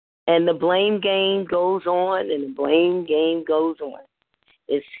 And the blame game goes on and the blame game goes on.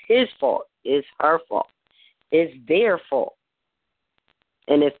 It's his fault. It's her fault. It's their fault.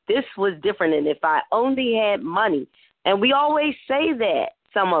 And if this was different, and if I only had money, and we always say that,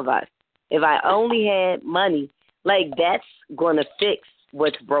 some of us, if I only had money, like that's going to fix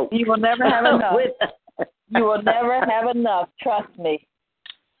what's broke. You will never have enough. You will never have enough. Trust me.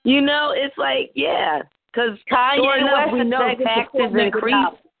 You know, it's like, yeah, because sure enough, we know taxes increase.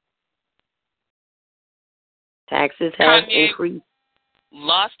 Taxes have increased.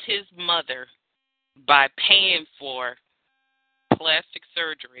 Lost his mother by paying for plastic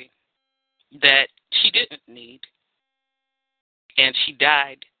surgery that she didn't need. And she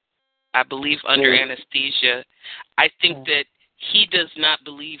died, I believe, under anesthesia. I think that he does not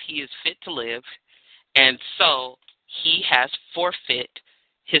believe he is fit to live, and so he has forfeit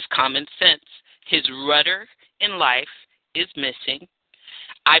his common sense. His rudder in life is missing.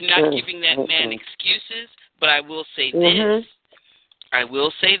 I'm not giving that man excuses, but I will say this. I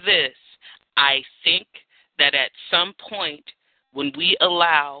will say this. I think that at some point when we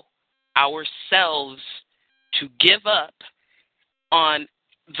allow ourselves to give up on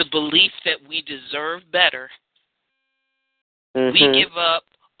the belief that we deserve better, we give up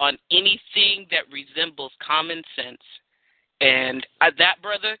on anything that resembles common sense. And that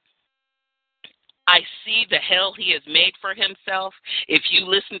brother, I see the hell he has made for himself. If you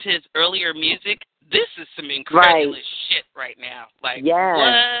listen to his earlier music, this is some incredible shit right now. Like,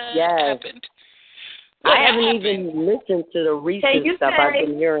 what happened? I haven't even listened to the recent stuff. I've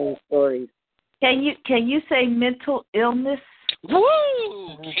been hearing stories. Can you say mental illness?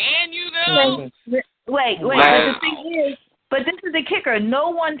 Woo! Can you though? Wait. Wow. But the thing is, but this is the kicker. No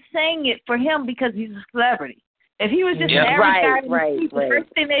one's saying it for him because he's a celebrity. If he was just an average guy, the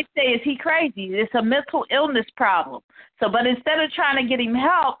first thing they say is he crazy. It's a mental illness problem. So, but instead of trying to get him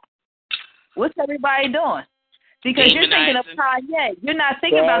help, what's everybody doing? Because you're thinking of Kanye. You're not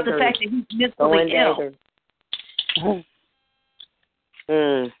thinking about the fact that he's mentally ill.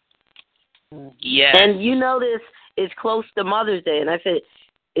 Yes. And you know this is close to Mother's Day, and I said,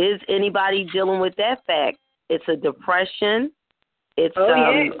 is anybody dealing with that fact? It's a depression. It's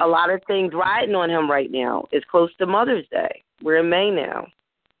a lot of things riding on him right now. It's close to Mother's Day. We're in May now.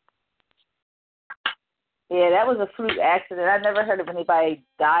 Yeah, that was a fluke accident. I never heard of anybody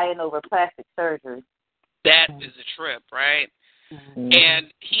dying over plastic surgery. That is a trip, right?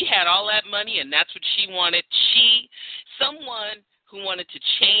 And he had all that money, and that's what she wanted. Someone who wanted to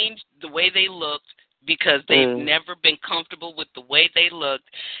change the way they looked because they've never been comfortable with the way they looked.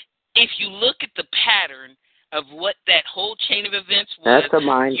 If you look at the pattern of what that whole chain of events was,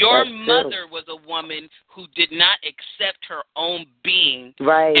 your mother was a woman who did not accept her own being.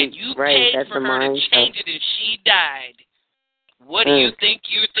 And you paid for her to change it, and she died. What do you think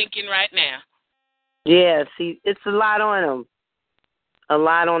you're thinking right now? Yeah, see, it's a lot on him. A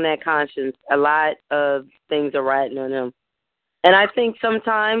lot on that conscience. A lot of things are riding on him. And I think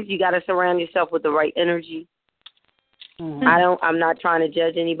sometimes you got to surround yourself with the right energy. I'm not trying to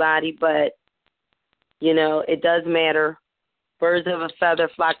judge anybody, but, you know, it does matter. Birds of a feather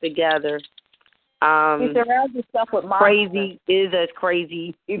flock together. You surround yourself with monsters. Crazy is as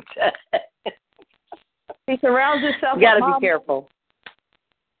crazy. He surrounds himself. You got to be careful.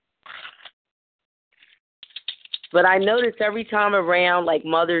 But I notice every time around, like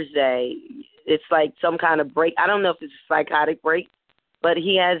Mother's Day, it's like some kind of break. I don't know if it's a psychotic break, but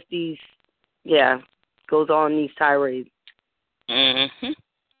he has these, goes on these tirades. Mm-hmm.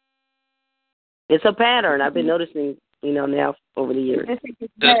 It's a pattern. I've been noticing, now over the years.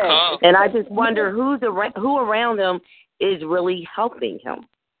 Good call. And I just wonder who around him is really helping him.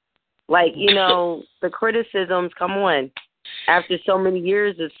 Like, the criticisms, come on. After so many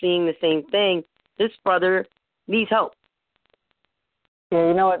years of seeing the same thing, this brother needs help. Yeah,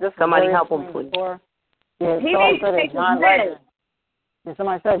 you know what? This somebody help him, please. Yeah, somebody said John Legend. Yeah,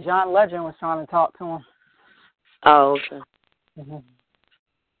 somebody said John Legend was trying to talk to him. Oh, okay. Mm-hmm.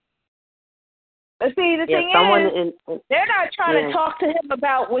 But see, the thing is, they're not trying to talk to him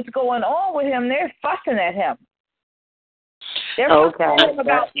about what's going on with him. They're fussing at him. They're fussing at him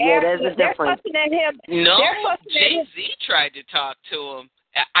about they're fussing at him. No, Jay-Z tried to talk to him.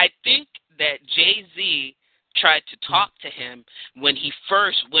 I think that Jay-Z tried to talk to him when he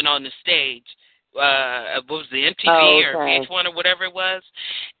first went on the stage. What was the MTV or VH1 or whatever it was?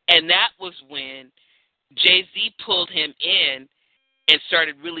 And that was when Jay-Z pulled him in and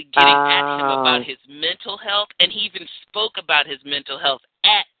started really getting at him about his mental health, and he even spoke about his mental health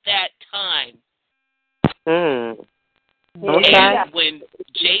at that time. Okay. And when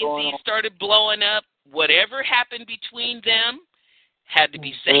Jay-Z started blowing up, whatever happened between them had to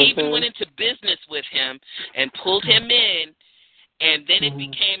be said. He even went into business with him and pulled him in, and then it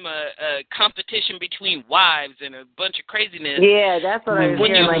became a competition between wives and a bunch of craziness. Yeah, that's what I was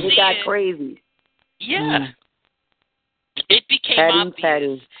hearing. Like, it got crazy. Yeah. It became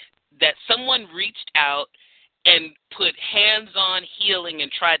obvious that someone reached out and put hands-on healing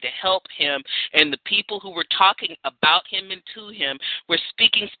and tried to help him, and the people who were talking about him and to him were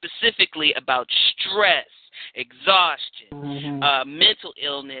speaking specifically about stress, exhaustion, mental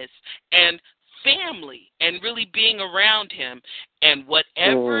illness, and family, and really being around him. And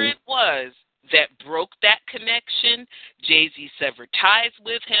whatever it was that broke that connection, Jay-Z severed ties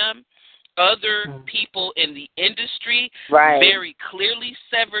with him. Other people in the industry very clearly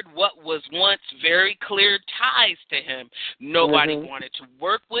severed what was once very clear ties to him. Nobody wanted to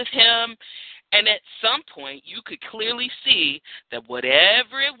work with him. And at some point, you could clearly see that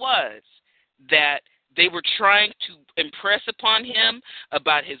whatever it was that they were trying to impress upon him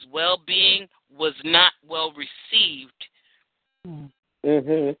about his well-being was not well received.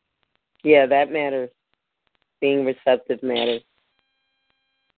 Yeah, that matters. Being receptive matters.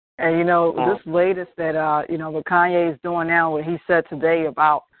 And, this latest that, what Kanye is doing now, what he said today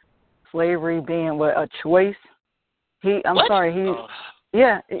about slavery being a choice. Today he was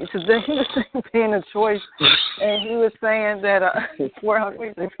saying being a choice, and he was saying that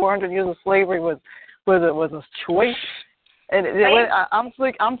 400 years of slavery was a choice. And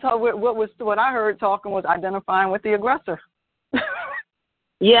what I heard talking was identifying with the aggressor.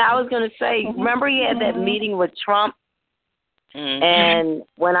 Yeah, I was going to say, remember he had that meeting with Trump? And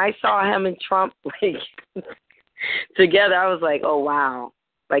when I saw him and Trump together, I was like, oh, wow.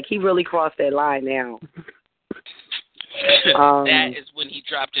 Like, he really crossed that line now. That is when he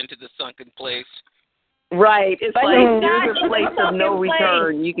dropped into the sunken place. Right. It's like there's a place of no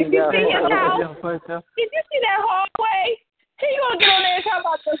return. You can go. Did you see that hallway? He gonna get on there and talk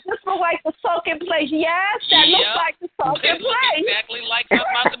about this looks like the sunken place. Yes, that looks like the sunken place. Exactly like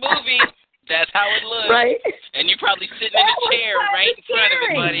about the movie. That's how it looks. Right. And you're probably sitting in a chair right in front of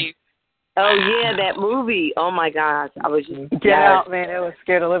it, buddy. Oh, yeah, that movie. Oh, my gosh. I was just... Get out, man. It was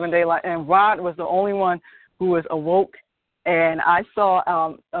scared of living daylight. And Rod was the only one who was awoke. And I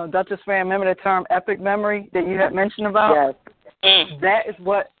saw Duchess fan, remember the term epic memory that you had mentioned about? Yes.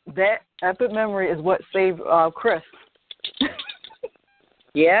 That epic memory is what saved Chris.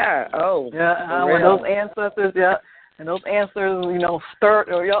 Yeah. Oh. Yeah. When those ancestors, and those answers, stirred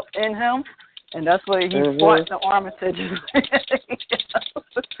in him, and that's why he fought the Armitage.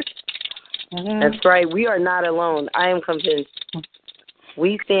 That's right. We are not alone. I am convinced.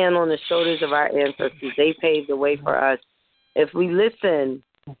 We stand on the shoulders of our ancestors. They paved the way for us. If we listen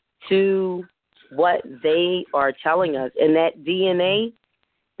to what they are telling us, and that DNA,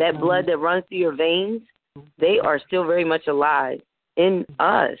 that blood that runs through your veins, they are still very much alive in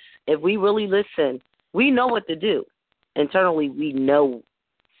us. If we really listen, we know what to do. Internally, we know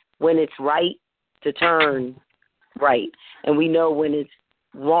when it's right to turn right, and we know when it's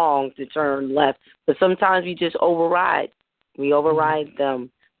wrong to turn left. But sometimes we just override. We override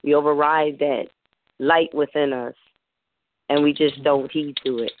them. We override that light within us, and we just don't heed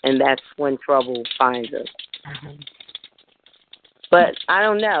to it, and that's when trouble finds us. But I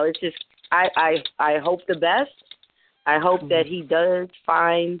don't know. It's just I hope the best. I hope that he does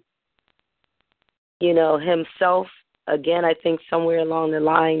find, himself again. I think somewhere along the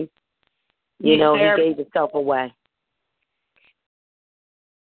line, he gave himself away.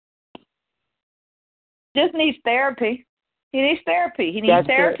 Just needs therapy. He needs therapy. He needs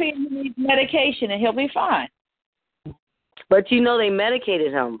therapy and he needs medication, and he'll be fine. But they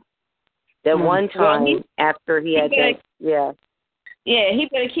medicated him that one time after he had that. Yeah. Yeah, he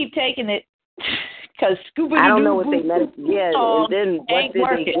better keep taking it because Scooby-Doo. I don't know what they medicated. Yeah, and then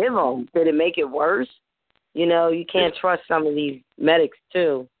what did they give him? Did it make it worse? You can't trust some of these medics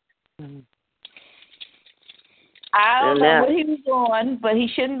too. I don't know what he was on, but he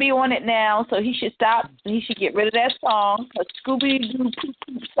shouldn't be on it now, so he should stop. He should get rid of that song, because Scooby-Doo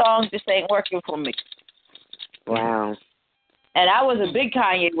Poop song just ain't working for me. Wow. And I was a big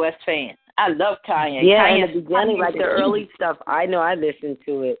Kanye West fan. I love Kanye. Yeah, Kanye, in the beginning, like the early stuff, I know I listened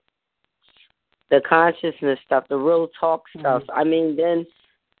to it. The consciousness stuff, the real talk stuff. I mean, then,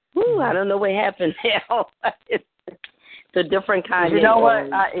 I don't know what happened now. It's a different kind of... You know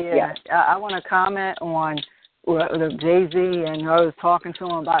what? I want to comment on Jay-Z, and I was talking to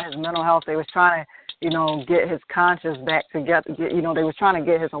him about his mental health. They was trying to, get his conscience back together. They was trying to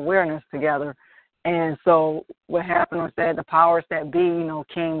get his awareness together. And so what happened was that the powers that be,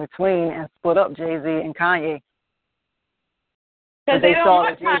 came between and split up Jay-Z and Kanye. Because they saw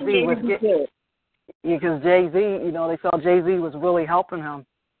that Jay-Z was getting... Because Jay-Z, they saw Jay-Z was really helping him.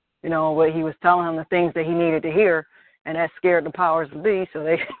 What he was telling him the things that he needed to hear. And that scared the powers to be, so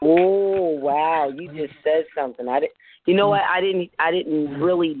they. Oh wow! You just said something. You know what? I didn't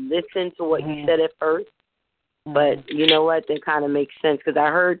really listen to what you said at first, but you know what? That kind of makes sense because I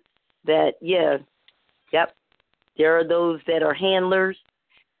heard that. Yeah, yep. There are those that are handlers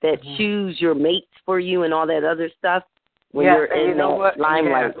that choose your mates for you and all that other stuff when you're in the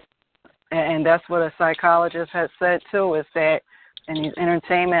limelight. Yeah. And that's what a psychologist has said too. Is that in these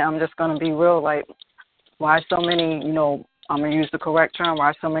entertainment, I'm just going to be real, like. Why so many, I'm going to use the correct term,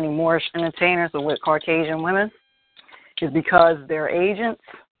 why so many Moorish entertainers are with Caucasian women is because their agents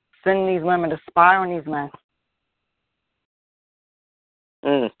send these women to spy on these men.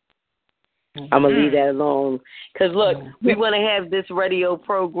 I'm going to leave that alone. Because, look, we want to have this radio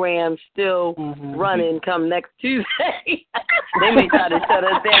program still running come next Tuesday. They may try to shut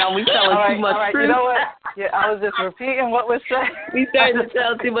us down. We telling too much truth. You know what? Yeah, I was just repeating what was said. We starting to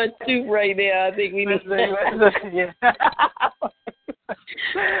tell too much truth right now. I think we need to.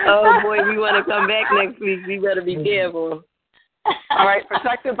 Oh, boy, we want to come back next week. We better be careful. All right,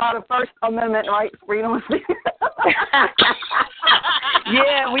 protected by the First Amendment, right? Freedom of speech.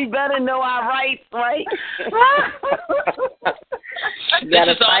 Yeah, we better know our rights, right? You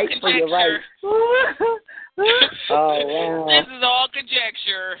gotta fight for your rights. Oh, wow. This is all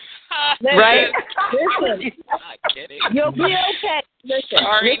conjecture. Right? Listen, not kidding. You'll be okay. Listen,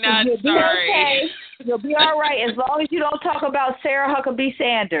 you'll be okay. You'll be all right as long as you don't talk about Sarah Huckabee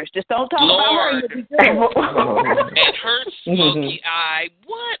Sanders. Just don't talk about her. You'll be good. And her smoky eye.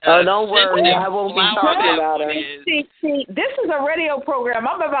 What? Oh, don't worry. I won't be talking about her. See, this is a radio program.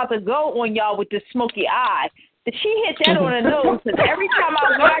 I'm about to go on y'all with this smoky eye. She hit that on the nose because every time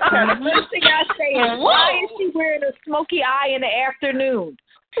I watch her, the first thing I say is, why is she wearing a smoky eye in the afternoon?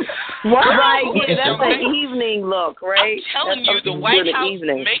 Right, yeah, that's an evening look, right? I'm telling you, the White House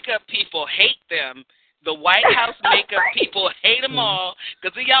makeup people hate them. The White House makeup people hate them all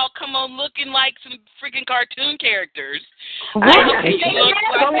because y'all come on looking like some freaking cartoon characters. You look like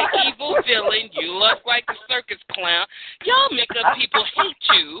the evil villain. You look like the circus clown. Y'all makeup people hate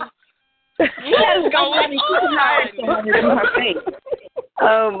you. What's going on?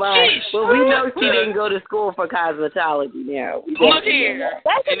 Oh, my. Well, we know she didn't go to school for cosmetology now. Look here. And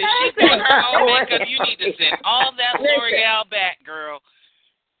if she's doing her own makeup, you need to send all that L'Oreal back, girl.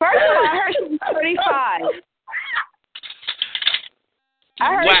 First of all, I heard she was 35. I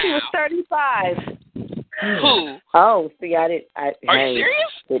heard she was 35. Who? Oh, see, I didn't. Are you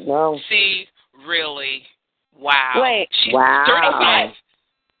serious? No. See, really? Wow. Wait. She's 35.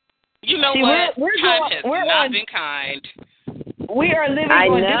 You know what? Time has not not been kind. We are living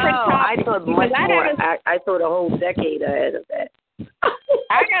on different topics. I thought much more. I thought a whole decade ahead of that.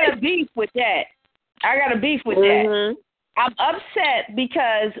 I got a beef with that. That. I'm upset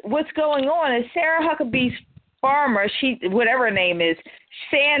because what's going on is Sarah Huckabee's farmer, whatever her name is,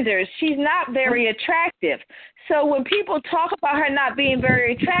 Sanders, she's not very attractive. So when people talk about her not being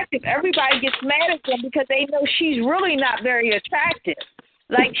very attractive, everybody gets mad at them because they know she's really not very attractive.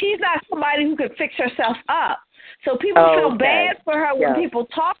 Like, she's not somebody who could fix herself up. So people feel bad for her when people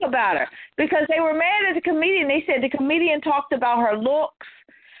talk about her because they were mad at the comedian. They said the comedian talked about her looks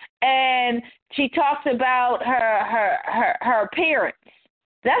and she talks about her appearance.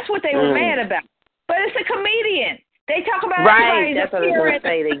 That's what they were mad about. But it's a comedian. They talk about everybody's appearance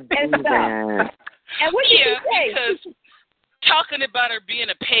and stuff. And what did she say? Because talking about her being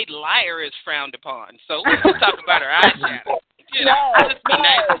a paid liar is frowned upon. So let's just talk about her eyeshadow. Just be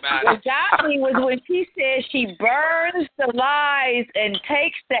nice about it. What got me was when she said she burns the lies and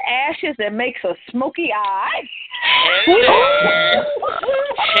takes the ashes and makes a smoky eye. Hello.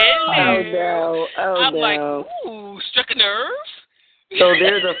 Oh, no. I'm like, ooh, struck a nerve. So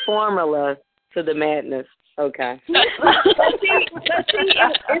there's a formula to the madness. Okay. But see,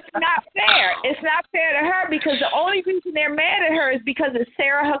 it's not fair. It's not fair to her because the only reason they're mad at her is because of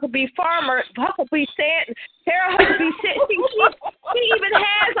Sarah Huckabee Farmer. Sarah Huckabee she even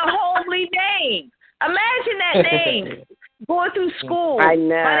has a homely name. Imagine that name. Going through school. I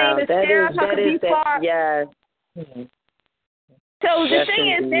know. My name is Sarah Huckabee Farmer. Yes. So the thing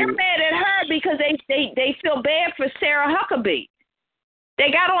is, they're mad at her because they feel bad for Sarah Huckabee. They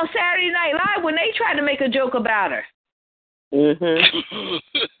got on Saturday Night Live when they tried to make a joke about her.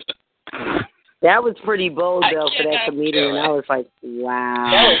 That was pretty bold, though, for that comedian. I was like,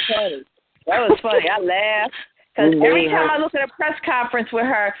 wow. That was funny. I laughed. Because every time I look at a press conference with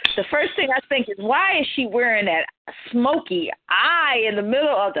her, the first thing I think is, why is she wearing that smoky eye in the middle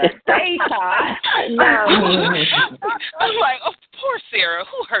of the daytime? I was like, oh, poor Sarah.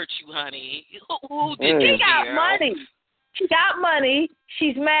 Who hurt you, honey? Who did you? She got money. She got money.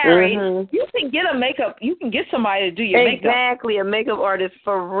 She's married. You can get a makeup. You can get somebody to do your makeup. Exactly, a makeup artist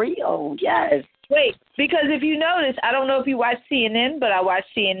for real. Yes. Wait, because if you notice, I don't know if you watch CNN, but I watch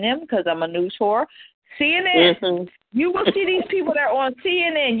CNN because I'm a news whore. CNN, you will see these people that are on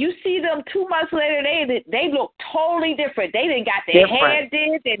CNN. You see them 2 months later, they look totally different. They done got their hair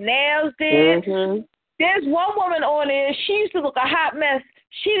did, their nails did. There's one woman on there. She used to look a hot mess.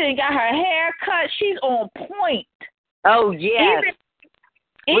 She done got her hair cut. She's on point. Oh, yes.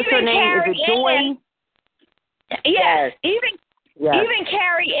 What's her name? Is it Joy? Yes. Even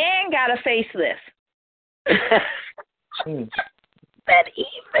Carrie Ann got a facelift. That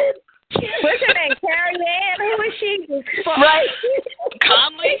even. What's her name? Carrie Ann? Who is she? Right.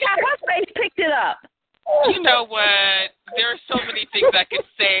 Conley? She got her face picked it up. You know what? There are so many things I could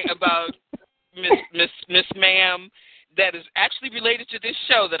say about Miss Ma'am that is actually related to this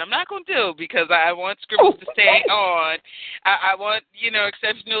show that I'm not going to do because I want Scribble to stay on. I want,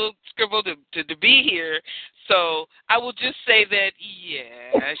 Exceptional Scribble to be here. So I will just say that,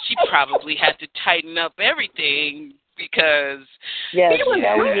 she probably had to tighten up everything because... Yes,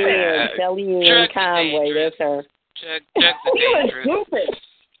 Kellyanne Conway, that's her. She was drooping.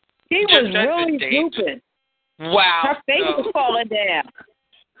 She was really drooping. Wow. Her face was falling down.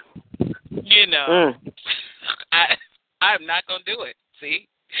 I'm not going to do it. See?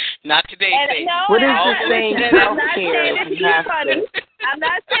 Not today. What is the saying? I'm not saying it to be funny. I'm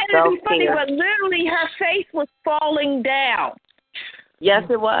not saying it to be funny, but literally her face was falling down. Yes,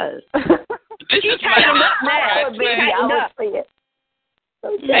 it was. This is tightened up now, baby.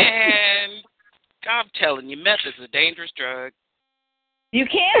 Man, I'm telling you, meth is a dangerous drug. You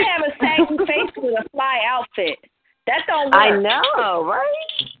can't have a sagging face with a fly outfit. That don't work. I know,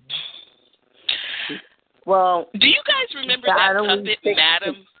 right? Well, do you guys remember that puppet,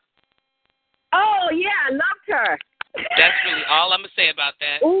 Madam? Oh, yeah, I loved her. That's really all I'm going to say about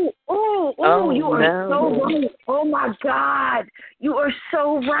that. You are so right. Oh, my God. You are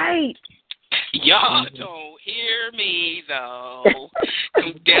so right. Y'all don't hear me, though.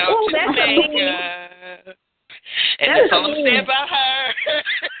 Come down to Jamaica. And that's all I'm saying about her.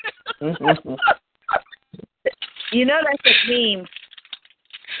 That's a meme.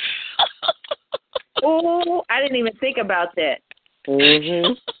 Oh, I didn't even think about that. I'm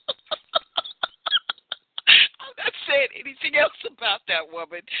not saying anything else about that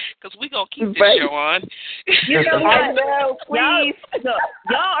woman because we're going to keep this show on. You know what? I know, please.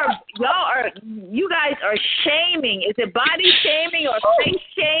 You guys are shaming. Is it body shaming or face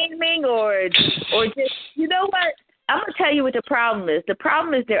shaming or just, you know what? I'm going to tell you what the problem is. The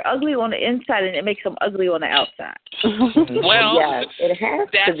problem is they're ugly on the inside and it makes them ugly on the outside. Well, yes, it has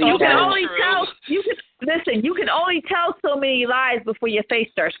to be. You can only tell. You can only tell so many lies before your face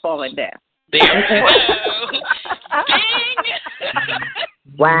starts falling down. There you go. Ding!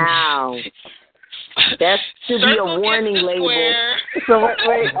 Wow. That should be a warning label. So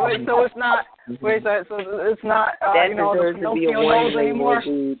wait. So it's not. Wait. So it's not. That the Pinocchio nose anymore.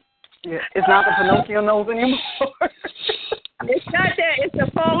 Yeah, it's not the Pinocchio nose anymore. It's not that. It's the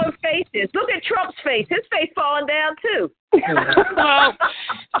fallen faces. Look at Trump's face. His face falling down too. Well,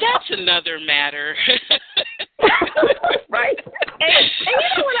 that's another matter. Right. And you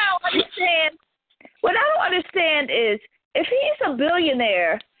know what I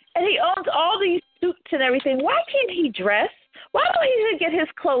millionaire and he owns all these suits and everything. Why can't he dress? Why don't he get his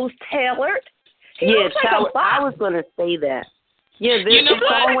clothes tailored? He looks like a box. I was going to say that. Yeah, you know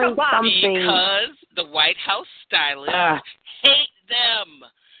what? Always something. Because the White House stylists hate them.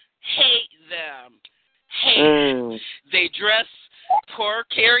 They dress poor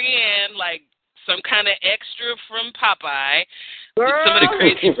Carrie Ann like some kind of extra from Popeye. Girl, some of the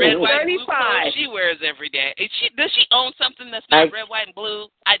crazy red, white, 35. blue clothes she wears every day. Does she own something that's not red, white, and blue?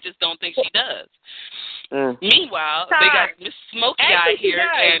 I just don't think she does. Meanwhile, they got Miss Smokey Eye here,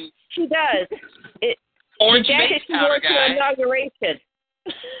 and she does. Orange the face powder guy. Inauguration.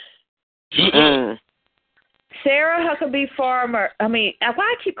 Sarah Huckabee Farmer. I mean, why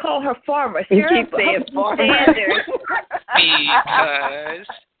I keep calling her Farmer? Sarah Huckabee Sanders. Because.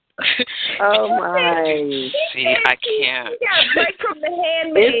 Oh my! See, I can't. She got a break from the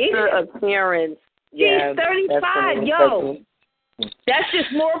handmaid. It's the appearance. She's 35. Yo, that's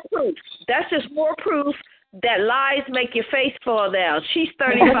just more proof. That's just more proof that lies make your face fall down. She's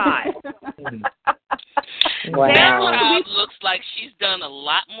 35. Wow. That child looks like she's done a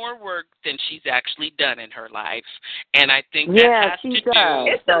lot more work than she's actually done in her life, and I think that has to do.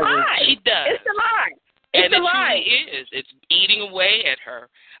 It's a lie. She does. It's a lie. And it truly is. It's eating away at her.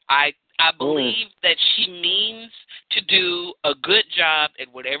 I believe that she means to do a good job at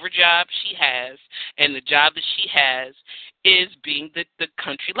whatever job she has, and the job that she has is being the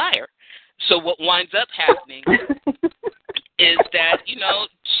country liar. So what winds up happening is that,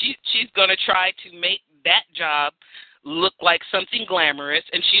 she's going to try to make that job look like something glamorous,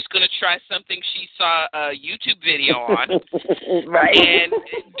 and she's going to try something she saw a YouTube video on, right? And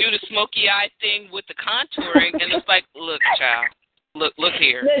do the smoky eye thing with the contouring, and it's like, look, child, look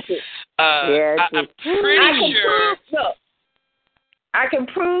here. Listen, I'm pretty sure. Look, I can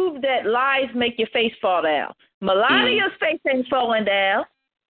prove that lies make your face fall down. Melania's face ain't falling down.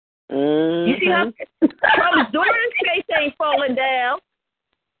 You see how Trump's daughter's face ain't falling down.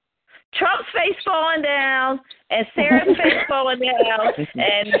 Trump's face falling down, and Sarah's face falling down,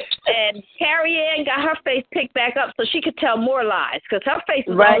 and Carrie Ann got her face picked back up so she could tell more lies because her face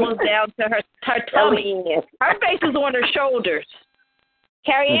was almost down to her tummy. Her face was on her shoulders.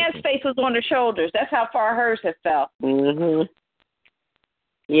 Carrie Ann's face was on her shoulders. That's how far hers had fell.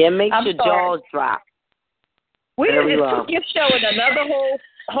 Yeah, it makes your jaws drop. We just took your show in another whole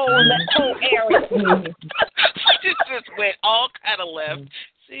area. just went all kind of left.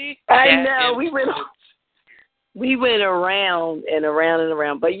 See, I know we went around and around and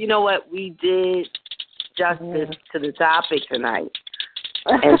around, but you know what? We did justice to the topic tonight,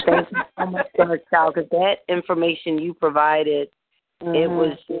 and thank you so much, Child, because that information you provided, it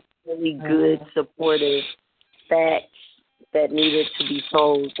was just really good, supportive facts that needed to be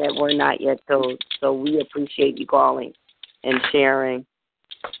told that were not yet told. So we appreciate you calling and sharing.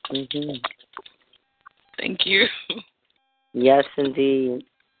 Thank you. Yes, indeed.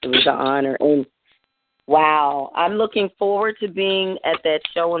 It was an honor. And wow, I'm looking forward to being at that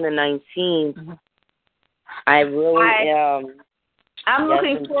show on the 19th. I really am. I'm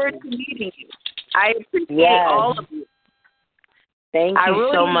looking forward to meeting you. I appreciate all of you. Thank you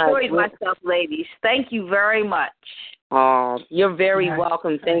so much. I really enjoyed myself, ladies. Thank you very much. Oh, you're very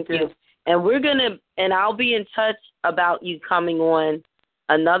welcome. Thank you. And I'll be in touch about you coming on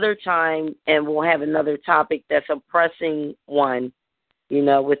another time, and we'll have another topic that's a pressing one,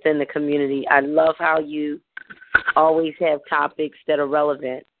 within the community. I love how you always have topics that are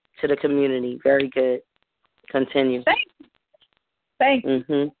relevant to the community. Very good. Continue. Thank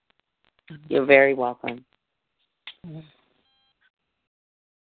you. You're very welcome.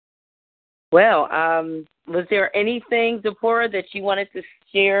 Well, was there anything, Deborah, that you wanted to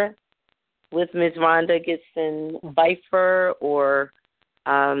share with Ms. Rhonda Gibson Pfeiffer or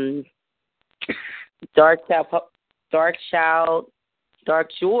Dark Joy Child?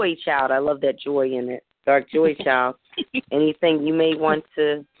 I love that joy in it. Dark Joy Child. Anything you may want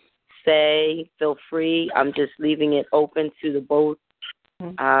to say, feel free. I'm just leaving it open to the both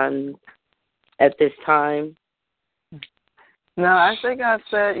at this time. No, I think I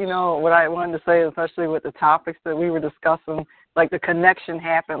said, what I wanted to say, especially with the topics that we were discussing, like the connection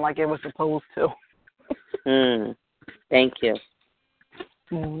happened like it was supposed to. Thank you.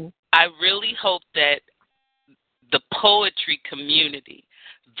 I really hope that the poetry community,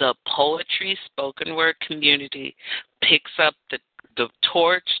 the poetry spoken word community picks up the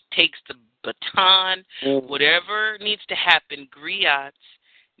torch, takes the baton, whatever needs to happen. Griots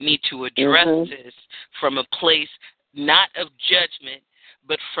need to address this from a place not of judgment,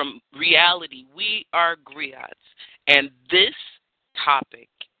 but from reality. We are griots, and this topic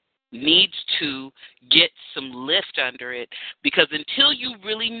needs to get some lift under it, because until you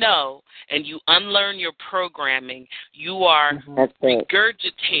really know and you unlearn your programming, you are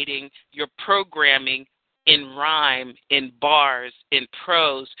regurgitating your programming in rhyme, in bars, in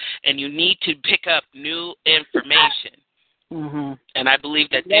prose, and you need to pick up new information. Mm-hmm. And I believe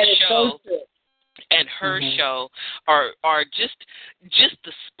that this show and her show are just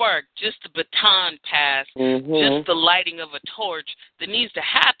the spark, just the baton pass, just the lighting of a torch that needs to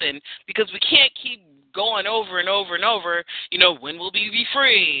happen, because we can't keep going over and over and over, when will we be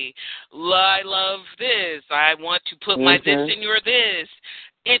free? I love this. I want to put my this in your this.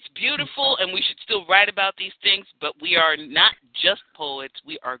 It's beautiful, and we should still write about these things, but we are not just poets.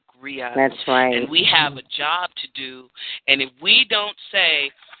 We are griots. That's right. And we have a job to do. And if we don't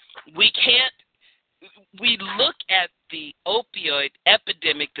say, we look at the opioid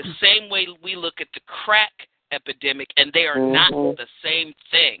epidemic the same way we look at the crack epidemic, and they are not the same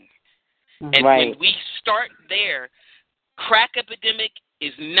thing. And when we start there, crack epidemic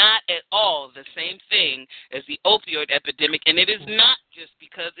is not at all the same thing as the opioid epidemic, and it is not just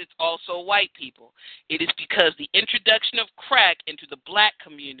because it's also white people. It is because the introduction of crack into the black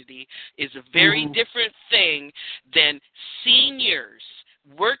community is a very different thing than seniors,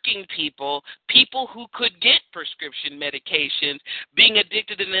 working people, people who could get prescription medications, being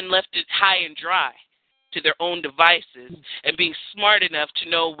addicted and then left it high and dry to their own devices, and being smart enough to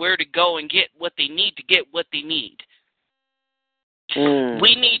know where to go and get what they need to get what they need.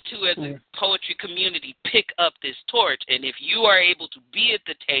 We need to, as a poetry community, pick up this torch. And if you are able to be at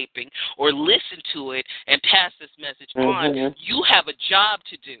the taping or listen to it and pass this message on, you have a job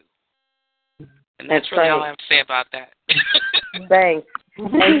to do. And that's really all I have to say about that. Thanks.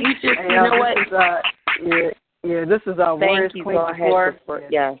 And you just, you know what? This is our Warriors you. Queen Go ahead.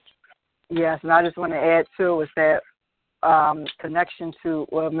 Yes. Yes, and I just want to add, too, is that connection to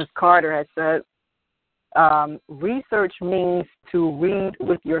what Ms. Carter had said. Research means to read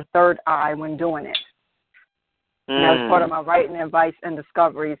with your third eye when doing it. And that was part of my writing advice and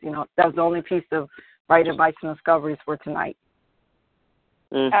discoveries. That was the only piece of writing advice and discoveries for tonight.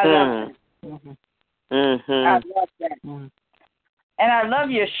 I love it. I love that. And I love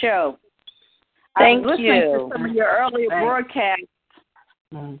your show. Thank I was listening to some of your earlier broadcasts.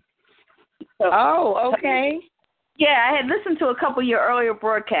 So, okay. Yeah, I had listened to a couple of your earlier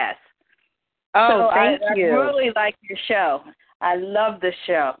broadcasts. Oh, so thank you. I really like your show. I love the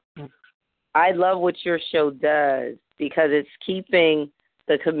show. I love what your show does, because it's keeping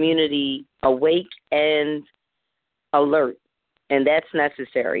the community awake and alert. And that's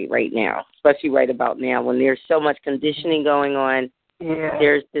necessary right now, especially right about now when there's so much conditioning going on. Yeah.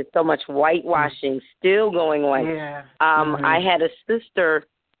 There's so much whitewashing still going on. Yeah. I had a sister,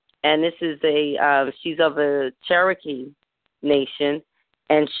 and this is she's of a Cherokee nation,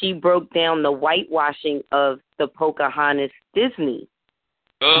 and she broke down the whitewashing of the Pocahontas Disney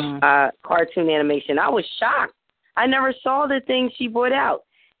cartoon animation. I was shocked. I never saw the things she brought out.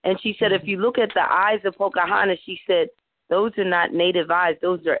 And she said, if you look at the eyes of Pocahontas, she said, those are not native eyes.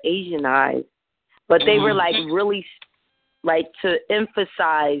 Those are Asian eyes. But they were really to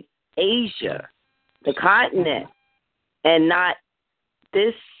emphasize Asia, the continent, and not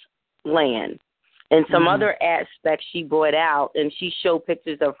this land. And some other aspects she brought out, and she showed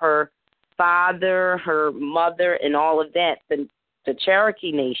pictures of her father, her mother, and all of that, the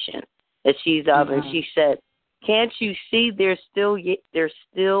Cherokee Nation that she's of. And she said, can't you see they're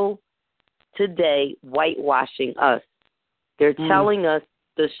still today whitewashing us? They're telling us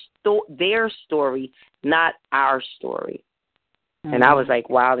their story, not our story. And I was like,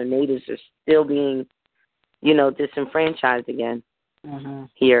 wow, the natives are still being, disenfranchised again.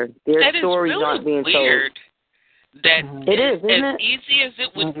 Here, their stories aren't being weird told. That it is, isn't as it? easy as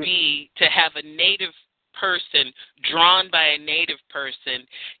it would be to have a native person drawn by a native person,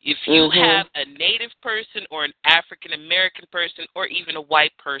 if you have a native person or an African American person or even a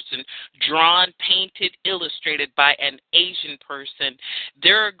white person drawn, painted, illustrated by an Asian person,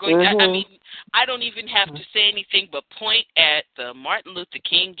 they're going to, I don't even have to say anything but point at the Martin Luther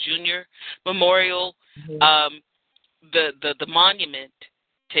King Jr. Memorial, the monument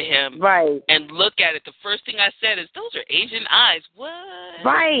to him, right, and look at it. The first thing I said is, those are Asian eyes. What?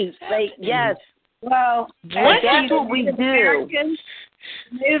 Right. Yes. Well, that's what we do.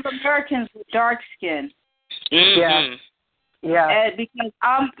 Native Americans with dark skin. Yeah. And because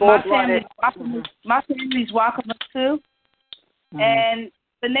my family's Waccamaw too, and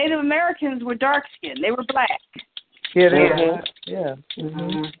the Native Americans were dark skinned. They were black. Yeah, they were. Yeah.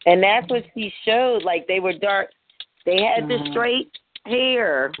 And that's what she showed. Like, they were dark. They had the straight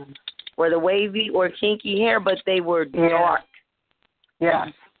hair or the wavy or kinky hair, but they were dark.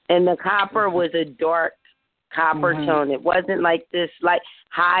 Yeah. And the copper was a dark copper tone. It wasn't like this, like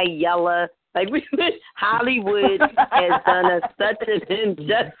high yellow. Like Hollywood has done us such an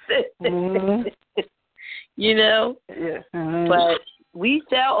injustice, you know. Yeah. But we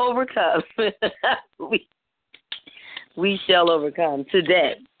shall overcome. we shall overcome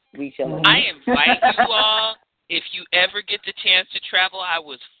today. We shall. Overcome. I invite you all. If you ever get the chance to travel, I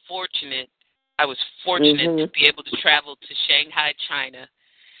was fortunate to be able to travel to Shanghai, China.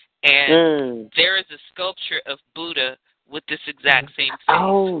 And there is a sculpture of Buddha with this exact same face.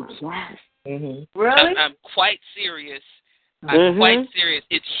 Oh, yes. Really? I'm quite serious. I'm quite serious.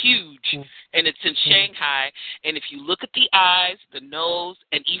 It's huge, and it's in Shanghai. And if you look at the eyes, the nose,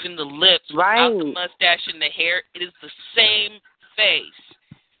 and even the lips, without the mustache and the hair, it is the same face.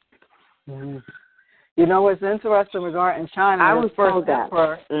 You know what's interesting regarding China? I was first that.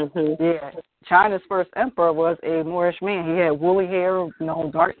 emperor. Yeah, China's first emperor was a Moorish man. He had woolly hair,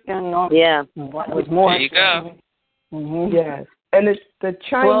 dark skin. Yeah, was Moorish. There you go. Yes, and the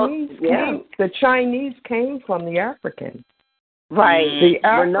Chinese came from the African. Right. The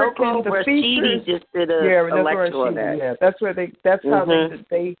African, the features. Just did a lecture on that. Yeah, that's where they. That's how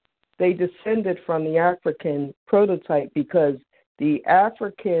they descended from the African prototype, because the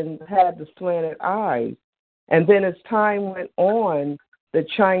African had the slanted eyes, and then as time went on, the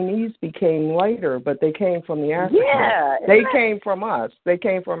Chinese became lighter, but they came from the African. Yeah, they came from us. They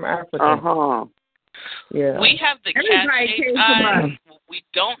came from Africa. Yeah. We have the cat-shaped eyes. We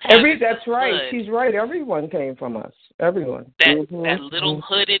don't have. That's right. Hood. She's right. Everyone came from us. Everyone. That little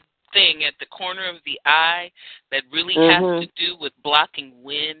hooded thing at the corner of the eye that really has to do with blocking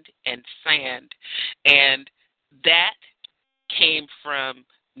wind and sand, and that came from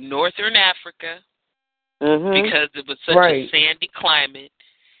northern Africa because it was such a sandy climate.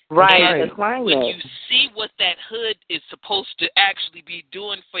 Right. And when you see what that hood is supposed to actually be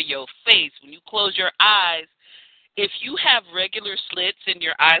doing for your face, when you close your eyes, if you have regular slits in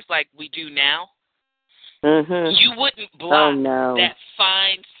your eyes like we do now, you wouldn't block that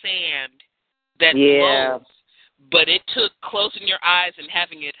fine sand that blows. But it took closing your eyes and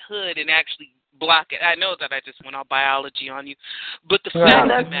having it hood and actually block it. I know that I just went all biology on you, but the fact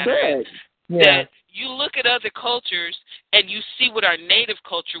of the matter is that you look at other cultures and you see what our native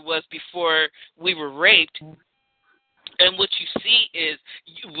culture was before we were raped, and what you see is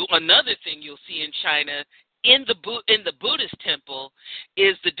another thing you'll see in China in the Buddhist temple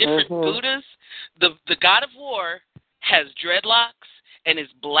is the different Buddhas. The god of war has dreadlocks and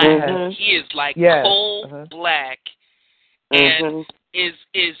is black. He is like coal black and is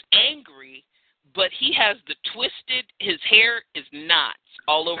angry. But he has the twisted. His hair is knots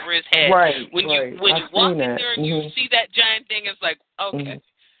all over his head. When you walk in there and you see that giant thing, it's like, okay,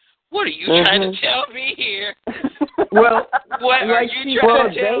 what are you trying to tell me here? Well, what are you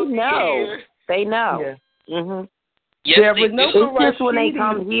trying to tell me here? They know. Yes, there they was do. no it's just when they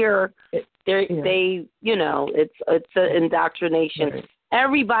come here, they it's an indoctrination.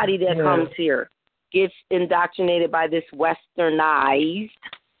 Everybody that comes here gets indoctrinated by this westernized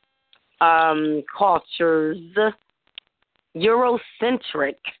cultures,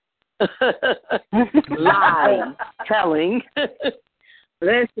 Eurocentric lie telling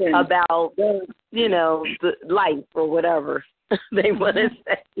about the life or whatever they want to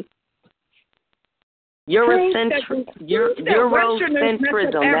say. Eurocentrism. That's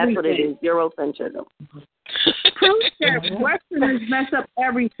what it is. Eurocentrism. Proof that Westerners mess up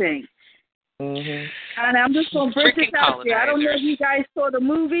everything. And I'm just going to break this out there. I don't know if you guys saw the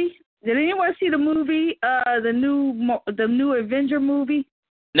movie. Did anyone see the movie, the new Avenger movie?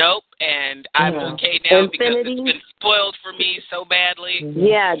 Nope, and I'm okay now because it's been spoiled for me so badly.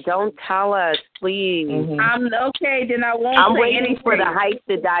 Yeah, don't tell us, please. I'm okay, then I won't I'm say waiting anything. for the hype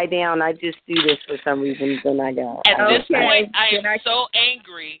to die down. I just do this for some reason, then I go. At this point, I am so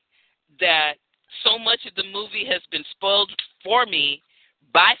angry that so much of the movie has been spoiled for me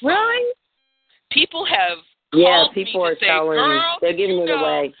by phone. Really? People have called me to say, girl, they're giving it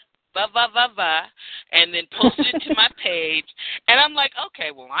away. Blah, blah, blah, blah, and then posted it to my page. And I'm like,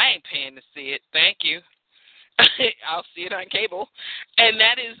 okay, well, I ain't paying to see it. Thank you. I'll see it on cable. And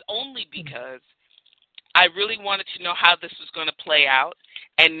that is only because I really wanted to know how this was going to play out.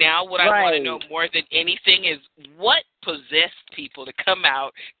 And now what I want to know more than anything is what possessed people to come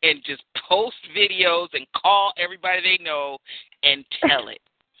out and just post videos and call everybody they know and tell it.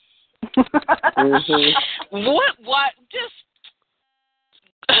 What? Just...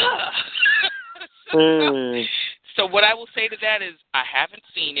 So what I will say to that is I haven't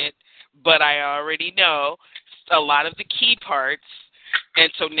seen it, but I already know a lot of the key parts, And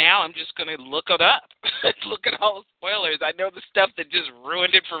so now I'm just going to look it up. Look at all the spoilers. I know the stuff that just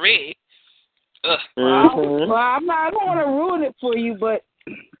ruined it for me. Ugh. Well, I don't want to ruin it for you, but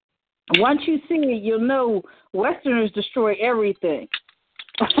once you see it, you'll know Westerners destroy everything.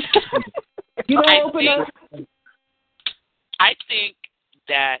 You don't open up. I think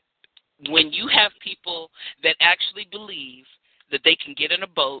that when you have people that actually believe that they can get in a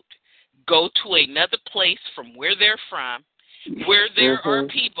boat, go to another place from where they're from, where there are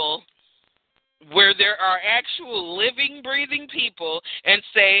people, where there are actual living, breathing people, and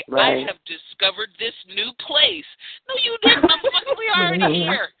say, I have discovered this new place. No, you didn't. We already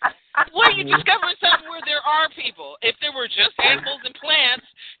here. Why are you discovering something where there are people? If there were just animals and plants,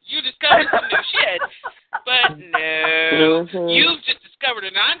 you discovered some new shit. But no, you've just discovered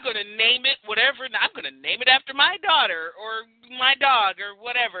it, and I'm going to name it whatever, and I'm going to name it after my daughter or my dog or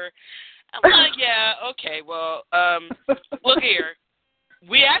whatever. I'm like, yeah, okay, well, look here.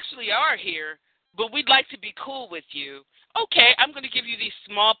 We actually are here, but we'd like to be cool with you. Okay, I'm going to give you these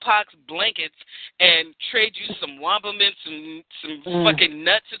smallpox blankets and trade you some wamba mints and some fucking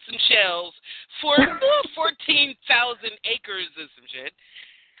nuts and some shells for 14,000 acres and some shit.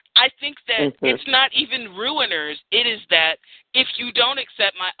 I think that it's not even ruiners. It is that if you don't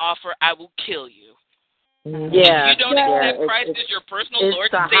accept my offer, I will kill you. Yeah, if you don't accept Christ as your personal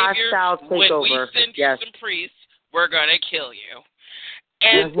Lord and Savior, when we send you some priests, we're going to kill you.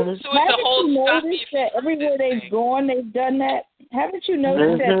 And so it's Haven't a whole you noticed that everywhere they've gone, they've done that? Haven't you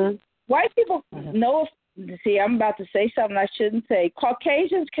noticed that white people know? See, I'm about to say something I shouldn't say.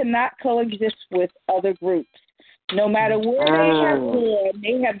 Caucasians cannot coexist with other groups. No matter where they have gone,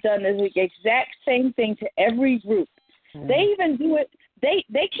 they have done the exact same thing to every group. They even do it. They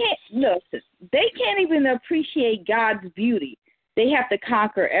can't listen. They can't even appreciate God's beauty. They have to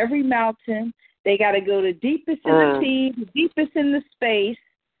conquer every mountain. They got to go the deepest in the sea, the deepest in the space.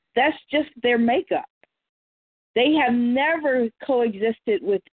 That's just their makeup. They have never coexisted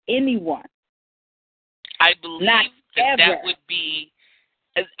with anyone. I believe that would be,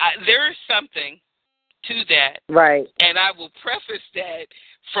 there is something to that. Right. And I will preface that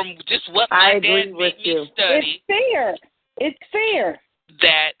from just what my dad made me study. It's fair. It's fair.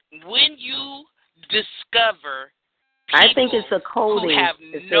 That when you discover I think it's a coding. Who have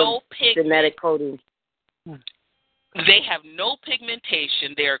no genetic coding. They have no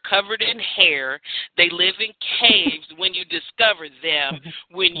pigmentation. They are covered in hair. They live in caves when you discover them.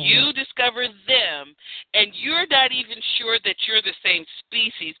 When you discover them, and you're not even sure that you're the same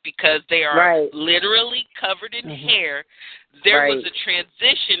species because they are literally covered in hair, there was a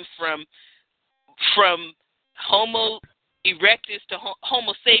transition from Homo erectus to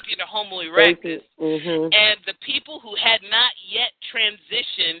Homo sapien to Homo erectus. And the people who had not yet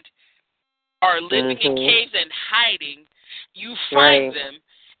transitioned are living in caves and hiding. You find them,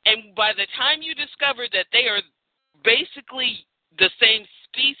 and by the time you discover that they are basically the same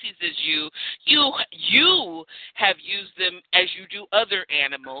species as you have used them as you do other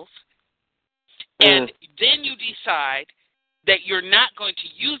animals, and then you decide that you're not going to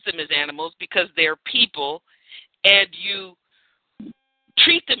use them as animals because they're people, and you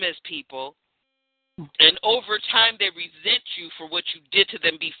treat them as people, and over time they resent you for what you did to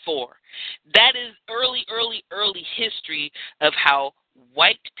them before. That is early history of how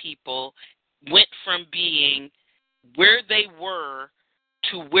white people went from being where they were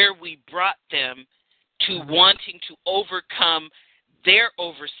to where we brought them to wanting to overcome their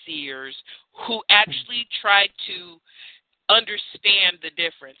overseers who actually tried to understand the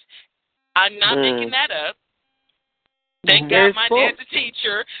difference. I'm not making that up. Thank God my dad's a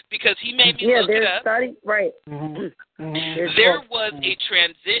teacher because he made me look it up. There was a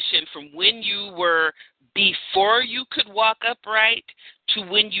transition from when you were before you could walk upright to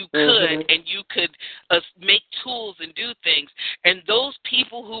when you could and you could make tools and do things. And those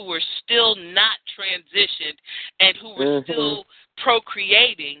people who were still not transitioned and who were still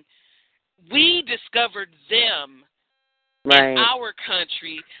procreating, we discovered them in our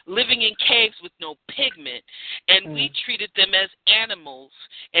country, living in caves with no pigment, and we treated them as animals.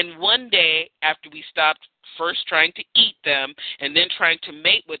 And one day, after we stopped first trying to eat them and then trying to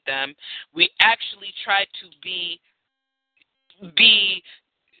mate with them, we actually tried to be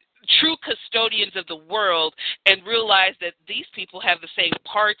true custodians of the world and realize that these people have the same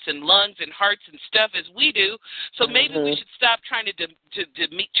parts and lungs and hearts and stuff as we do, so maybe we should stop trying to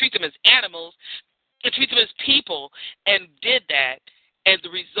treat them as animals and treat them as people, and did that. And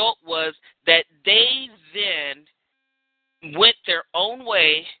the result was that they then went their own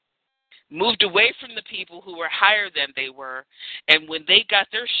way, moved away from the people who were higher than they were, and when they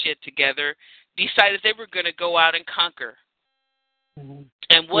got their shit together, decided they were going to go out and conquer.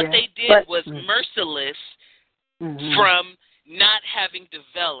 And what they did was merciless from not having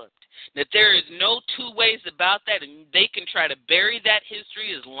developed. That there is no two ways about that, and they can try to bury that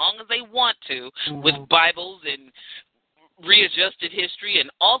history as long as they want to with Bibles and readjusted history and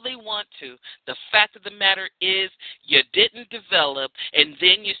all they want to. The fact of the matter is you didn't develop, and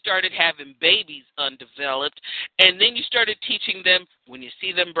then you started having babies undeveloped, and then you started teaching them, when you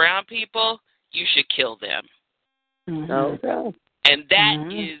see them brown people, you should kill them. Okay. And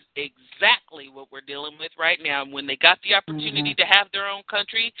that is exactly what we're dealing with right now. And when they got the opportunity to have their own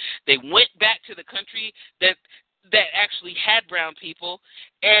country, they went back to the country that actually had brown people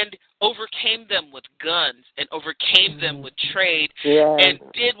and overcame them with guns and overcame them with trade and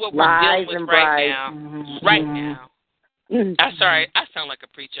did what we're dealing with right now. Right now. I'm sorry, I sound like a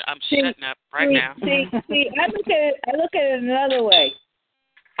preacher. I'm shutting up now. See, I look at it another way.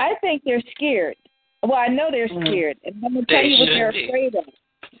 I think they're scared. Well, I know they're scared, and I'm going to tell you what they're afraid of.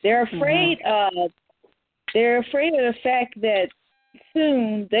 They're afraid of the fact that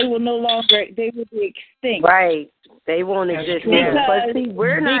soon they will be extinct. Right. They won't exist. But see,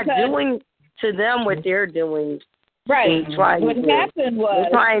 we're not doing to them what they're doing. Right. What happened was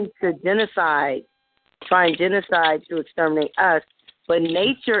they're trying genocide to exterminate us. But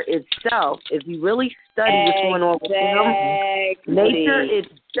nature itself, if you really study what's going on with them, nature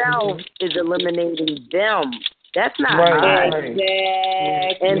itself is eliminating them. That's not us.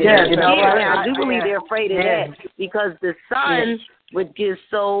 And I do believe they're afraid of that because the sun would give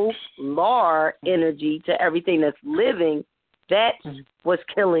solar energy to everything that's living. That's what's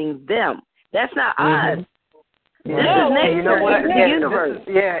killing them. That's not us. This is nature. You know what? It's the universe.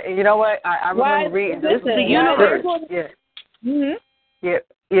 You know what? I remember reading this. This is the universe.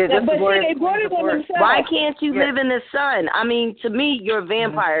 Why can't you live in the sun? I mean, to me, you're a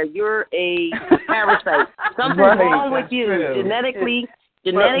vampire. You're a parasite. Something's wrong with you. Genetic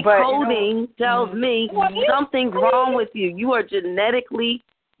coding tells me something's wrong with you. You are genetically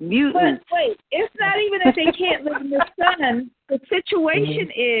mutant. But wait, it's not even that they can't live in the sun. The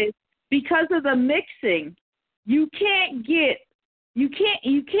situation is because of the mixing. You can't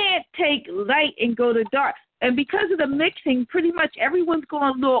take light and go to dark. And because of the mixing, pretty much everyone's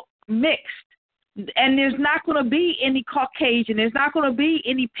going to look mixed. And there's not going to be any Caucasian. There's not going to be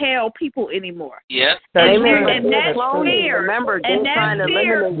any pale people anymore. Yeah. And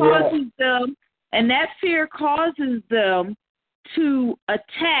that fear causes them to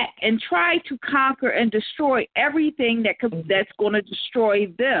attack and try to conquer and destroy everything that's going to destroy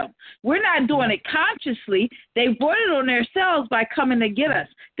them. We're not doing it consciously. They brought it on themselves by coming to get us.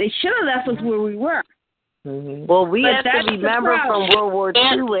 They should have left us where we were. Well, we have to remember from World War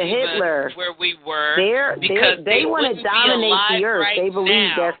II with Hitler, where we were, they want to dominate the earth. They believe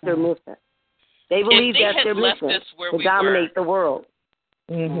that's their mission. They believe that's their mission to dominate the world.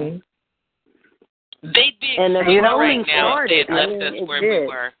 They'd be extreme right now if they had left us where we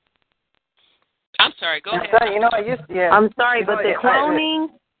were. I'm sorry, go ahead. I'm sorry, but the cloning,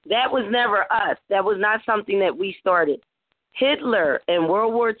 that was never us. That was not something that we started. Hitler and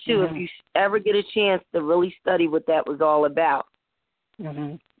World War II, if you ever get a chance to really study what that was all about,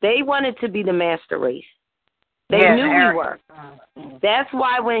 they wanted to be the master race. They knew we were. That's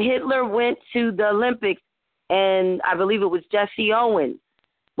why when Hitler went to the Olympics, and I believe it was Jesse Owens,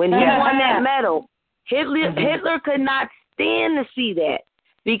 when he won that medal, Hitler could not stand to see that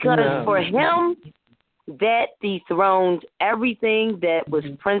because for him, that dethroned everything that was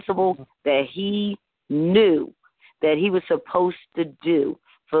principle that he knew that he was supposed to do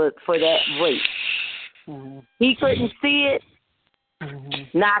for that race. He couldn't see it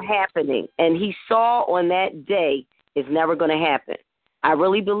not happening. And he saw on that day it's never going to happen. I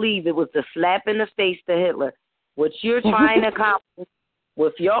really believe it was a slap in the face to Hitler. What you're trying to accomplish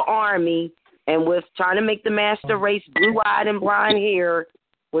with your army and with trying to make the master race blue-eyed and blonde hair,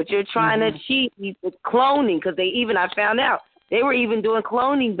 what you're trying to achieve is cloning, because I found out, they were even doing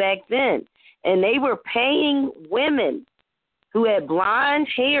cloning back then. And they were paying women who had blonde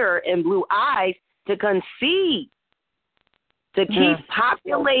hair and blue eyes to conceive, to keep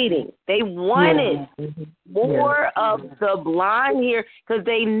populating. They wanted more of the blonde hair because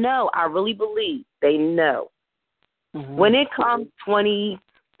they know, I really believe, they know. When it comes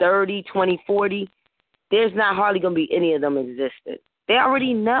 2030, 2040, there's not hardly going to be any of them existent. They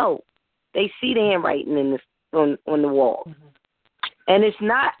already know. They see the handwriting on the wall. And it's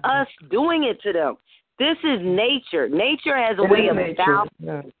not us doing it to them. This is nature. Nature has a way of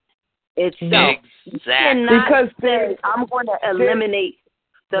balancing itself. You cannot say, I'm going to eliminate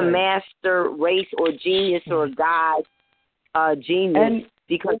the master race or genius or God genius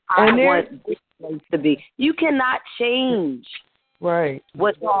because I want this place to be. You cannot change Right.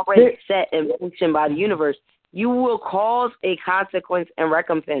 What's already set in motion by the universe. You will cause a consequence and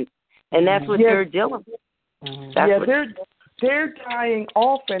recompense, and that's what you're dealing with. They're dying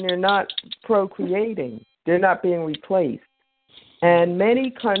off, and they're not procreating. They're not being replaced. And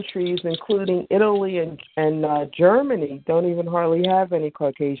many countries, including Italy and Germany, don't even hardly have any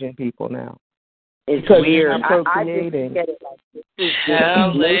Caucasian people now. It's because weird. They're not procreating. I just get it.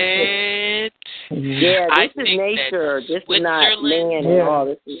 Tell it. Yeah, this is nature. This is not man at all.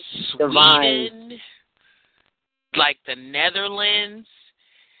 This is divine. Sweden, like the Netherlands,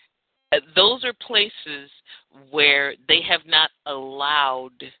 those are places where they have not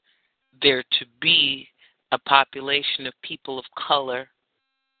allowed there to be a population of people of color.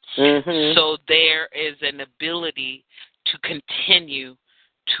 Mm-hmm. So there is an ability to continue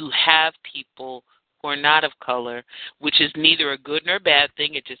to have people who are not of color, which is neither a good nor bad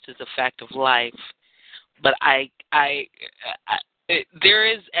thing. It just is a fact of life. But there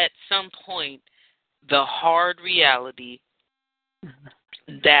is at some point the hard reality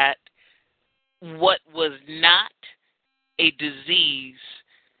that what was not a disease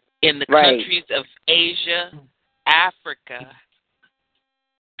in the countries of Asia, Africa,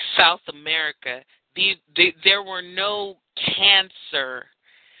 South America, there were no cancer.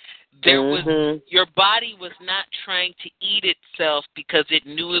 There was your body was not trying to eat itself because it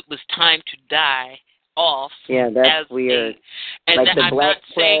knew it was time to die off. Yeah, that's weird. And like the I'm Black not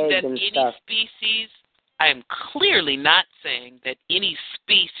saying Plague that and any stuff. species. I am clearly not saying that any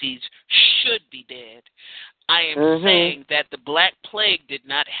species should be dead. I am saying that the Black Plague did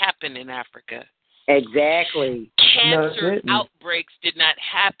not happen in Africa. Exactly. Cancer outbreaks did not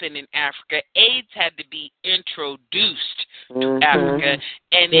happen in Africa. AIDS had to be introduced to Africa,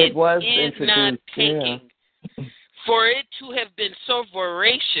 and it was is not taking. Yeah. For it to have been so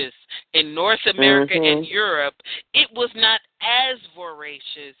voracious in North America and Europe, it was not as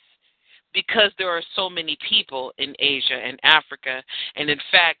voracious because there are so many people in Asia and Africa. And in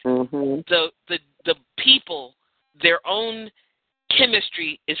fact, the people, their own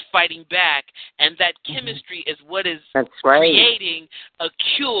chemistry is fighting back, and that chemistry is what is creating a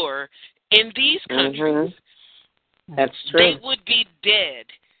cure in these countries. That's true. They would be dead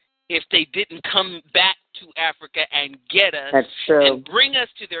if they didn't come back to Africa and get us and bring us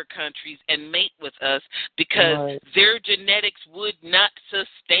to their countries and mate with us, because their genetics would not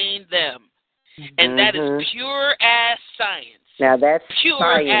sustain them. And that is pure ass science. Now that's pure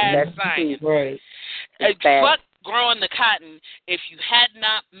science. Ass science. Right. Fuck growing the cotton. If you had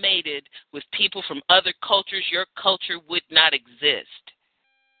not mated with people from other cultures, your culture would not exist.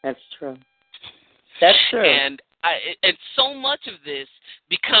 That's true. That's true. And so much of this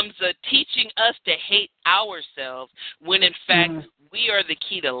becomes teaching us to hate ourselves when, in fact, we are the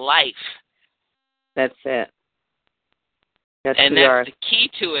key to life. That's it. That's the key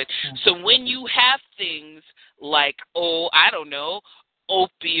to it. So when you have things like,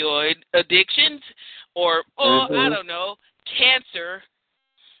 opioid addictions or, cancer,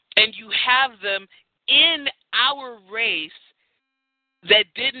 and you have them in our race that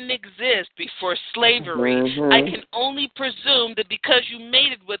didn't exist before slavery, I can only presume that because you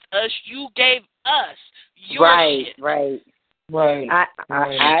mated with us, you gave us your shit. Right. I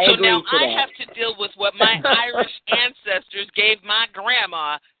so agree now to I that. have to deal with what my Irish ancestors gave my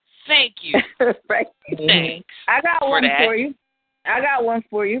grandma. Thank you. Right. Thanks. I got one that. for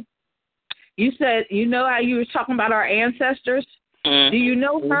you. You said, how you were talking about our ancestors? Do you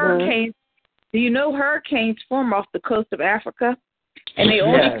know hurricanes? Do you know hurricanes form off the coast of Africa? And they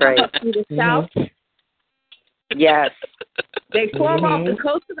only come up through the south? Yes. They form off the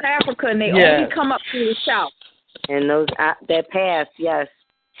coast of Africa, and they only come up through the south. And those that pass, yes.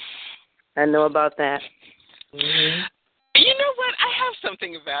 I know about that. You know what? I have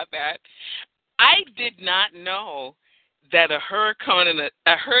something about that. I did not know that a hurricane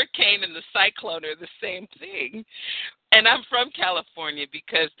and a cyclone are the same thing. And I'm from California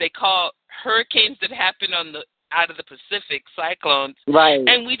because they call hurricanes that happen out of the Pacific cyclones. Right.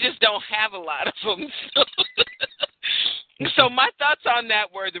 And we just don't have a lot of them. So my thoughts on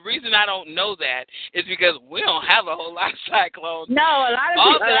that were, the reason I don't know that is because we don't have a whole lot of cyclones. No, a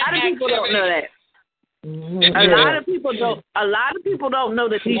lot of people don't know that. A lot of people don't know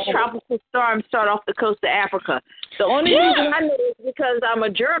that these tropical storms start off the coast of Africa. The only reason I know is because I'm a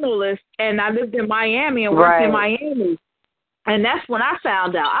journalist and I lived in Miami and worked in Miami. And that's when I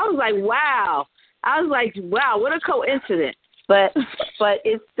found out. I was like, wow, what a coincidence. But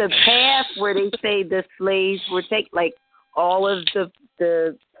it's the path where they say the slaves were taken, like all of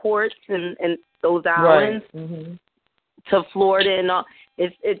the ports and those islands to Florida and all.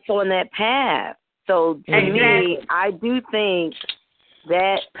 It's on that path. So to me, I do think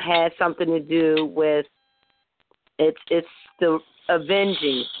that has something to do with it's the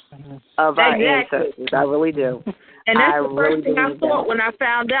avenging of our ancestors. I really do. And that's the first thing I thought when I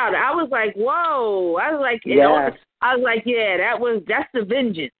found out. I was like, whoa. I was like, that's the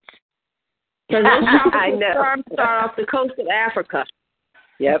vengeance. Because those tropical storms start off the coast of Africa.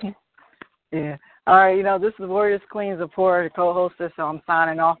 Yep. Yeah. All right, this is Warriors Queens of Poor, the co-hostess, so I'm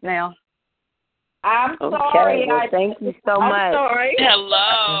signing off now. I'm sorry. Well, thank you so much. I'm sorry.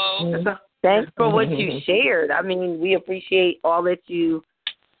 Hello. Thanks for what you shared. I mean, we appreciate all that you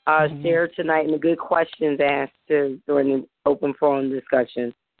shared tonight and the good questions asked during the open forum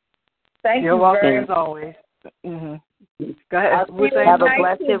discussion. Thank you welcome as always. Mm-hmm. Go ahead. Have a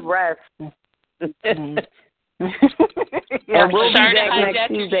blessed rest. And we'll be back next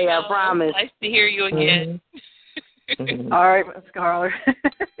Tuesday, I promise. Nice to hear you again. All right, Ms. Carter.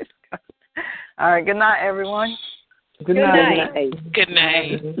 All right, good night, everyone. Good night. Good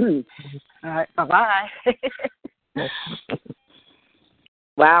night. All right, bye-bye.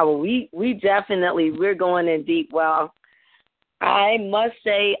 Wow, we definitely, we're going in deep. Well, I must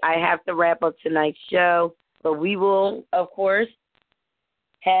say I have to wrap up tonight's show, but we will, of course,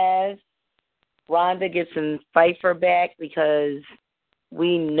 have Rhonda Gibson-Pfeiffer back because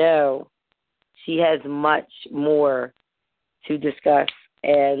we know she has much more to discuss,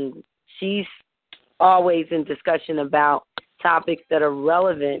 and she's always in discussion about topics that are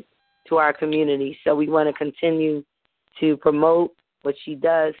relevant to our community. So we want to continue to promote what she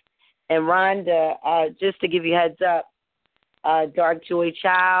does. And Rhonda, just to give you a heads up, Dark Joy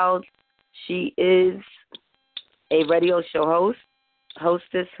Child, she is a radio show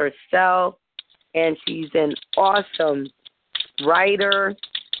hostess herself, and she's an awesome writer.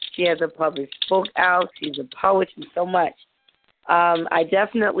 She has a published book out. She's a poet. She's so much. I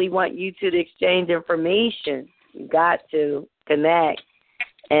definitely want you two to exchange information. You got to connect.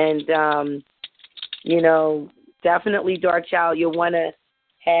 And, definitely, Dark Child, you'll want to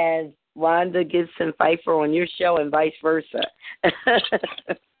have Rhonda Gibson-Pfeiffer on your show and vice versa.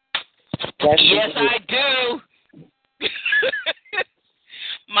 Yes, I do.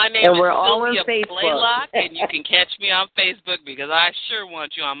 My name and is we're all Sylvia on Facebook. Blaylock, and you can catch me on Facebook because I sure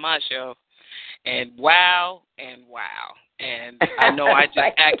want you on my show. And wow. And I know I just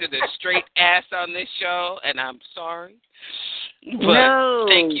acted a straight ass on this show, and I'm sorry. But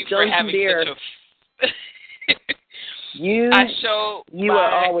thank you for having such a... You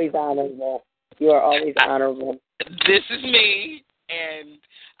are always honorable. You are always honorable. This is me, and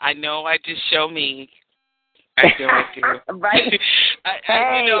I know I just show me. I do. Right? I'm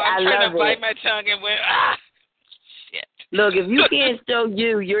trying to bite it. my tongue and went, shit. Look, if you can't show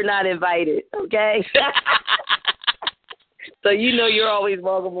you're not invited, okay? So you're always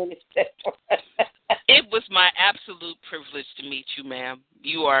welcome on the show. It was my absolute privilege to meet you, ma'am.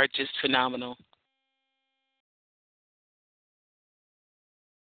 You are just phenomenal.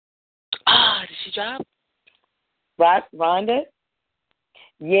 Did she drop? Rhonda?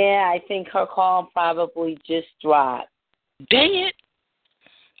 Yeah, I think her call probably just dropped. Dang it.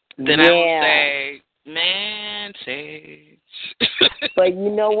 Then I will say, man, Sage. But you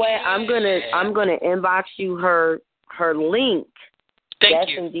know what? I'm gonna inbox you her link. Thank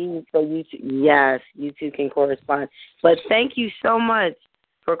you. Yes, indeed. So you two can correspond. But thank you so much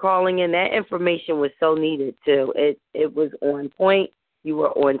for calling in. That information was so needed too. It was on point. You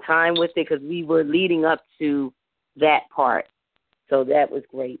were on time with it because we were leading up to that part. So that was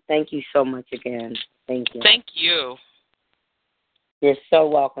great. Thank you so much again. Thank you. Thank you. You're so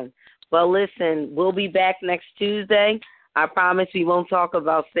welcome. Well, listen, we'll be back next Tuesday. I promise we won't talk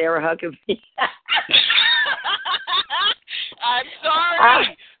about Sarah Huckabee. I'm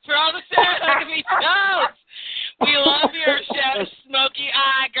sorry for all the Sarah Huckabee shows. We love your show, Smoky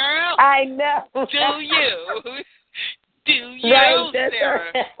Eye Girl. I know. Do you? Do you, right,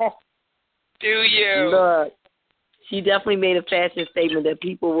 Sarah? Right. Do you? Look, she definitely made a fashion statement that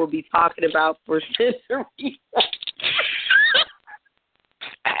people will be talking about for centuries.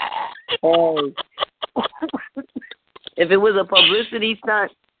 If it was a publicity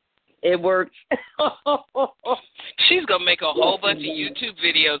stunt, it worked. She's going to make a whole bunch of YouTube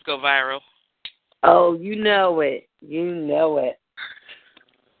videos go viral. Oh, you know it. You know it.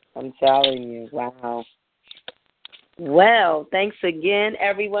 I'm telling you. Wow. Well, thanks again,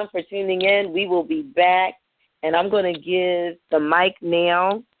 everyone, for tuning in. We will be back, and I'm going to give the mic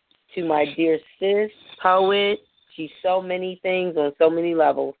now to my dear sis, poet. She's so many things on so many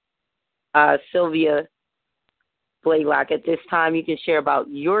levels. Sylvia Blaylock. At this time, you can share about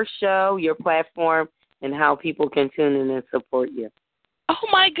your show, your platform, and how people can tune in and support you. Oh,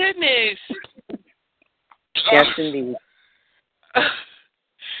 my goodness. Yes, indeed.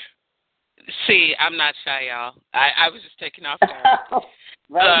 See, I'm not shy, y'all. I was just taking off guard.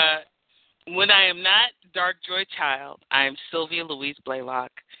 Right. When I am not Dark Joy Child, I am Sylvia Louise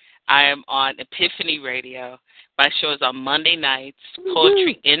Blaylock. I am on Epiphany Radio. My show is on Monday nights,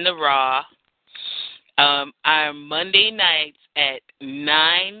 Poetry in the Raw. I am Monday nights at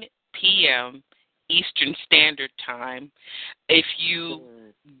 9 p.m. Eastern Standard Time. If you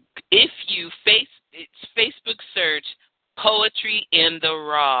Facebook search Poetry in the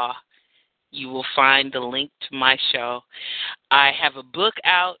Raw, you will find the link to my show. I have a book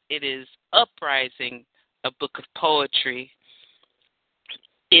out. It is Uprising, a book of poetry.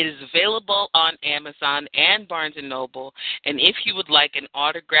 It is available on Amazon and Barnes & Noble. And if you would like an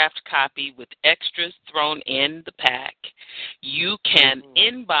autographed copy with extras thrown in the pack, you can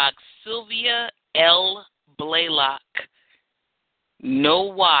inbox Sylvia L. Blaylock. No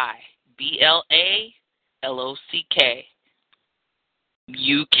Y. BLALOCK.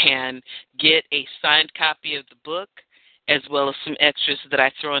 You can get a signed copy of the book as well as some extras that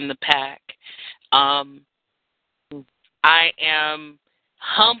I throw in the pack. I am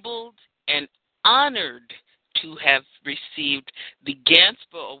humbled and honored to have received the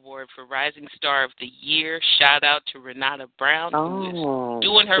Ganspa Award for Rising Star of the Year. Shout out to Renata Brown, who is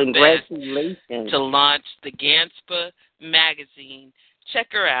doing her best to launch the Ganspa magazine.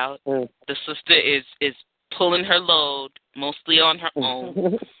 Check her out. The sister is pulling her load, mostly on her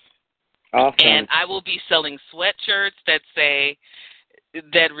own. Awesome. And I will be selling sweatshirts that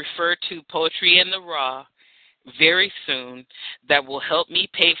refer to Poetry in the Raw very soon, that will help me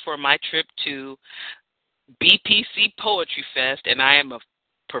pay for my trip to BPC Poetry Fest. And I am a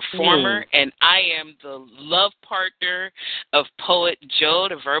performer, and I am the love partner of poet Joe,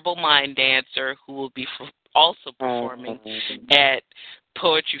 the verbal mind dancer, who will be also performing at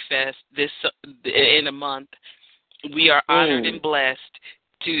Poetry Fest in a month. We are honored and blessed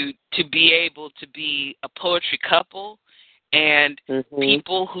to be able to be a poetry couple and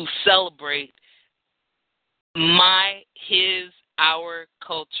people who celebrate our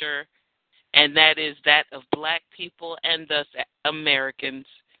culture, and that is that of Black people and thus Americans.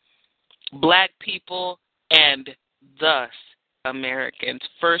 Black people and thus Americans,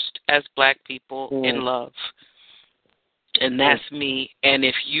 first as Black people in love. And that's me. And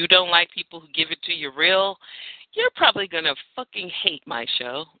if you don't like people who give it to you real, you're probably going to fucking hate my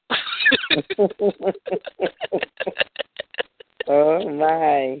show. Oh,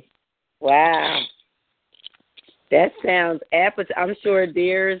 my. Wow. That sounds appetizing. I'm sure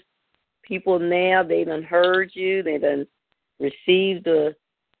there's people now, they done heard you. They done received the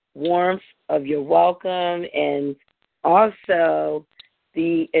warmth of your welcome and also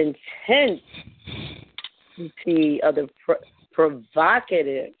the intensity of the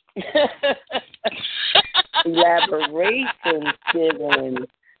provocative elaboration given.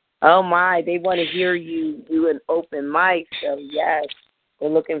 Oh, my. They want to hear you do an open mic. So, yes, we're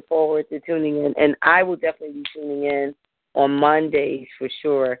looking forward to tuning in. And I will definitely be tuning in on Mondays for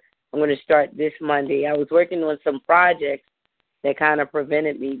sure. I'm going to start this Monday. I was working on some projects that kind of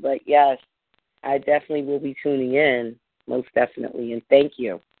prevented me. But, yes, I definitely will be tuning in, most definitely. And thank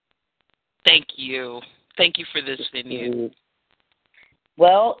you. Thank you. Thank you for this venue.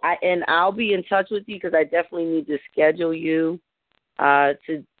 Well, I'll be in touch with you because I definitely need to schedule you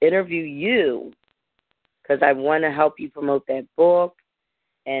to interview you because I want to help you promote that book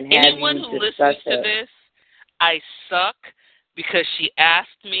and have anyone you who discuss listens to this, I suck because she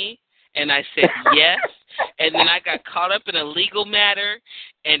asked me and I said yes, and then I got caught up in a legal matter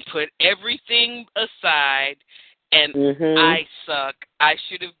and put everything aside. And I suck. I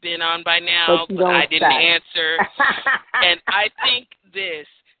should have been on by now, but I didn't answer. And I think this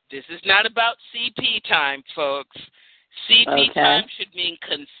is not about CP time, folks. CP time should mean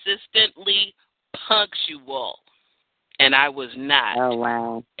consistently punctual. And I was not. Oh,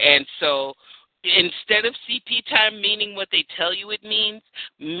 wow. And so instead of CP time meaning what they tell you it means,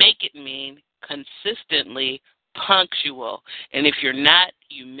 make it mean consistently punctual. And if you're not,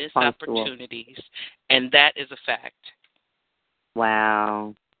 you miss opportunities. And that is a fact.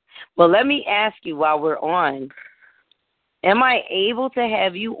 Wow. Well, let me ask you while we're on, am I able to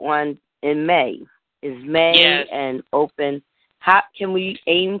have you on in May? Is May and open? How can we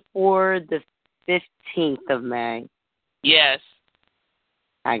aim for the 15th of May? Yes.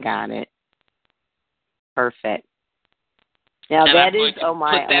 I got it. Perfect. Now and that I'm is, oh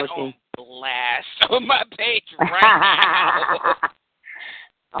my, put that on blast on my page right now.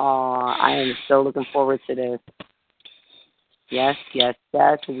 Oh, I am so looking forward to this. Yes.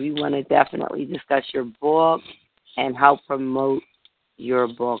 We want to definitely discuss your book and help promote your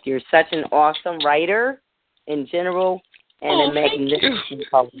book. You're such an awesome writer, in general and a magnificent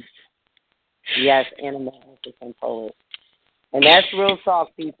poet. Yes, and a magnificent poet. And that's real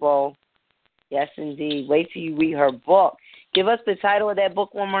talk, people. Yes, indeed. Wait till you read her book. Give us the title of that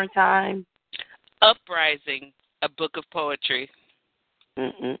book one more time. Uprising, a book of poetry.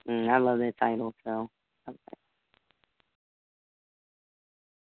 I love that title, so. Okay.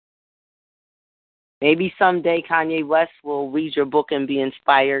 Maybe someday Kanye West will read your book and be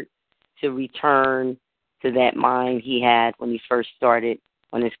inspired to return to that mind he had when he first started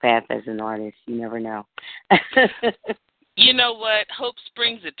on his path as an artist. You never know. You know what? Hope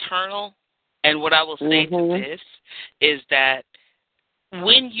springs eternal. And what I will say to this is that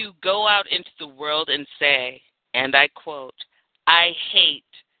when you go out into the world and say, and I quote, I hate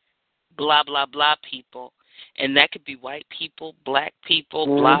blah, blah, blah people, and that could be white people, black people,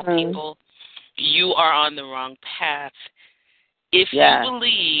 blah people, you are on the wrong path. If you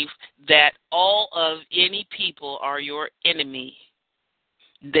believe that all of any people are your enemy,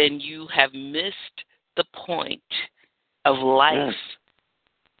 then you have missed the point of life.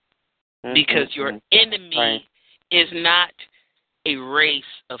 Because your enemy is not a race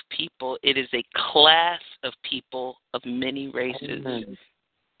of people. It is a class of people of many races.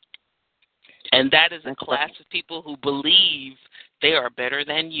 And that is a class of people who believe they are better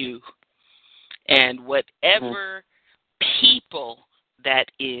than you. And whatever people that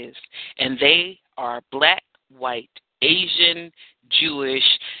is, and they are black, white, Asian,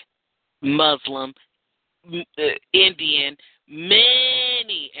 Jewish, Muslim, Indian,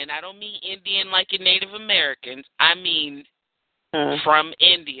 many, and I don't mean Indian like in Native Americans, I mean from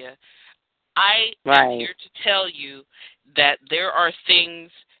India. I am here to tell you that there are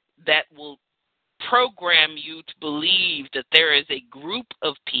things that will program you to believe that there is a group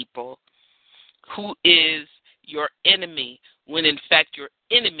of people who is your enemy, when in fact your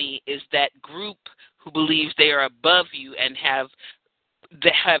enemy is that group who believes they are above you and have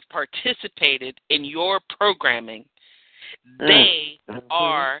participated in your programming. They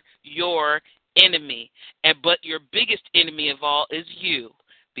are your enemy. But your biggest enemy of all is you,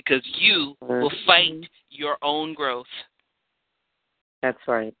 because you will fight your own growth. That's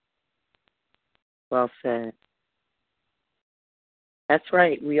right. Well said. That's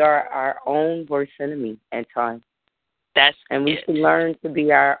right. We are our own worst enemy at times. And we can learn to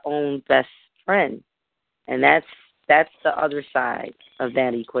be our own best friend. And that's the other side of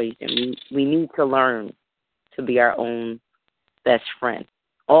that equation. We need to learn to be our own best friend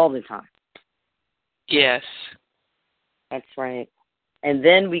all the time. Yes. That's right. And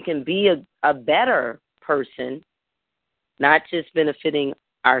then we can be a better person, not just benefiting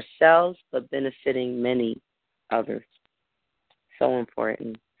ourselves, but benefiting many others. So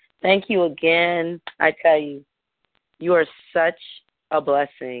important. Thank you again. I tell you, you are such a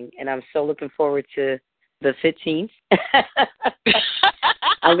blessing, and I'm so looking forward to the 15th.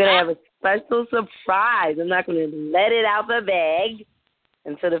 I'm going to have a special surprise. I'm not going to let it out the bag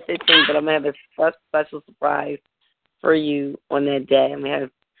until the 15th, but I'm going to have a special surprise for you on that day. I'm going to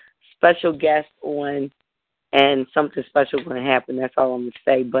have special guests on, and something special is going to happen. That's all I'm going to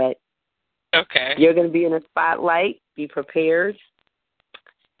say. But you're going to be in the spotlight. Be prepared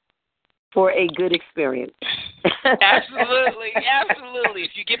for a good experience. Absolutely, absolutely.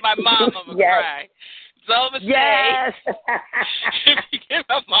 If you get my mom, I'm going to cry. So I'm going to say, if you get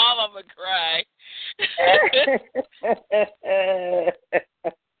my mom, I'm going to cry.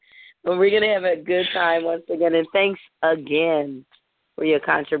 Well, we're going to have a good time once again. And thanks again for your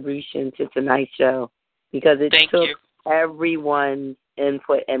contribution to tonight's show, because it took everyone's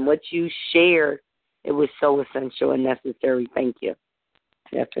input. And what you shared, it was so essential and necessary. Thank you.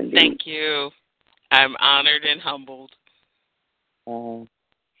 Yes, indeed. Thank you. I'm honored and humbled.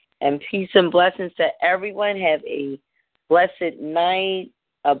 And peace and blessings to everyone. Have a blessed night,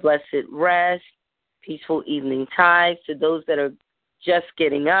 a blessed rest, peaceful evening time. To those that are just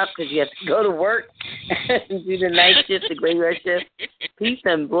getting up because you have to go to work and do the night shift, the graveyard shift, peace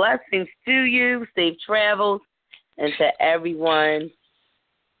and blessings to you. Safe travels. And to everyone,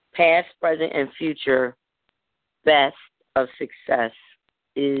 past, present, and future, best of success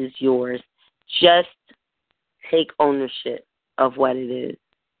is yours. Just take ownership of what it is.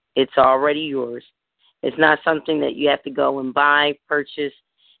 It's already yours. It's not something that you have to go and buy, purchase.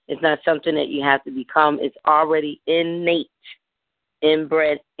 It's not something that you have to become. It's already innate,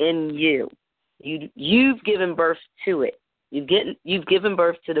 inbred in you. You've given birth to it. You've given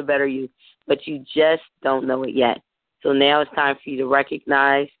birth to the better you, but you just don't know it yet. So now it's time for you to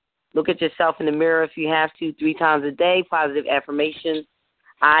recognize. Look at yourself in the mirror if you have to, 3 times a day, positive affirmations.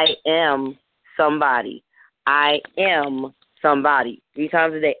 I am somebody. I am somebody. 3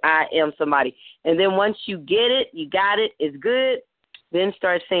 times a day, I am somebody. And then once you get it, you got it, it's good, then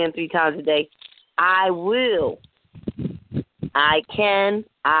start saying 3 times a day, I will, I can,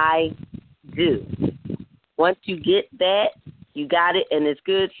 I do. Once you get that, you got it, and it's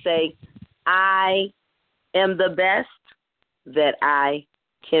good, say, I am the best that I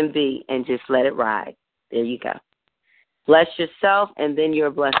can be, and just let it ride. There you go. Bless yourself, and then you're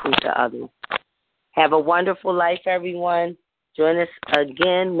a blessing to others. Have a wonderful life, everyone. Join us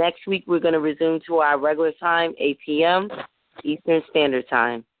again. Next week, we're going to resume to our regular time, 8 p.m. Eastern Standard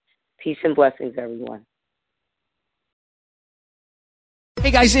Time. Peace and blessings, everyone. Hey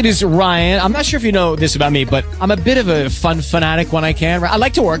guys, it is Ryan. I'm not sure if you know this about me, but I'm a bit of a fun fanatic when I can. I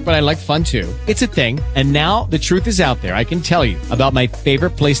like to work, but I like fun too. It's a thing. And now the truth is out there. I can tell you about my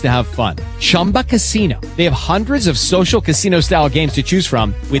favorite place to have fun. Chumba Casino. They have hundreds of social casino style games to choose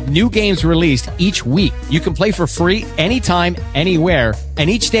from with new games released each week. You can play for free anytime, anywhere. And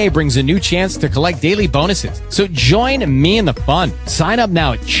each day brings a new chance to collect daily bonuses. So join me in the fun. Sign up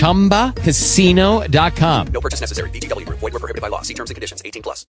now at ChumbaCasino.com. No purchase necessary. VGW Group. Void where prohibited by law. See terms and conditions. 18+.